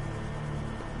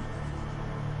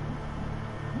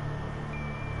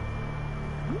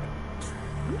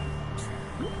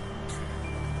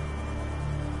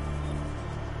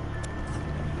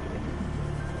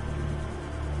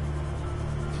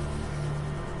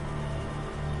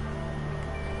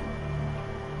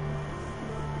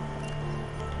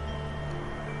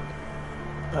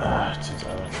 Since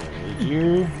I don't really need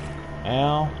you.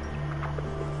 Ow.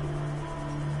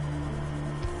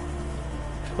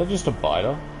 They're just a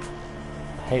biter.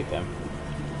 I hate them.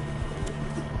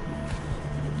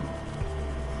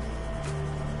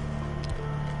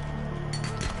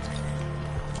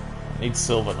 I need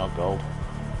silver, not gold.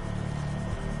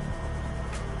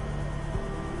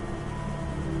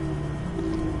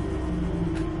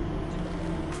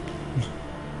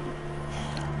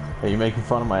 Are you making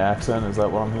fun of my accent? Is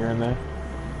that what I'm hearing there?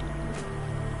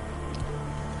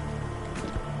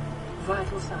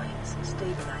 Vital signs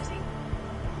stabilizing.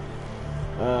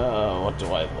 What do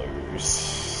I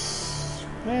lose?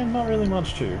 Man, not really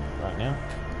much to right now.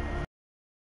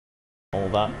 All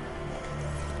that.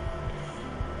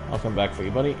 I'll come back for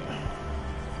you, buddy.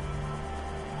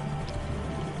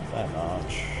 That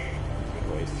arch.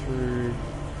 Good way through.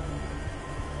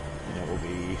 And it will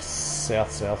be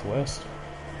south-southwest.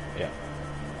 Yeah.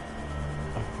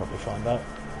 I can probably find that.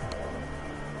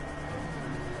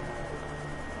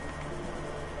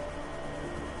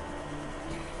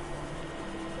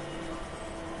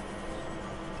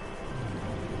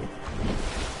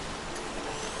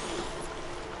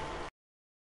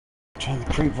 Turn the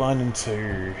creep vine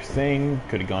into thing.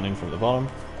 Could have gone in from the bottom.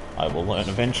 I will learn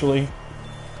eventually.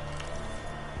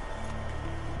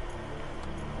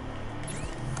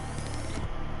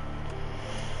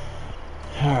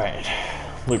 Alright.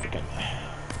 Lubricant.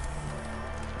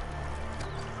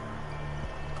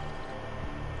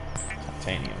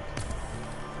 Titanium.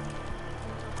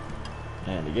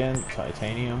 And again,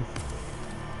 titanium.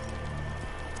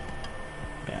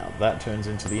 Now that turns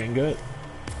into the ingot.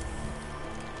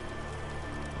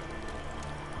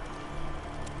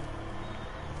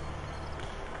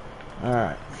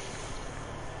 Alright.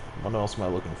 What else am I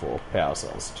looking for? Power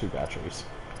cells. 2 batteries.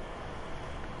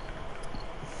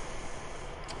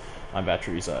 My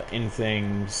batteries are in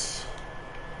things.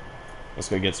 Let's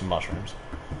go get some mushrooms.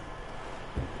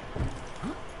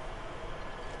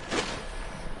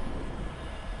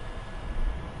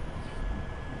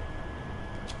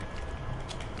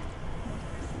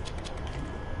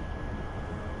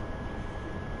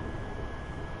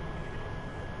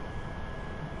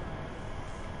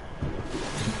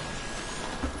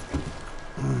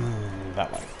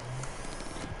 That way.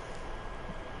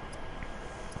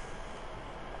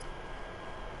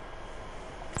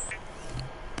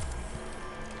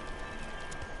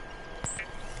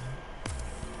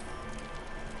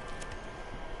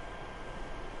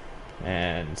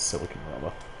 And silicon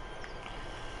rubber.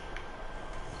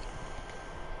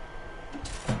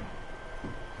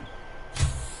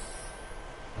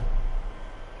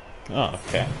 Oh,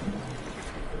 okay.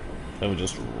 They were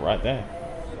just right there.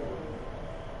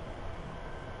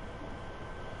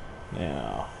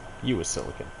 Now, you were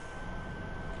silicon.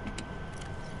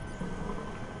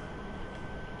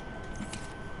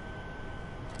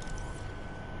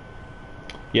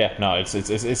 Yeah, no,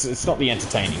 it's not the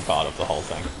entertaining part of the whole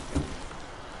thing.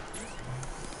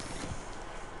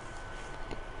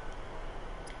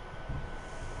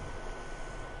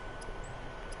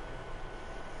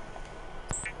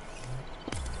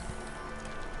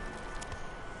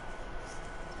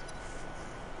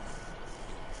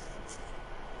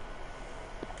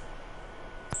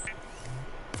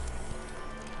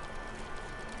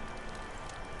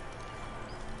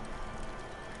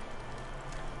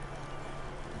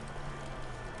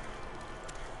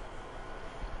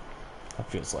 That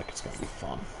feels like it's going to be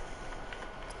fun.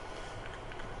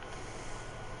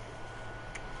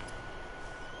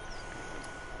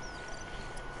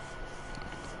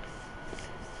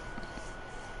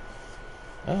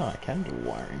 Oh, I can do a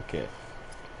wiring kit.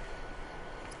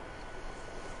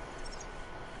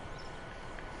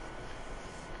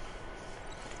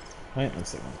 Wait,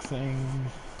 that's the wrong thing.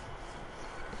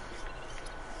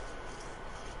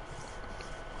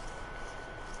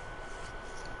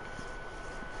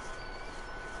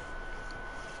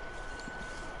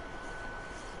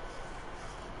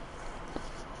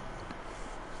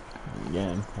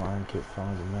 Again, wiring kit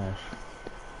finds a mesh.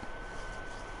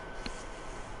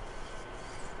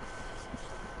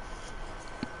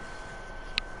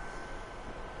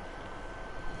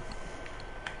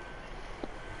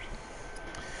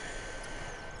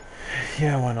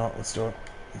 Yeah, why not? Let's do it.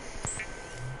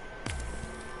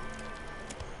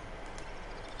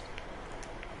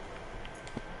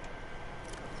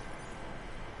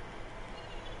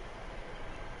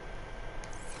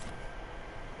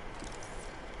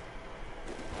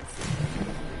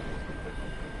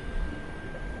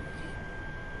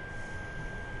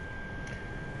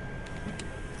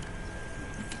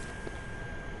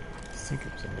 think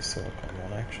it was in the silicon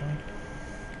one, actually.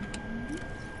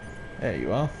 There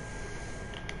you are.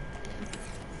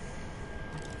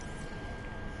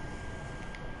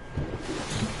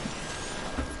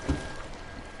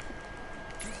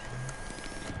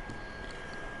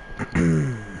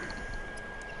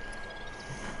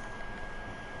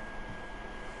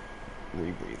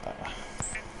 Rebreather.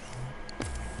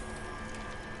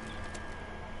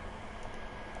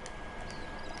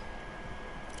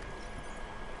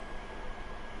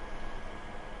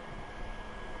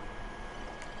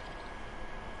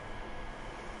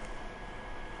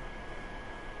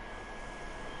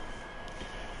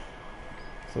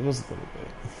 So just a little bit.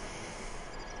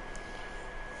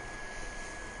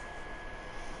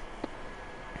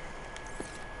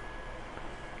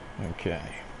 Okay.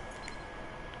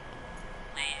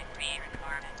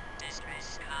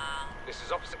 This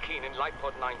is Officer Keenan, Light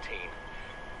Pod 19.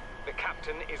 The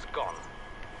captain is gone.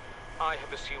 I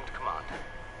have assumed command.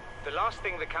 The last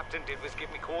thing the captain did was give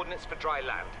me coordinates for dry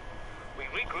land. We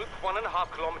regroup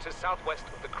 1.5 kilometers southwest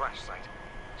of the crash site.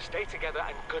 Stay together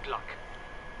and good luck.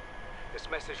 This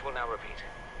message will now repeat.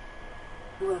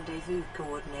 Rendezvous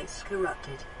coordinates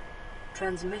corrupted.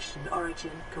 Transmission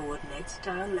origin coordinates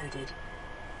downloaded.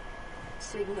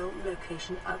 Signal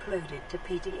location uploaded to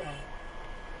PDA.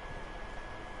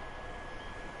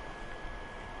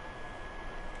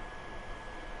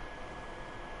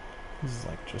 This is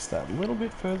like just that little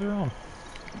bit further on.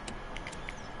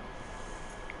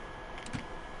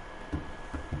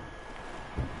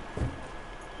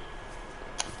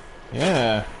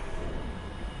 Yeah.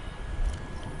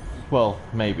 Well,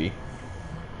 maybe.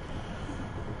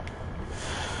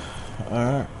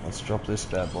 Alright, let's drop this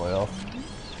bad boy off.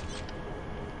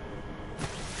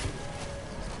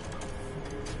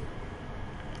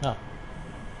 Ah.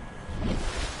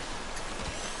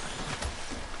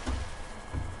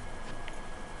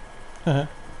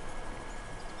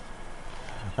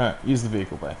 Alright, use the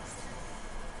vehicle bay.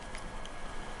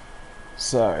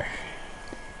 So,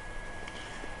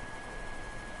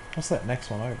 what's that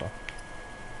next one over?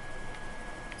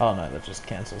 Oh no, that just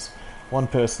cancels. One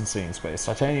person seeing space.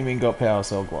 Titanium ingot power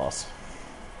cell glass.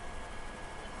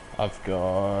 I've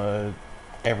got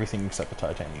everything except the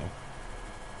titanium.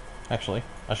 Actually,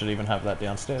 I should even have that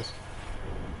downstairs.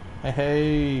 Hey,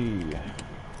 hey!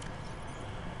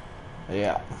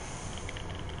 Yeah.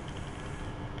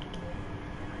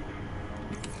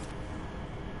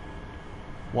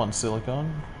 One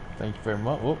silicon. Thank you very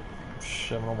much. Whoop.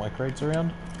 Shoving all my crates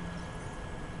around.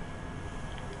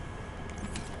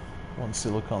 One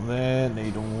silicon there.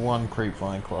 Need one creep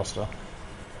vine cluster.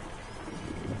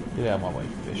 Get out of my way,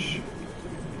 fish.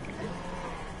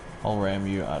 I'll ram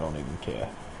you. I don't even care.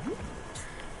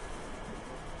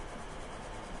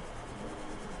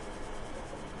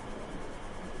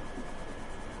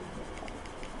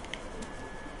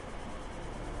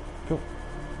 Cool.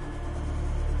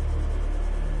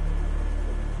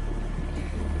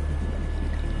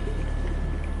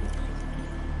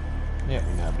 Yeah,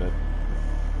 we nabbed it.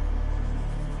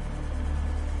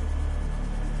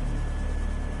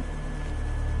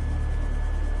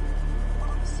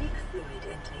 Seek fluid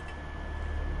intake.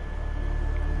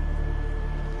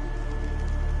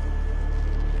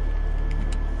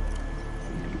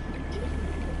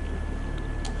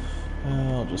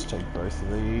 I'll just take both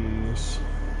of these.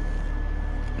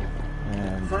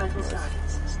 And Vital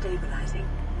signs stabilizing.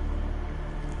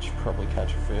 should probably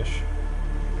catch a fish.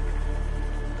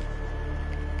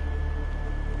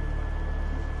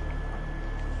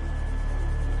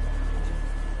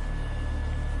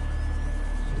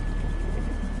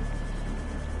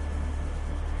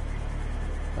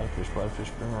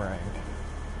 Fish, boomerang.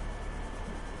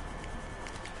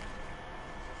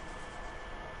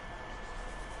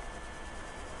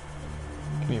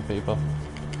 Come here, Peeper.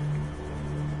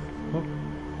 Oop.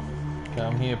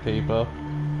 Come here, Peeper.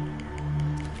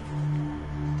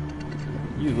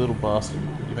 You little bastard.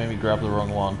 You made me grab the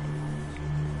wrong one.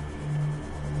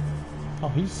 Oh,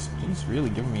 he's really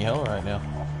giving me hell right now.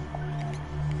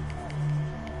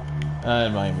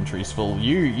 And my inventory's full.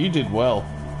 You did well.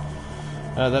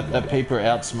 That Peeper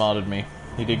outsmarted me.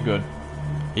 He did good.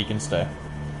 He can stay.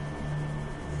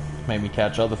 Made me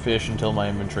catch other fish until my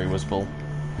inventory was full.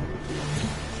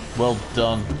 Well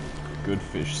done. Good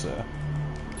fish, sir.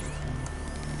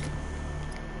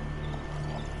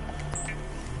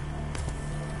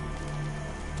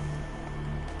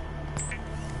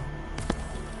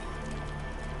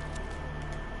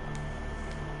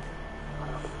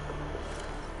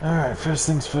 Alright, first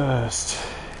things first.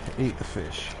 Eat the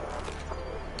fish.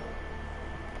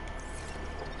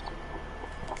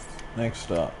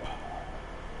 Next up.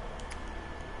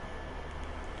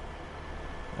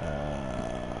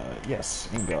 Yes,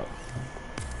 ingot.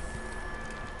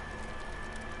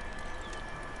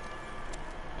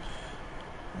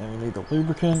 And we need the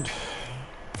lubricant.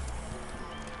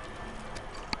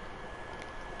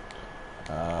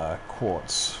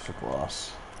 Quartz for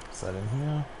glass. Is that in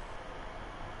here?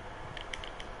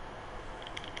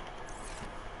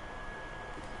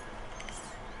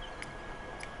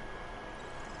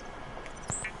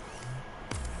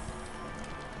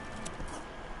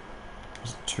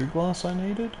 Was it 2 glass I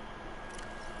needed?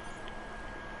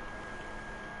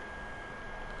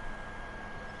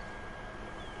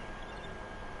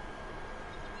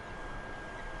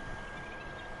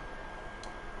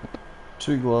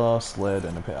 Two glass, lead,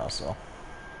 and a power cell.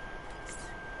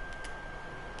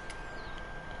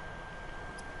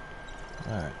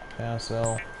 Alright, power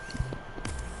cell.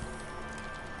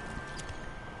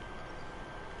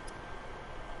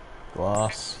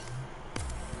 Glass.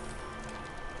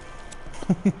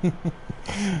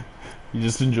 You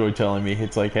just enjoy telling me,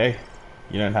 it's like, hey,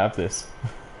 you don't have this.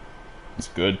 It's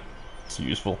good, it's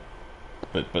useful,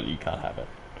 but you can't have it.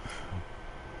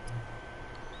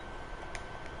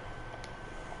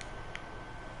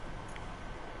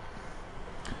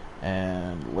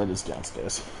 And lead is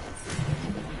downstairs.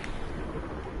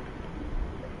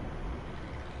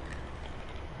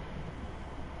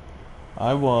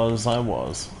 I was.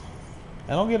 And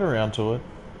I'll get around to it.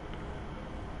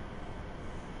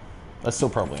 I still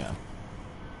probably am.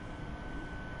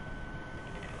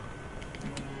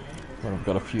 But I've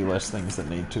got a few less things that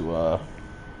need to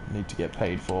get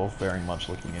paid for, very much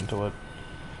looking into it.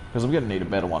 Because I'm going to need a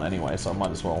better one anyway, so I might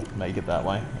as well make it that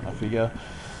way. I figure,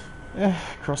 yeah,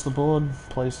 across the board,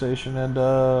 PlayStation and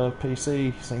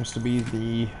PC seems to be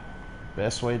the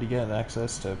best way to get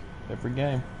access to every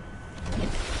game.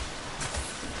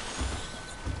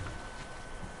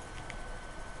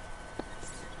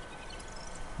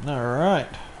 Alright,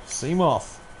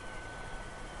 Seamoth.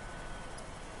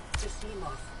 The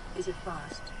Seamoth is a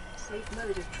fast, safe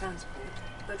mode of transport,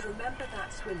 but remember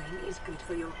that swimming is good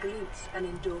for your glutes and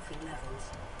endorphin levels.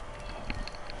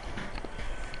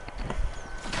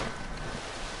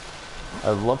 I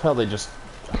love how they just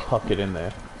huck it in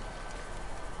there.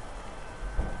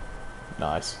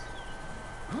 Nice.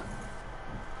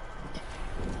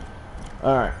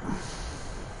 Alright.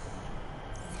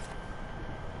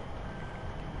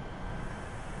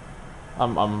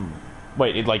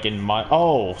 Wait, like in my...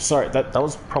 Oh, sorry, that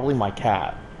was probably my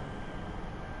cat.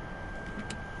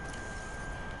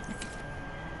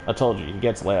 I told you, he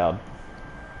gets loud.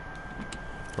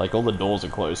 Like, all the doors are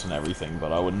closed and everything,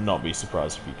 but I would not be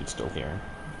surprised if you could still hear him.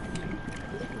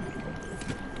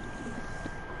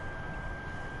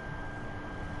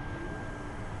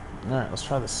 Alright, let's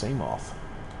try the Seamoth.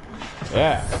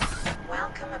 Yeah!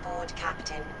 Welcome aboard,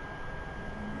 Captain.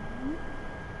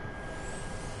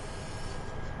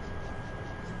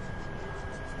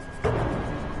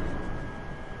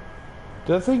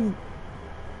 Did that thing...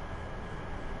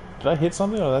 Did I hit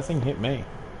something, or that thing hit me?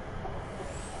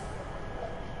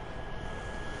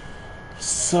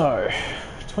 So,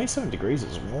 27 degrees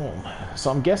is warm.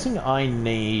 So I'm guessing I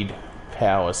need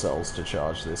power cells to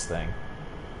charge this thing.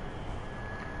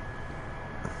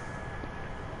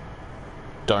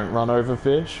 Don't run over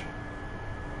fish.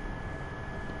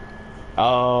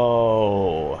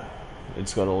 Oh,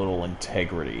 it's got a little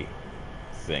integrity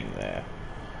thing there.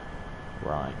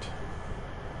 Right.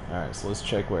 Alright, so let's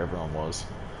check where everyone was.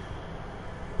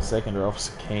 Second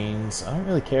Officer Keynes. I don't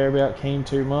really care about Keene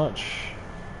too much.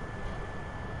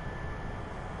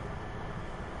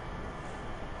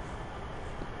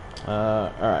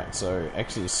 Alright, so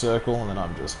X is circle, and then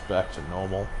I'm just back to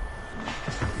normal.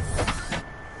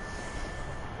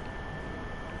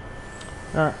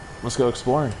 Alright, let's go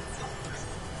exploring.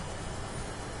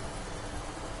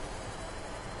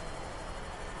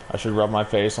 I should rub my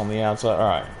face on the outside.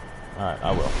 Alright. Alright,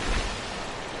 I will.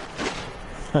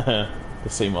 The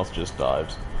Seamoth just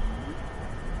dives.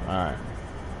 Alright.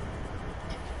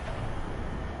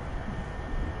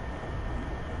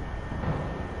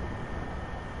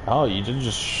 Oh, you didn't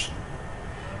just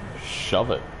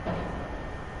shove it.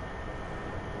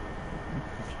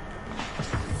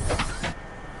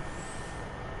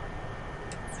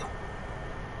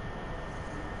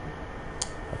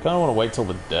 I kind of want to wait till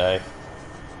the day.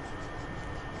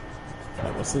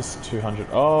 Wait, what's this? 200?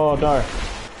 Oh no!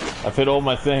 I've hit all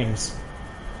my things.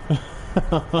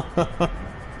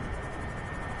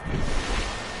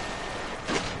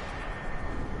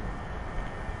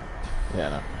 Yeah,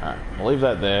 no. Alright, we'll leave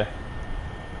that there.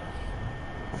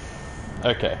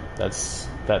 Okay,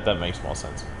 that makes more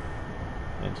sense.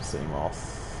 Need to see him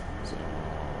off.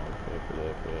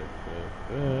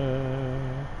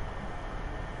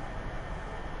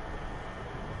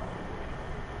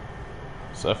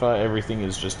 So far, everything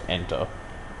is just enter.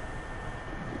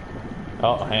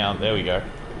 Oh, hang on, there we go.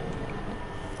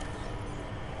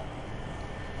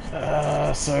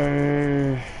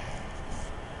 So...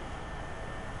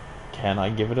 Can I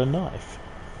give it a knife?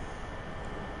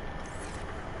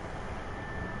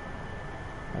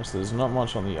 So there's not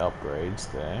much on the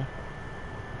upgrades there.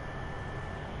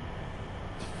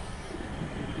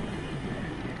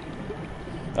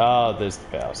 Ah, there's the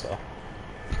power cell.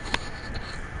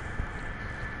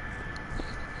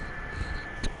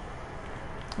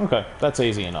 Okay, that's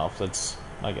easy enough.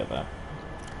 I get that.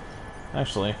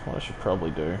 Actually, what I should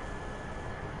probably do...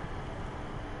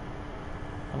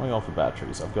 How am I going for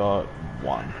batteries? I've got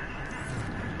one.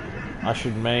 I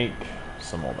should make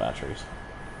some more batteries.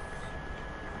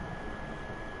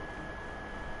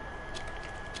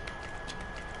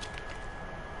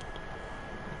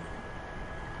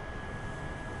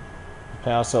 The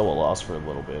power cell will last for a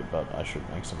little bit, but I should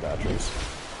make some batteries.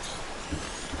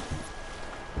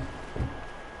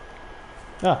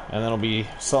 Ah, and then it'll be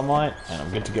sunlight, and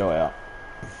I'm good to go out.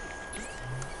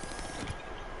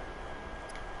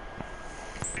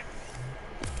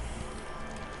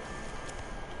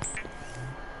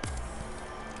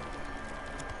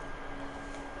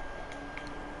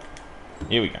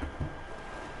 Here we go.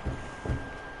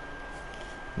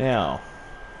 Now,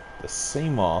 the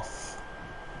Seamoth.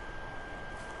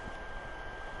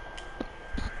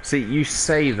 See, you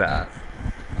say that.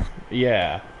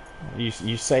 Yeah.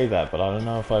 You say that, but I don't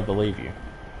know if I believe you.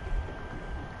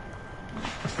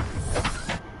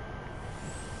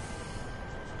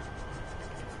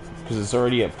 Because it's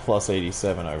already at plus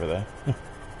 87 over there.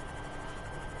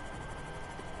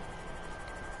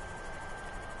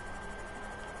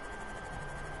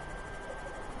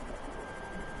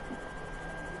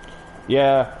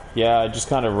 Yeah, I just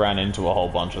kind of ran into a whole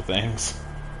bunch of things.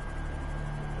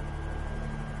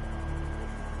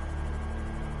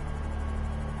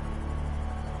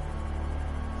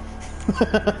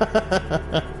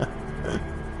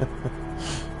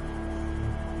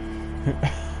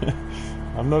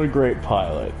 I'm not a great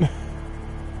pilot.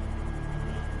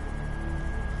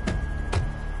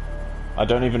 I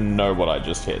don't even know what I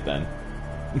just hit then.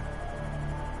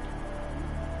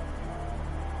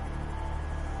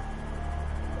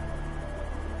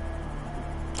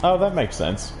 Oh, that makes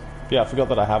sense. Yeah, I forgot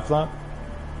that I have that.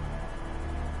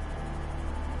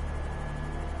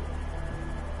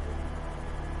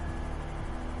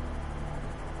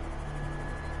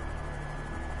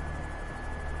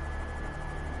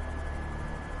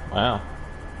 Wow.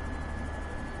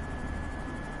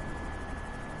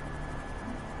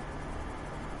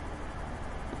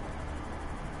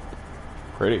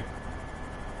 Pretty.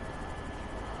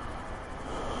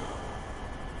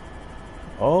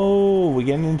 Oh, we're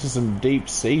getting into some deep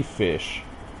sea fish.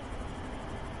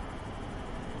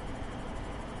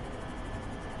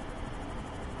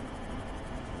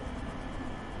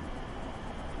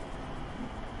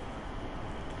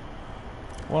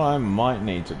 What I might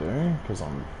need to do, because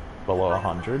I'm below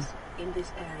 100. In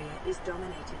this area is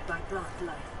dominated by plant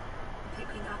life,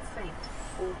 picking up faint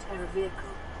or terror vehicle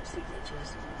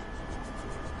signatures.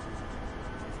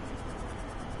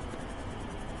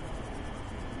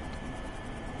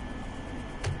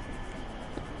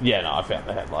 Yeah, no, I found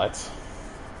the headlights.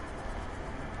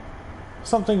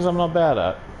 Some things I'm not bad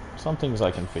at. Some things I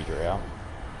can figure out.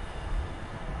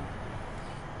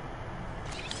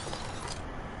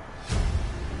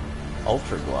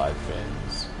 Ultra glide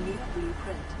fins. New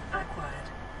blueprint acquired.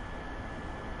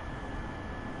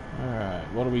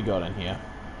 Alright, what do we got in here?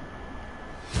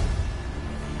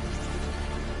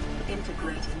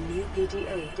 Integrating new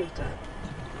PDA data.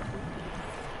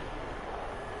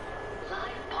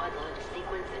 Live pod launch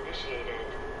sequence initiated.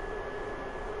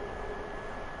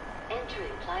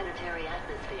 Entering planetary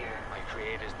atmosphere. My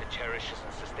creators, the cherishers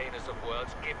and sustainers of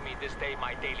worlds, give me this day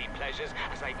my daily pleasures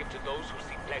as I give to those who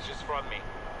seek pleasures from me.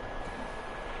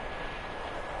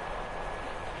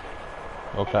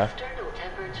 Okay. External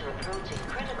temperature approaching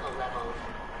critical levels.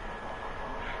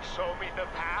 Show me the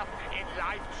path. In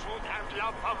life, truth, and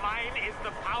love for mine is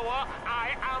the power.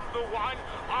 I am the one.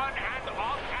 On and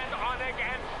off and on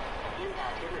again.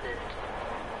 Impact imminent.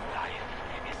 Life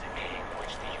is a game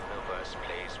which the universe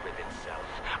plays with itself.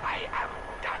 I am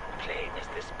done playing as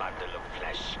this bundle of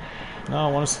flesh. No,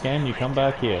 I want to scan you. Come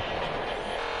back here.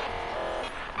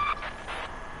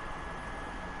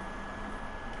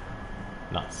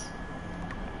 Nice.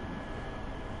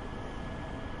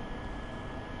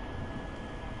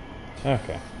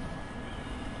 Okay.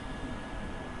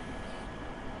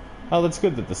 Oh, that's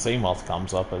good that the Seamoth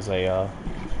comes up as a,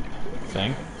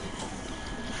 thing.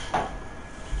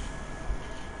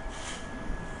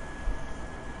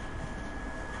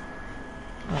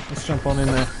 Let's jump on in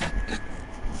there.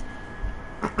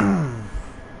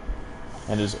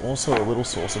 And is also a little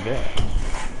source of air.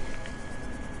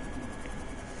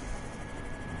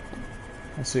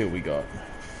 Let's see what we got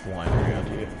flying around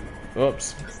here.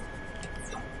 Oops.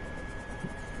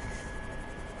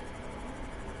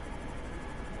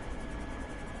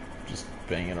 Just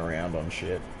banging around on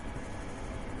shit.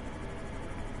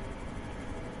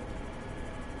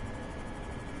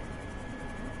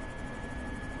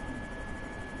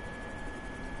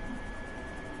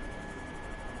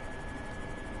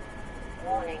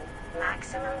 Warning,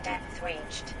 maximum depth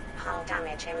reached. Hull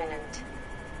damage imminent.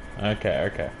 Okay,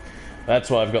 okay. That's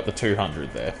why I've got the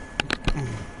 200 there.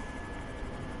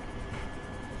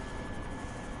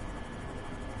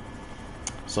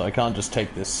 So I can't just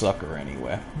take this sucker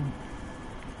anywhere.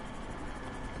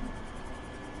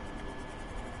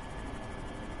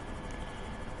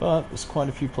 But there's quite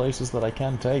a few places that I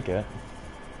can take it.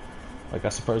 Like, I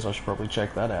suppose I should probably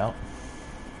check that out.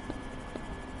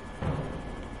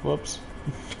 Whoops.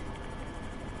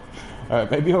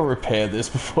 Alright, maybe I'll repair this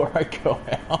before I go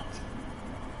out.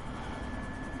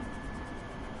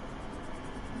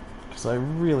 Because I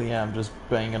really am just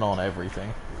banging on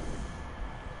everything.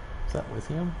 Is that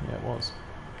lithium? Yeah, it was.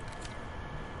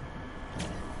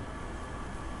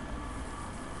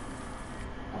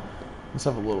 Let's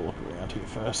have a little look around here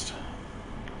first.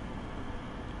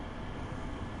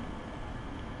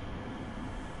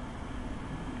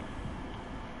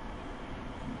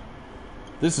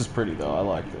 This is pretty though, I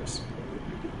like this.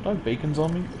 Do I have beacons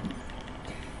on me?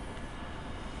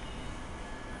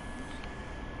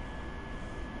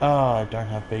 Ah, I don't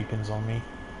have beacons on me.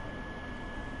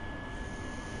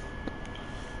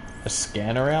 A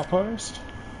scanner outpost?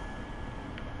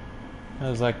 How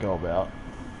does that go about?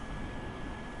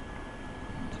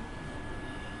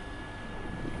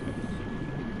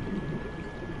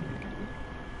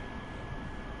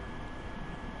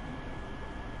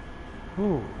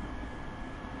 Ooh.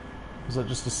 Is that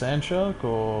just a sand shark,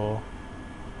 or...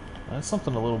 That's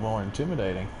something a little more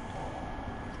intimidating.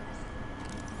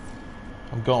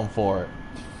 I'm going for it.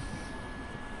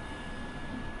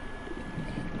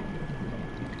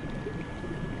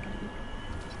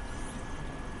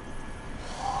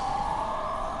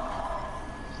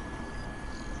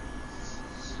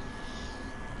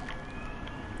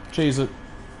 Cheese it.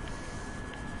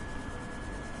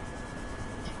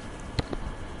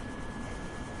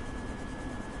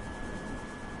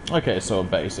 Okay, so a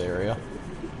base area.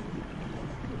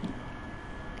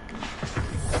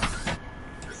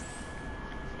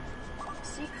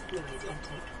 Seek fluid intake.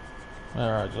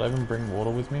 Alright, did I even bring water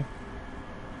with me?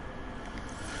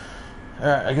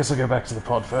 Alright, I guess I'll go back to the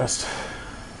pod first.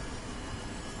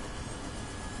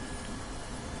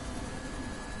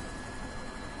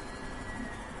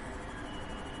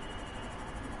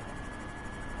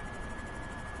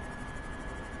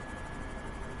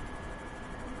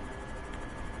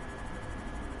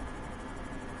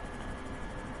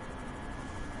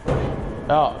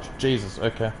 Oh, Jesus,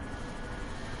 okay.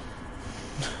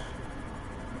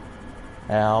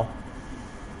 Ow.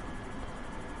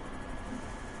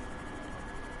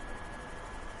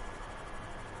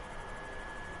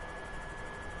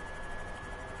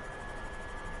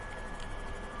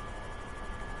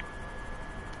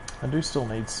 I do still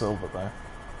need silver though.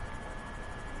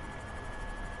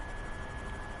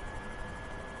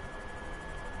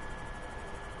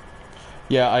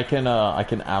 Yeah, I can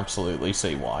absolutely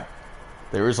see why.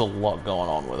 There is a lot going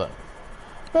on with it.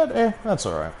 But, that's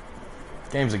alright.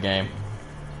 Game's a game.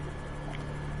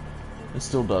 It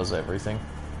still does everything.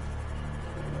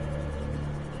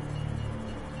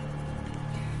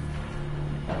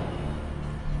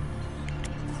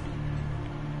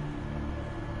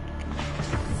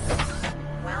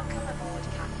 Welcome aboard,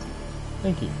 Captain.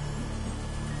 Thank you.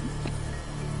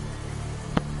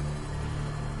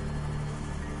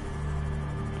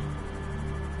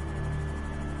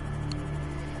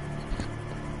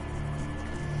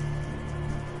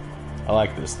 I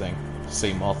like this thing.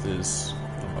 Sea moth is...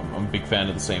 I'm a big fan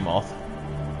of the sea moth.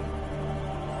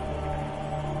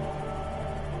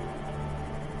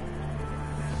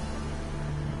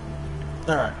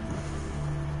 Alright.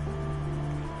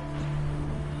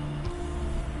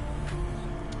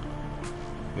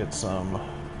 Get some...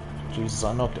 Jesus,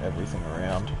 I knocked everything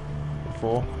around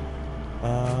before.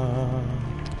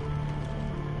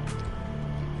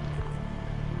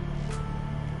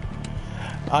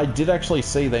 I did actually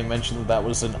see they mentioned that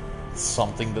was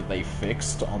something that they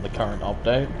fixed on the current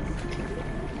update.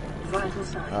 Vital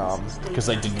signs. Because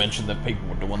they did mention that people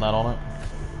were doing that on it.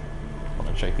 I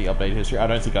want to check the update history. I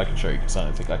don't think I can show you because I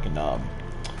don't think I can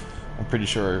I'm pretty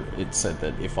sure it said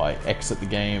that if I exit the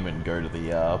game and go to the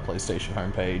PlayStation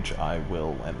homepage, I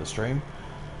will end the stream.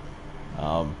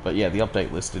 But yeah, the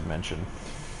update list did mention,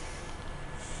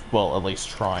 well, at least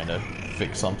trying to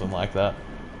fix something like that.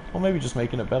 Or maybe just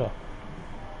making it better.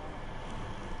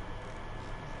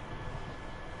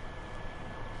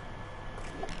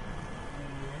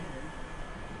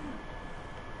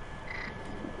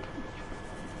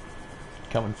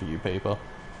 Coming for you, paper.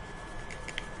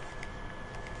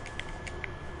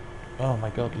 Oh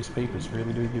my god, these papers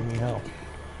really do give me hell.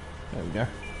 There we go.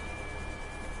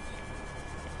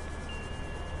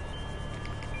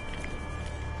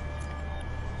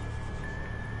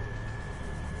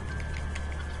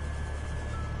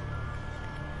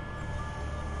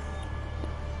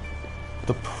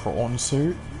 The prawn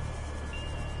suit?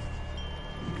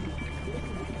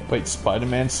 Wait,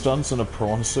 Spider-Man stunts in a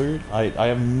prawn suit? I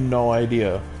have no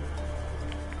idea.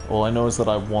 All I know is that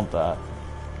I want that.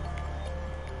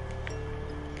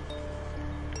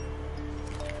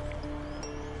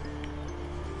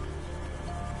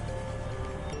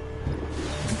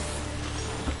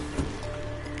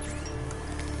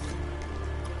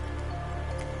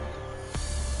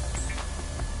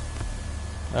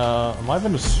 Am I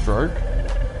having a stroke?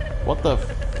 What the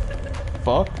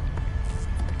fuck?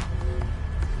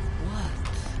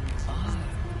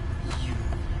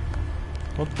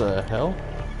 What the hell?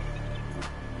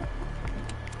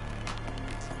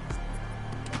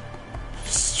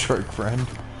 Stroke friend.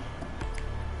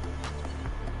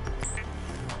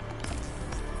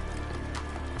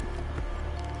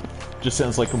 Just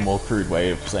sounds like a more crude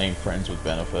way of saying friends with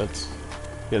benefits.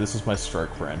 Yeah, this is my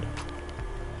stroke friend.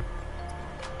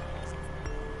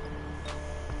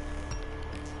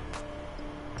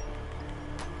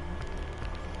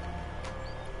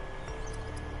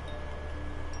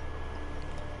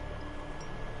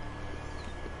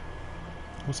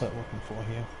 What's that looking for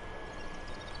here?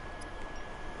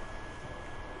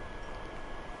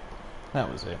 That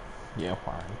was it. Yeah,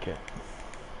 wiring kit.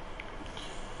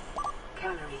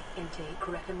 Calorie intake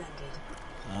recommended.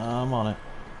 I'm on it.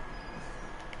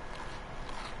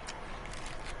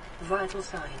 Vital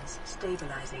signs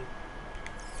stabilizing.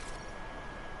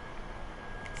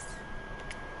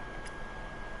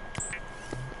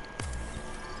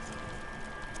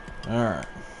 Alright.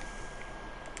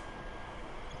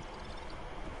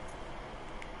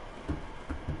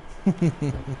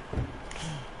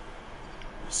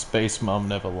 Space Mum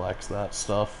never lacks that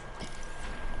stuff.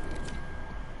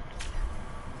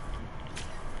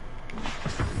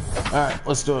 Alright,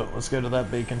 let's do it. Let's go to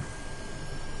that beacon.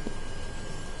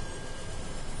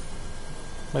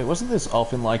 Wait, wasn't this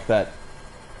off in like that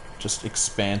just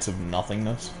expanse of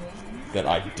nothingness that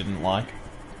I didn't like?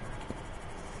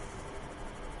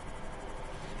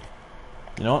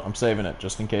 You know what? I'm saving it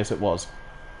just in case it was.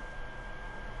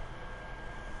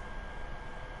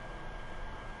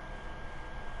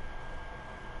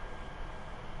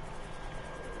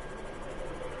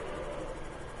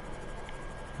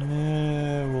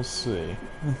 Yeah, we'll see.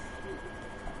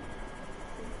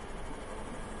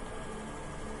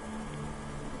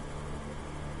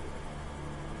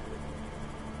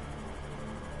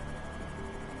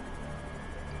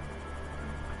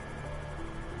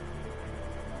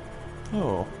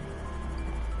 Oh.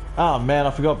 Ah, man,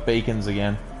 I forgot beacons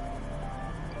again.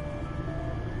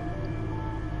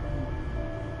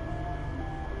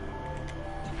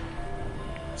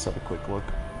 Let's have a quick look.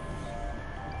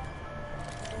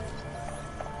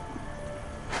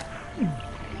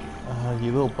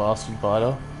 You little bastard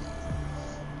biter.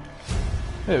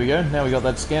 There we go, now we got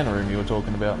that scanner room you were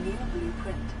talking about. New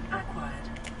blueprint acquired.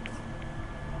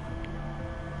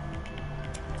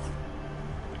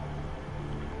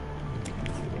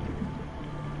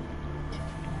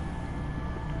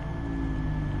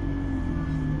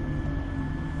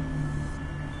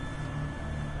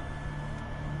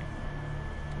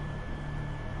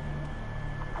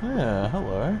 Yeah,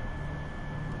 hello.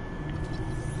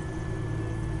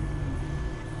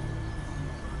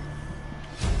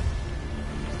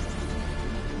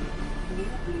 New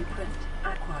blueprint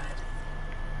acquired.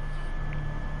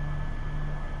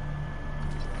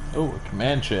 Oh, a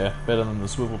command chair. Better than the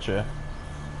swivel chair.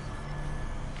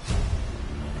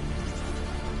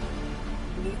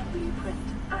 New blueprint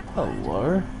acquired.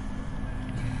 Hello.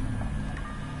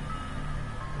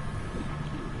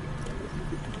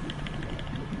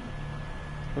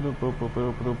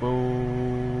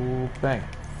 Bang.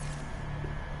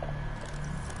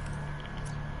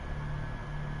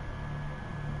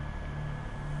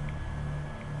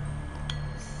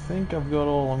 I think I've got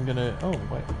all I'm gonna... Oh,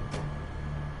 wait.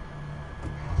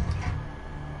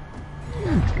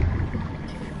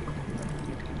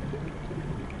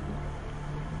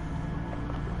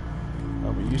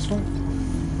 useful.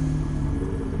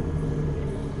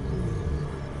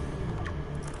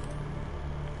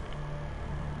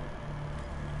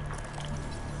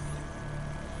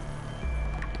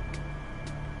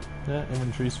 Yeah,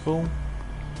 inventory's full.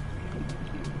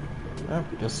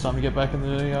 Yep, guess it's time to get back in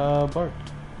the boat.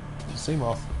 To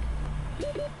Seamoth.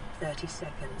 30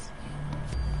 seconds.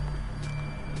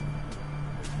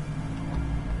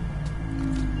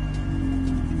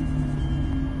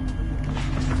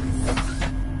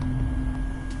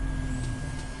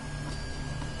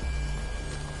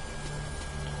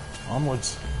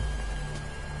 Onwards.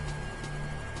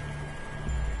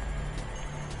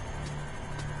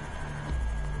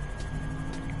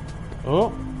 Oh,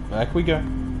 back we go.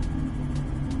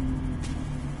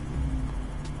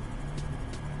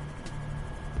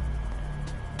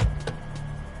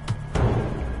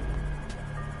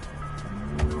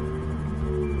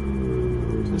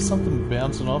 Is there something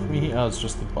bouncing off me here? Oh, it's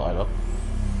just the biter.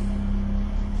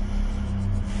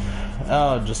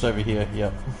 Oh, just over here,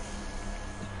 yep.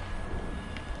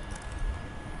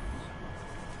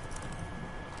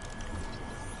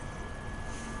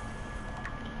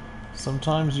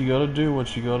 Sometimes you gotta do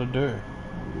what you gotta do.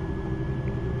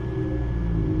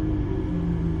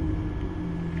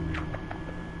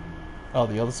 Oh,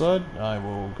 the other side? I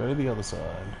will go to the other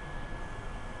side.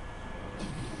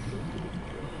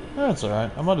 That's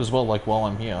alright. I might as well, like, while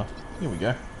I'm here. Here we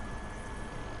go.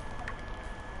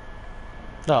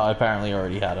 Oh, I apparently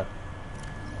already had it.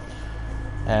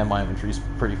 And my inventory's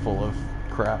pretty full of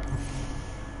crap.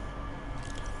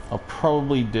 I'll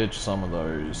probably ditch some of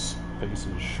those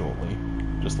pieces shortly.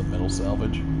 Just the metal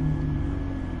salvage.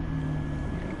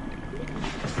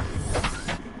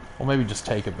 Or maybe just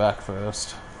take it back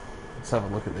first. Let's have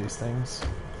a look at these things.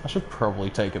 I should probably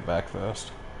take it back first.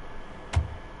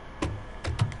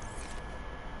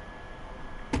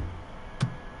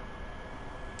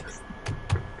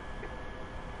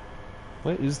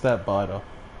 Where is that biter?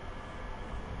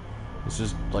 It's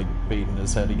just like beating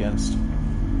his head against.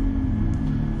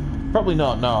 Probably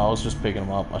not, no, I was just picking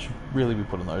them up. I should really be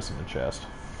putting those in the chest.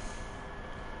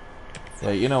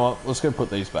 Yeah, you know what? Let's go put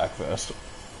these back first.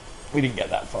 We didn't get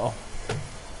that far.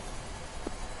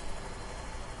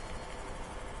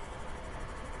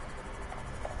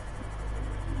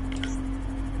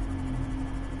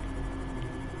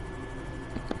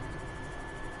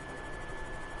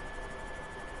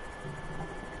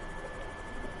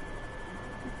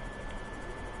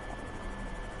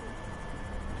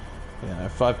 You know,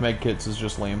 5 medkits is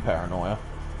just Liam paranoia.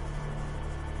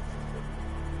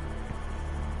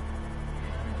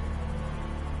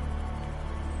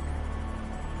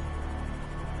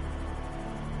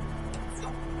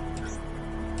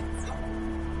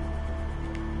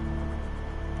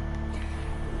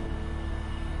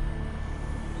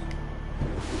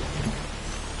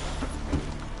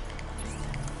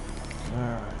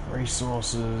 Alright,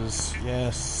 resources,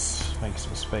 yes, make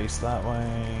some space that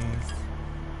way.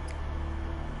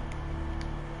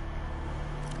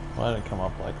 Why did it come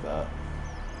up like that?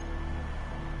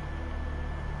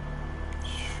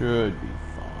 Should be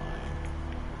fine.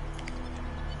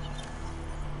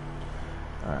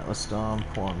 Alright, let's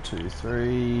dump 1, 2,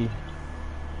 3.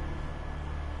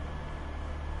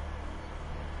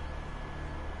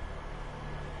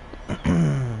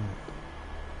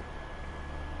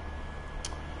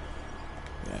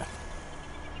 Yeah.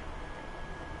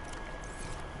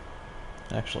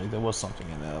 Actually, there was something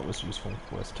in there that was useful,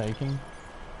 worth taking.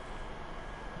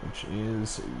 Which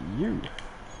is you.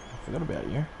 I forgot about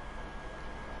you.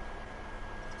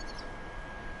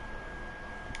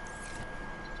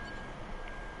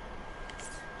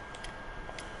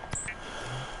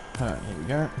 Alright, here we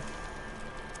go.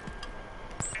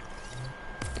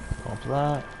 Go on to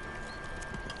that.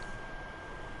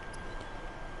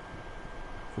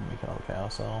 Could make another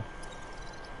carousel.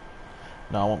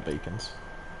 No, I want beacons.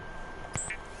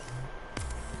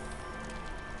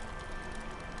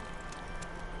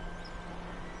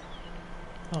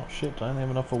 Oh shit, I only have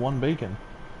enough for 1 beacon.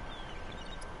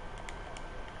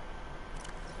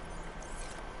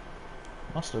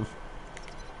 Must have.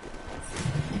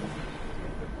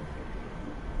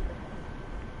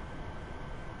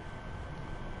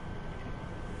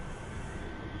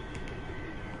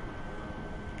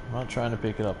 I'm not trying to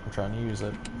pick it up, I'm trying to use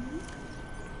it.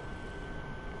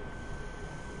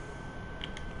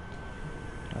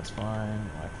 That's fine,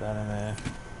 like that in there.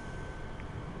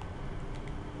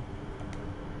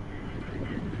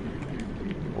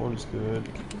 Water's good.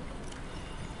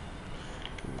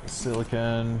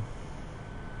 Silicon.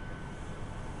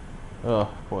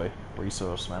 Oh boy,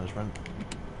 resource management.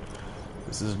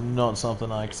 This is not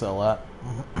something I excel at.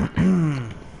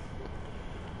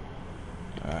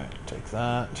 take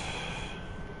that.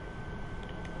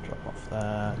 Drop off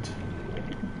that.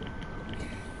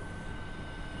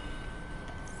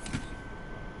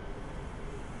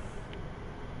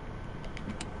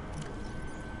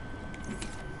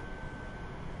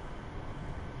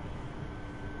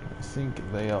 I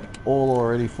think they are all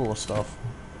already full of stuff.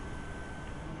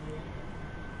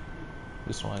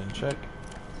 This one I didn't check.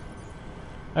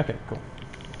 Okay, cool.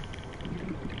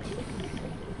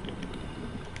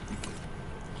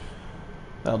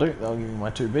 That'll do. That'll give me my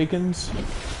 2 beacons.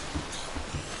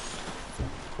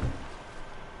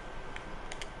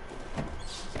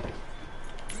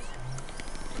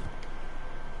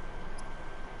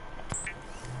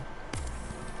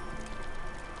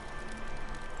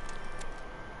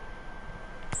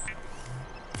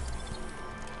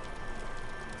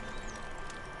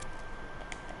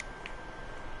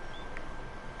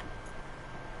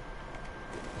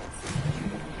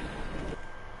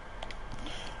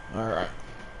 Alright.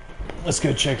 Let's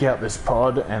go check out this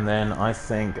pod, and then I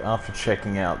think after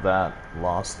checking out that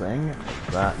last thing,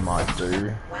 that might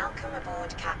do Welcome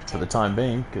aboard, Captain. for the time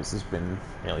being, because it's been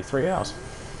nearly 3 hours.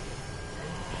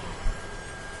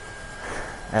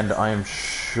 And I am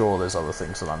sure there's other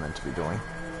things that I'm meant to be doing.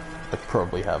 I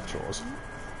probably have chores.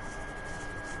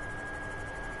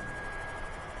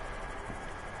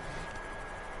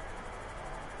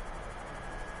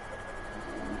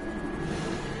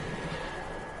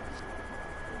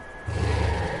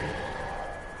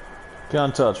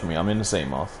 Can't touch me, I'm in the same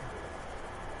moth.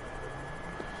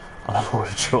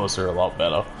 Unaborted chores are a lot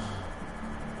better.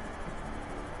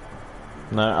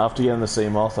 No, after getting the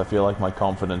Seamoth, I feel like my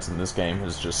confidence in this game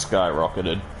has just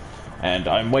skyrocketed. And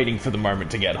I'm waiting for the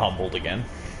moment to get humbled again.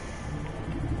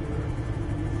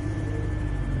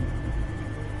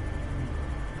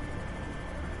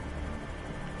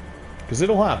 Because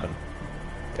it'll happen.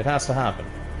 It has to happen.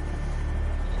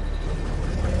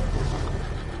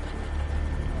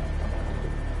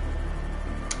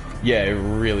 Yeah, it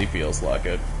really feels like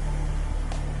it.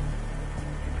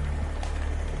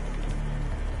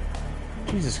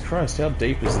 Jesus Christ, how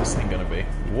deep is this thing gonna be?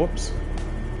 Whoops.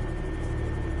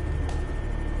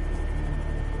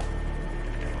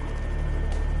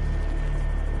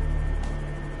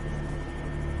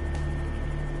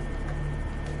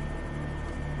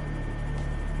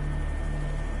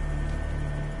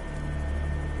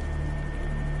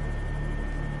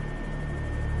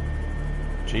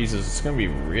 Jesus, it's gonna be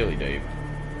really deep.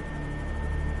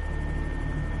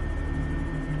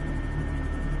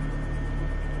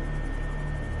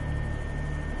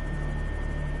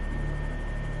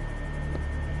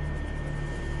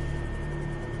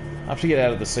 I have to get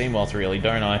out of the Seamoth, really,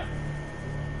 don't I?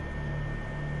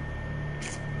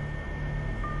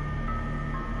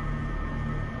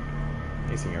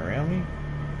 Anything around me?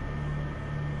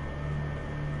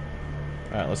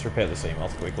 Alright, let's repair the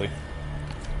Seamoth quickly.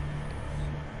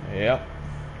 Yep.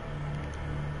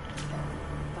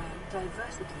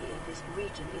 Biodiversity in this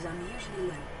region is unusually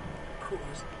low.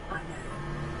 Cause, I know.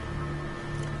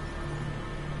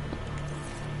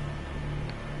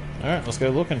 Alright, let's go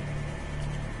looking.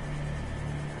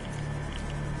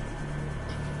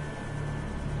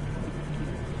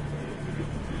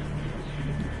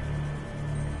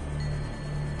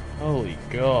 Holy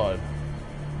God.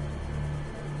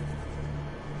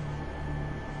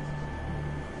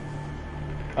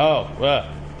 Oh,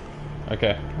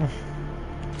 okay.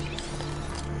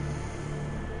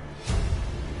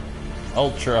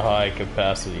 Ultra high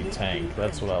capacity tank,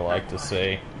 that's what I like to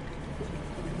see.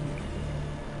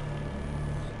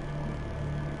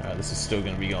 Alright, this is still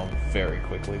going to be going very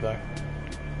quickly though.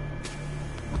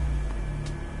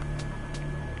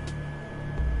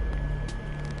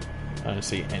 I don't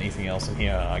see anything else in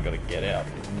here, I gotta get out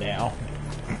now.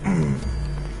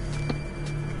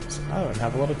 So I don't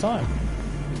have a lot of time.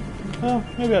 Well,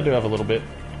 maybe I do have a little bit.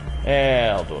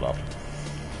 Yeah, I'll do it after.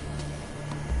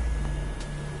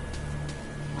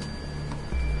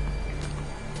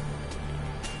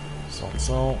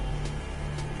 Salt.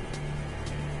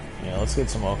 Yeah, let's get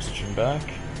some oxygen back.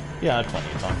 Yeah, I had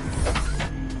plenty of time.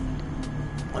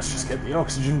 Let's just get the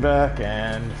oxygen back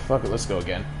and fuck it, let's go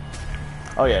again.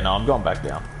 Oh yeah, no, I'm going back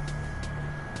down.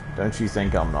 Don't you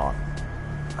think I'm not?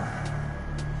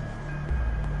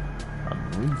 A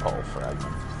moon pole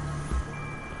fragment.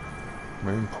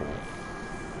 Moon pool.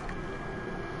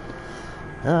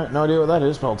 Alright, no idea what that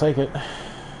is, but I'll take it.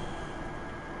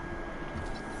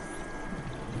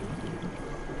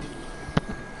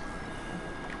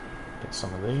 Get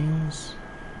some of these.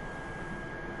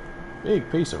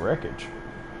 Big piece of wreckage.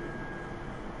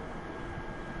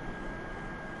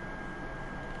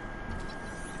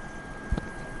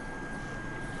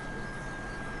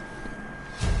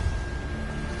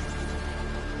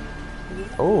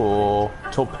 Oh,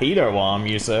 torpedo arm,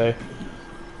 you say?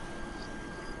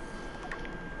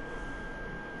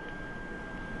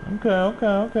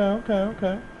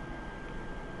 Okay.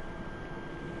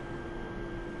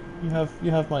 You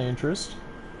have my interest.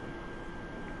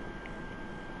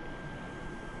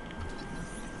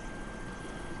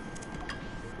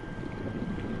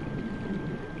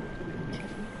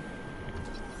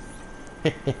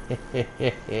 New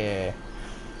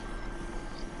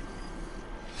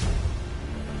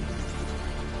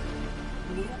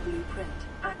blueprint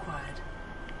acquired.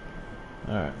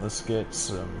 Alright, let's get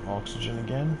some oxygen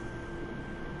again.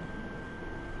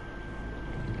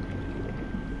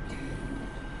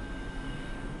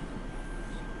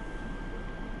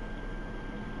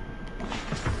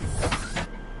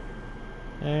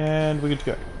 And we're good to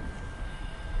go.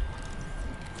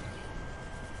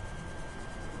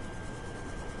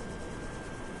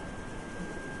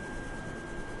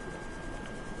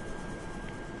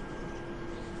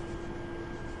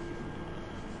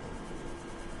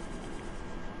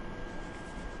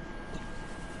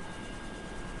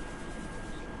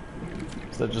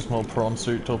 Is that just more prawn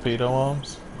suit torpedo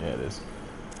arms? Yeah, it is.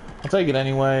 I'll take it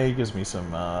anyway. It gives me some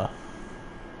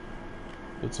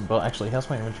bits and bobs. Actually, how's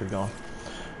my inventory going?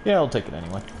 Yeah, I'll take it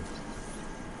anyway.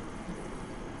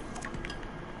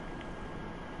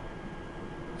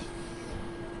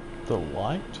 The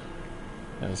light?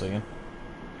 Hang on a second.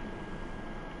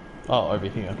 Oh, over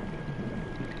here.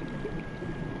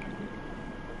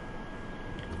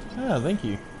 Ah, thank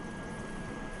you.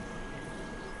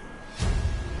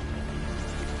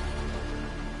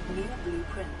 New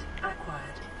blueprint acquired.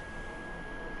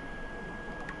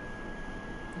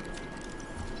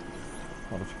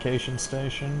 Modification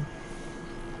station.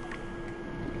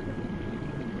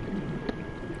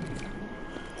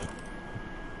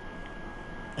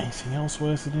 Anything else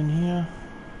worth it in here?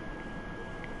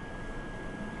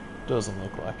 Doesn't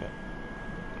look like it.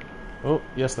 Oh,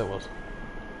 yes there was.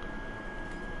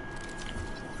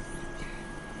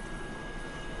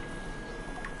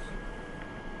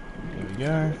 There we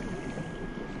go.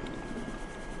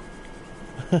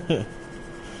 Get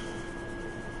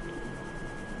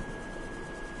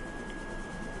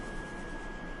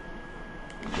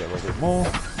a little bit more.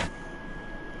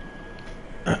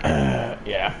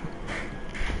 Yeah.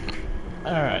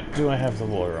 Alright, do I have the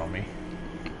water on me?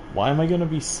 Why am I gonna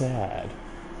be sad?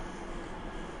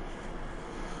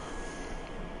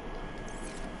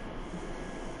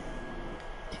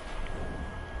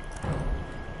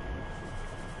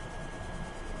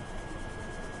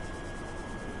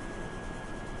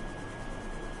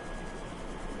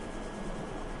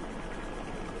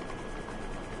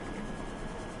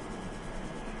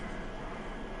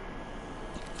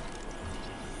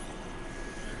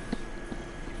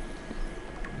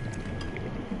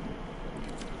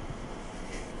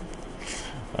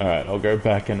 Alright, I'll go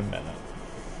back in a minute.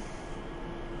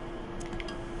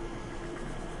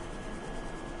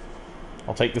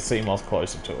 I'll take the CMOS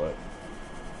closer to it.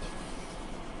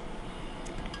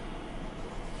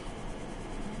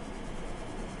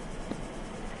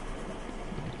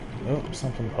 Oh,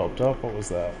 something popped up. What was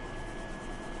that?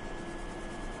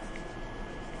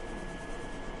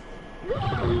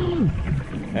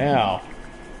 Ow.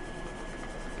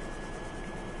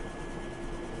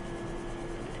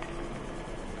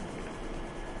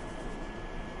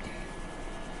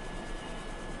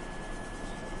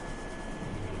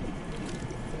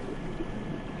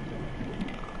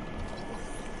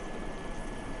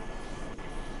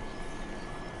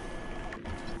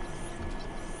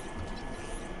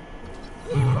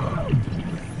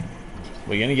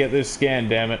 We're gonna get this scan,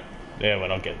 damn it. Yeah, we're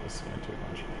not getting this scan too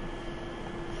much.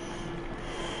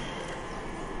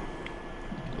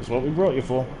 That's what we brought you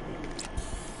for.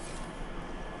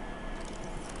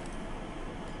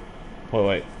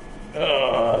 Wait.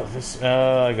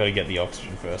 I gotta get the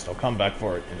oxygen first. I'll come back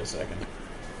for it in a second.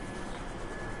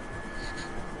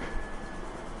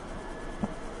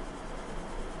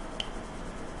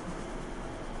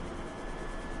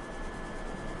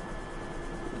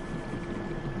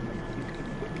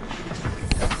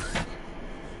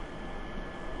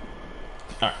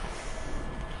 Alright.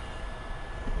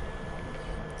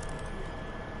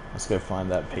 Let's go find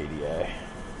that PDA.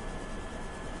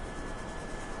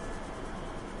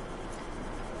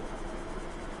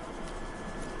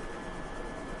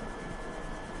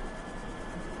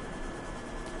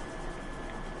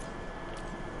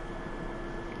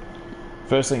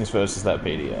 First things first is that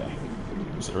PDA.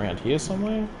 Is it around here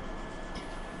somewhere?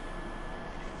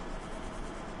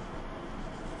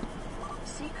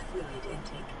 Seek fluid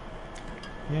intake.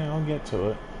 Yeah, I'll get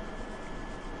to it.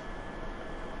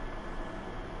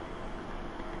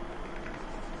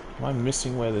 Am I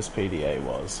missing where this PDA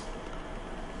was?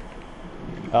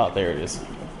 Oh, there it is.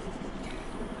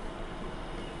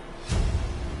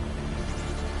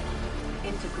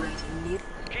 Integrating new.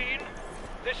 Keen,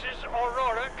 this is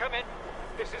Aurora. Come in.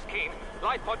 This is Keen.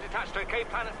 Life pod detached to a cave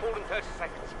planet fall in 30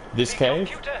 seconds. This The cave?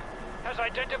 computer has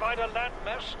identified a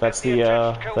landmass. That's and the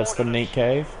attached that's the neat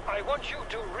cave. I want you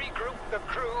to regroup the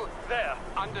crew there.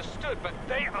 Understood, but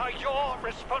They are your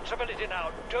responsibility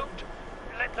now. Don't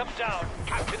let them down.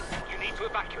 Captain, you need to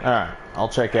evacuate. Alright, I'll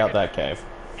check out that cave.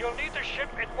 You'll need the ship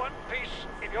in one piece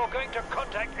if you're going to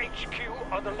contact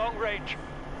HQ on the long range.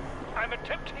 I'm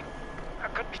attempting a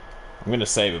control. I'm gonna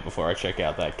save it before I check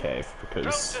out that cave,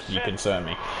 because you concern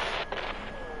me.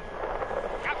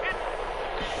 Captain!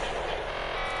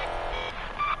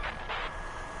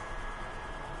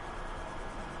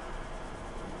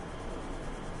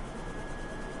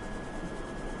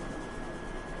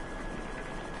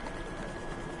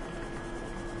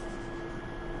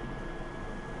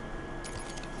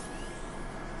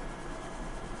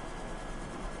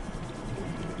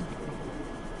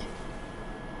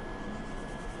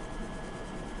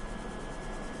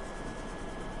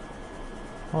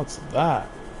 What's that?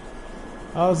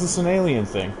 Oh, is this an alien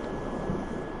thing?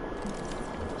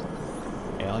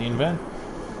 Alien vent?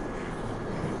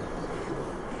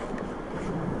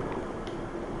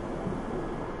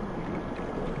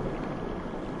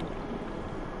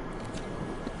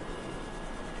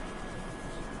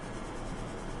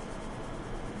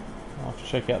 I'll have to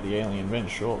check out the alien vent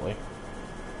shortly.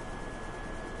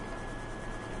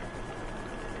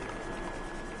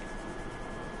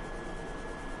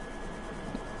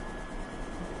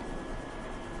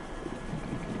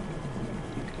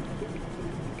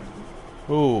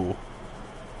 Ooh.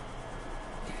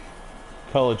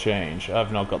 Color change.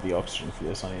 I've not got the oxygen for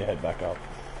this. I need to head back up.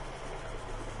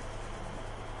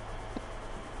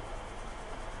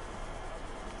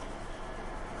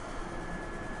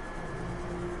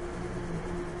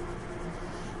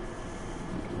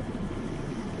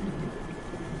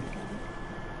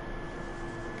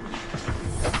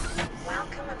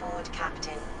 Welcome aboard,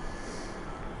 Captain.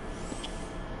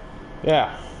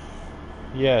 Yeah.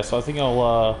 Yeah, so I think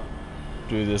I'll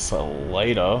do this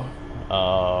later.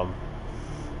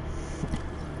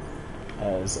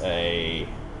 As a...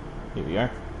 Here we go.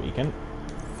 Beacon.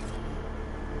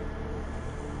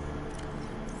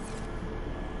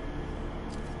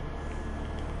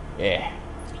 Yeah.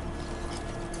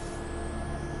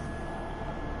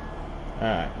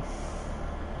 Alright.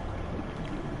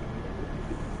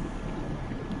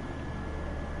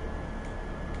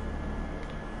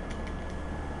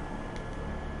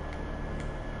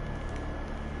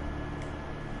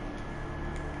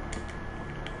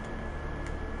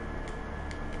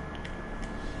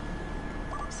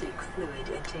 Toxic fluid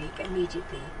intake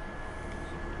immediately.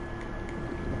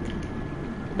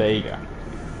 There you go.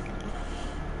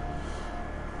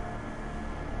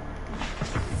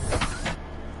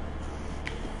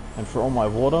 And for all my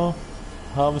water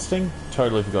harvesting,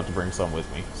 totally forgot to bring some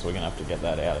with me, so we're gonna have to get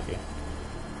that out of here.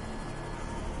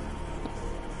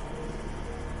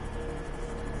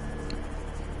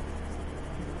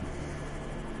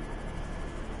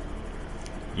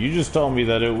 You just told me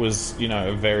that it was, you know,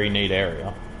 a very neat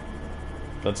area.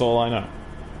 That's all I know.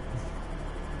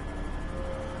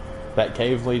 That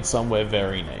cave leads somewhere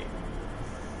very neat.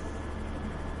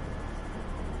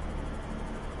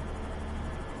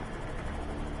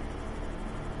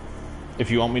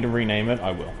 If you want me to rename it,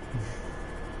 I will.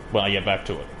 When I get back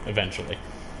to it, eventually.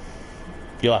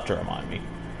 You'll have to remind me.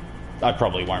 I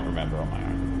probably won't remember on my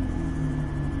own.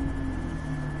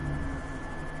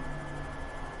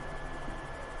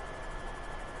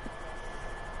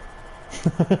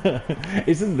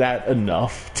 Isn't that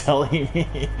enough telling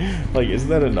me? Like, isn't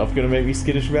that enough gonna make me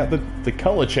skittish about the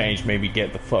color change? Made me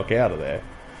get the fuck out of there.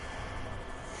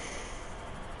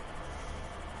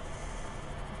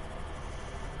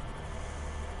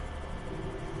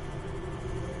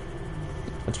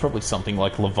 It's probably something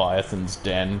like Leviathan's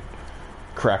Den,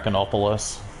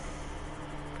 Krakenopolis.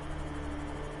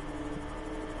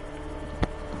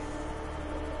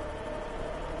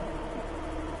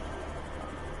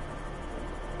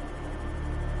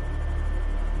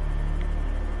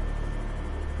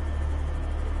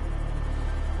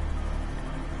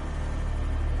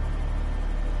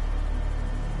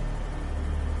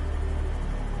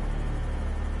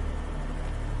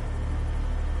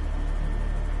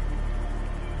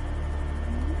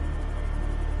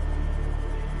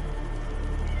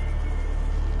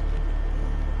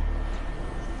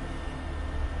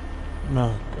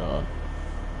 Oh god.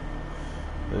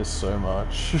 There's so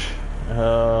much.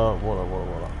 Water.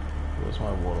 Where's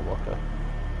my water locker?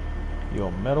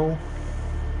 Your metal.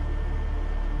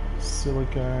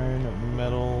 Silicone,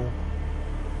 metal,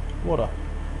 water.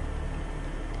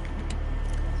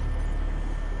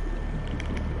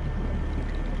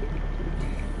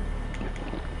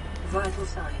 Vital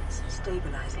signs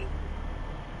stabilizing.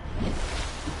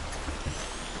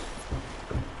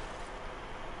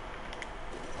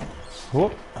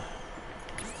 Whoop.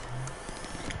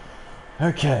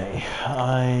 Okay,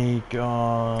 I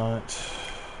got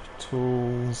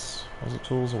tools. Was it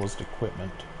tools or was it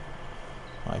equipment?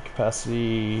 High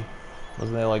capacity.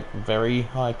 Wasn't there like very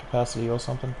high capacity or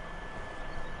something?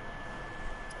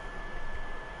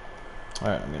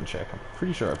 Alright, I'm gonna check. I'm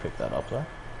pretty sure I picked that up though.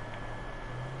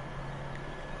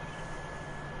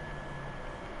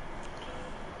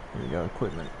 Here we go,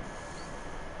 equipment.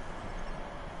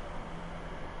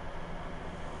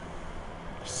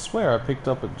 I swear I picked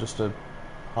up just a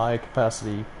high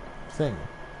capacity thing.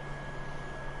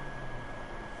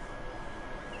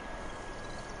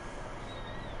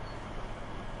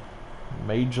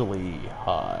 Majorly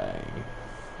high.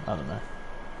 I don't know.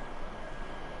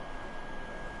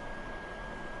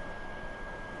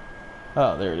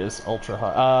 Oh, there it is. Ultra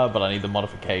high. Ah, but I need the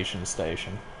modification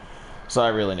station. So I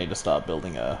really need to start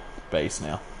building a base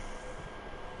now.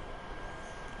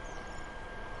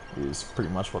 Is pretty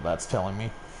much what that's telling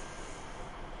me.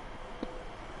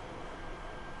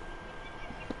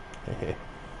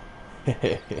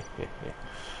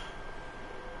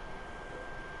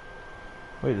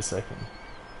 Wait a second.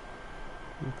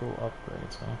 Vehicle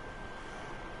upgrades,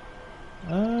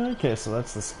 huh? Okay, so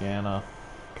that's the scanner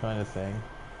kind of thing.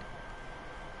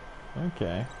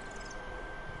 Okay.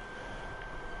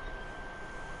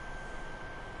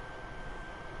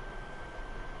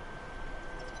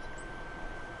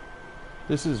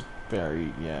 This is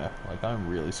very, yeah, like I'm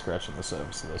really scratching the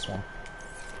surface of this one.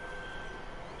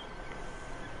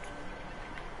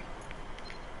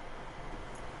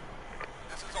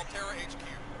 This is Altera HQ.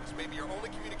 This may be your only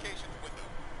communications with them.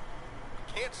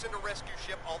 We can't send a rescue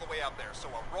ship all the way out there, so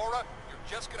Aurora, you're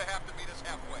just gonna have to meet us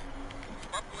halfway.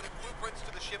 We've uploaded blueprints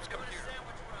to the ship's computer.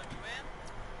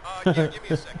 Yeah, give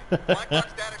me a second.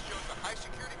 Blackbox data shows the high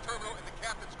security terminal in the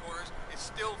captain's quarters is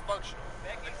still functional.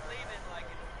 Becky's leaving like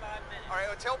in 5 minutes. All right,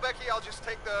 well, tell Becky I'll just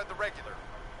take the regular.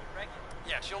 Regular?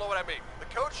 Yeah, she'll know what I mean. The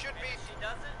code should be... And if she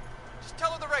doesn't? Just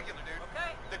tell her the regular, dude.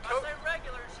 Okay. The If code... I say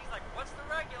regular, she's like, what's the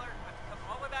regular? I have to come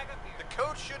all the way back up here. The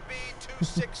code should be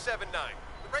 2679.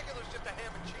 The regular's just a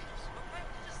ham and cheese. Okay,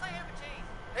 just say ham and cheese.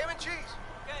 Ham and cheese.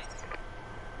 Okay.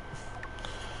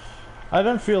 I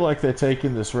don't feel like they're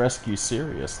taking this rescue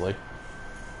seriously.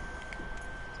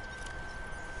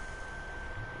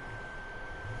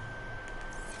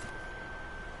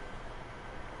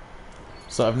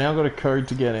 So I've now got a code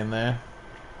to get in there.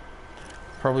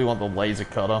 Probably want the laser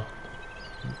cutter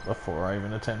before I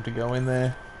even attempt to go in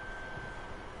there.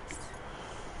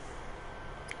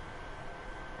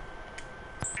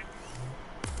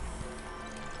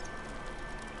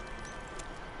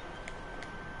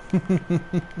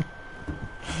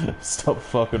 Stop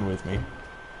fucking with me.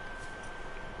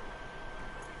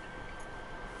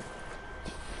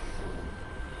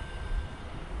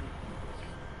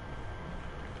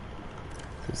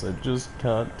 Because I just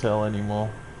can't tell anymore.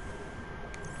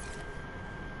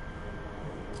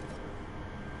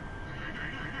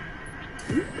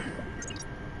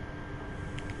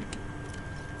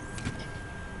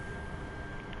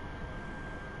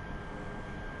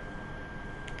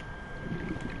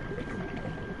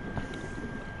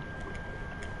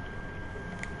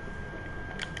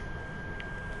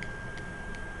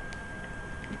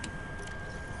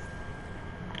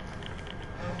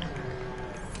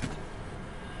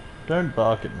 Don't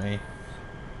bark at me.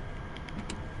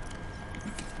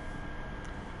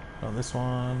 On this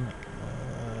one.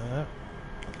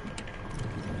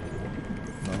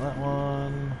 On that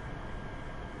one.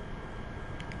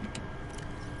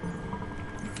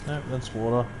 Nope, that's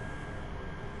water.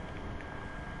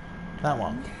 That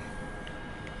one.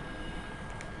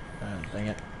 Oh, dang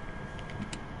it.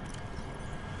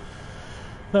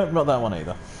 Nope, not that one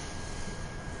either.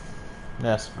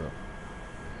 Yes, bro.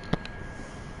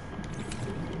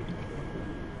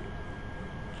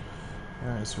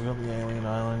 Alright, so we got the alien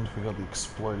island, we got the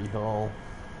explodey hull.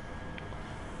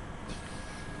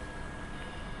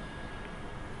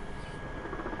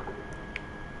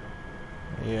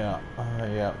 Yeah,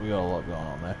 yeah, we got a lot going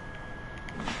on there.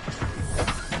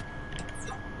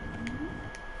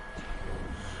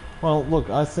 Well, look,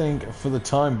 I think for the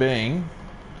time being,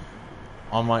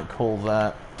 I might call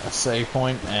that a save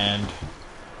point and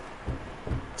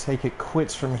take it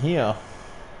quits from here.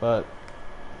 But,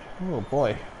 oh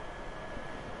boy.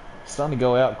 Starting to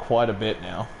go out quite a bit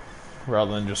now.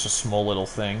 rather than just a small little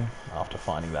thing after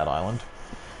finding that island.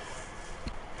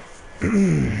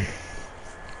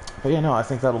 But yeah, no, I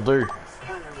think that'll do.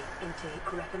 Calorie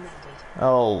intake recommended.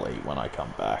 I'll eat when I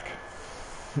come back.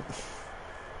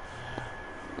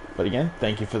 But again,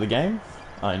 thank you for the game.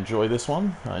 I enjoy this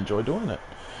one. I enjoy doing it.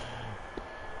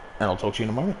 And I'll talk to you in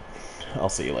a moment. I'll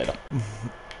see you later.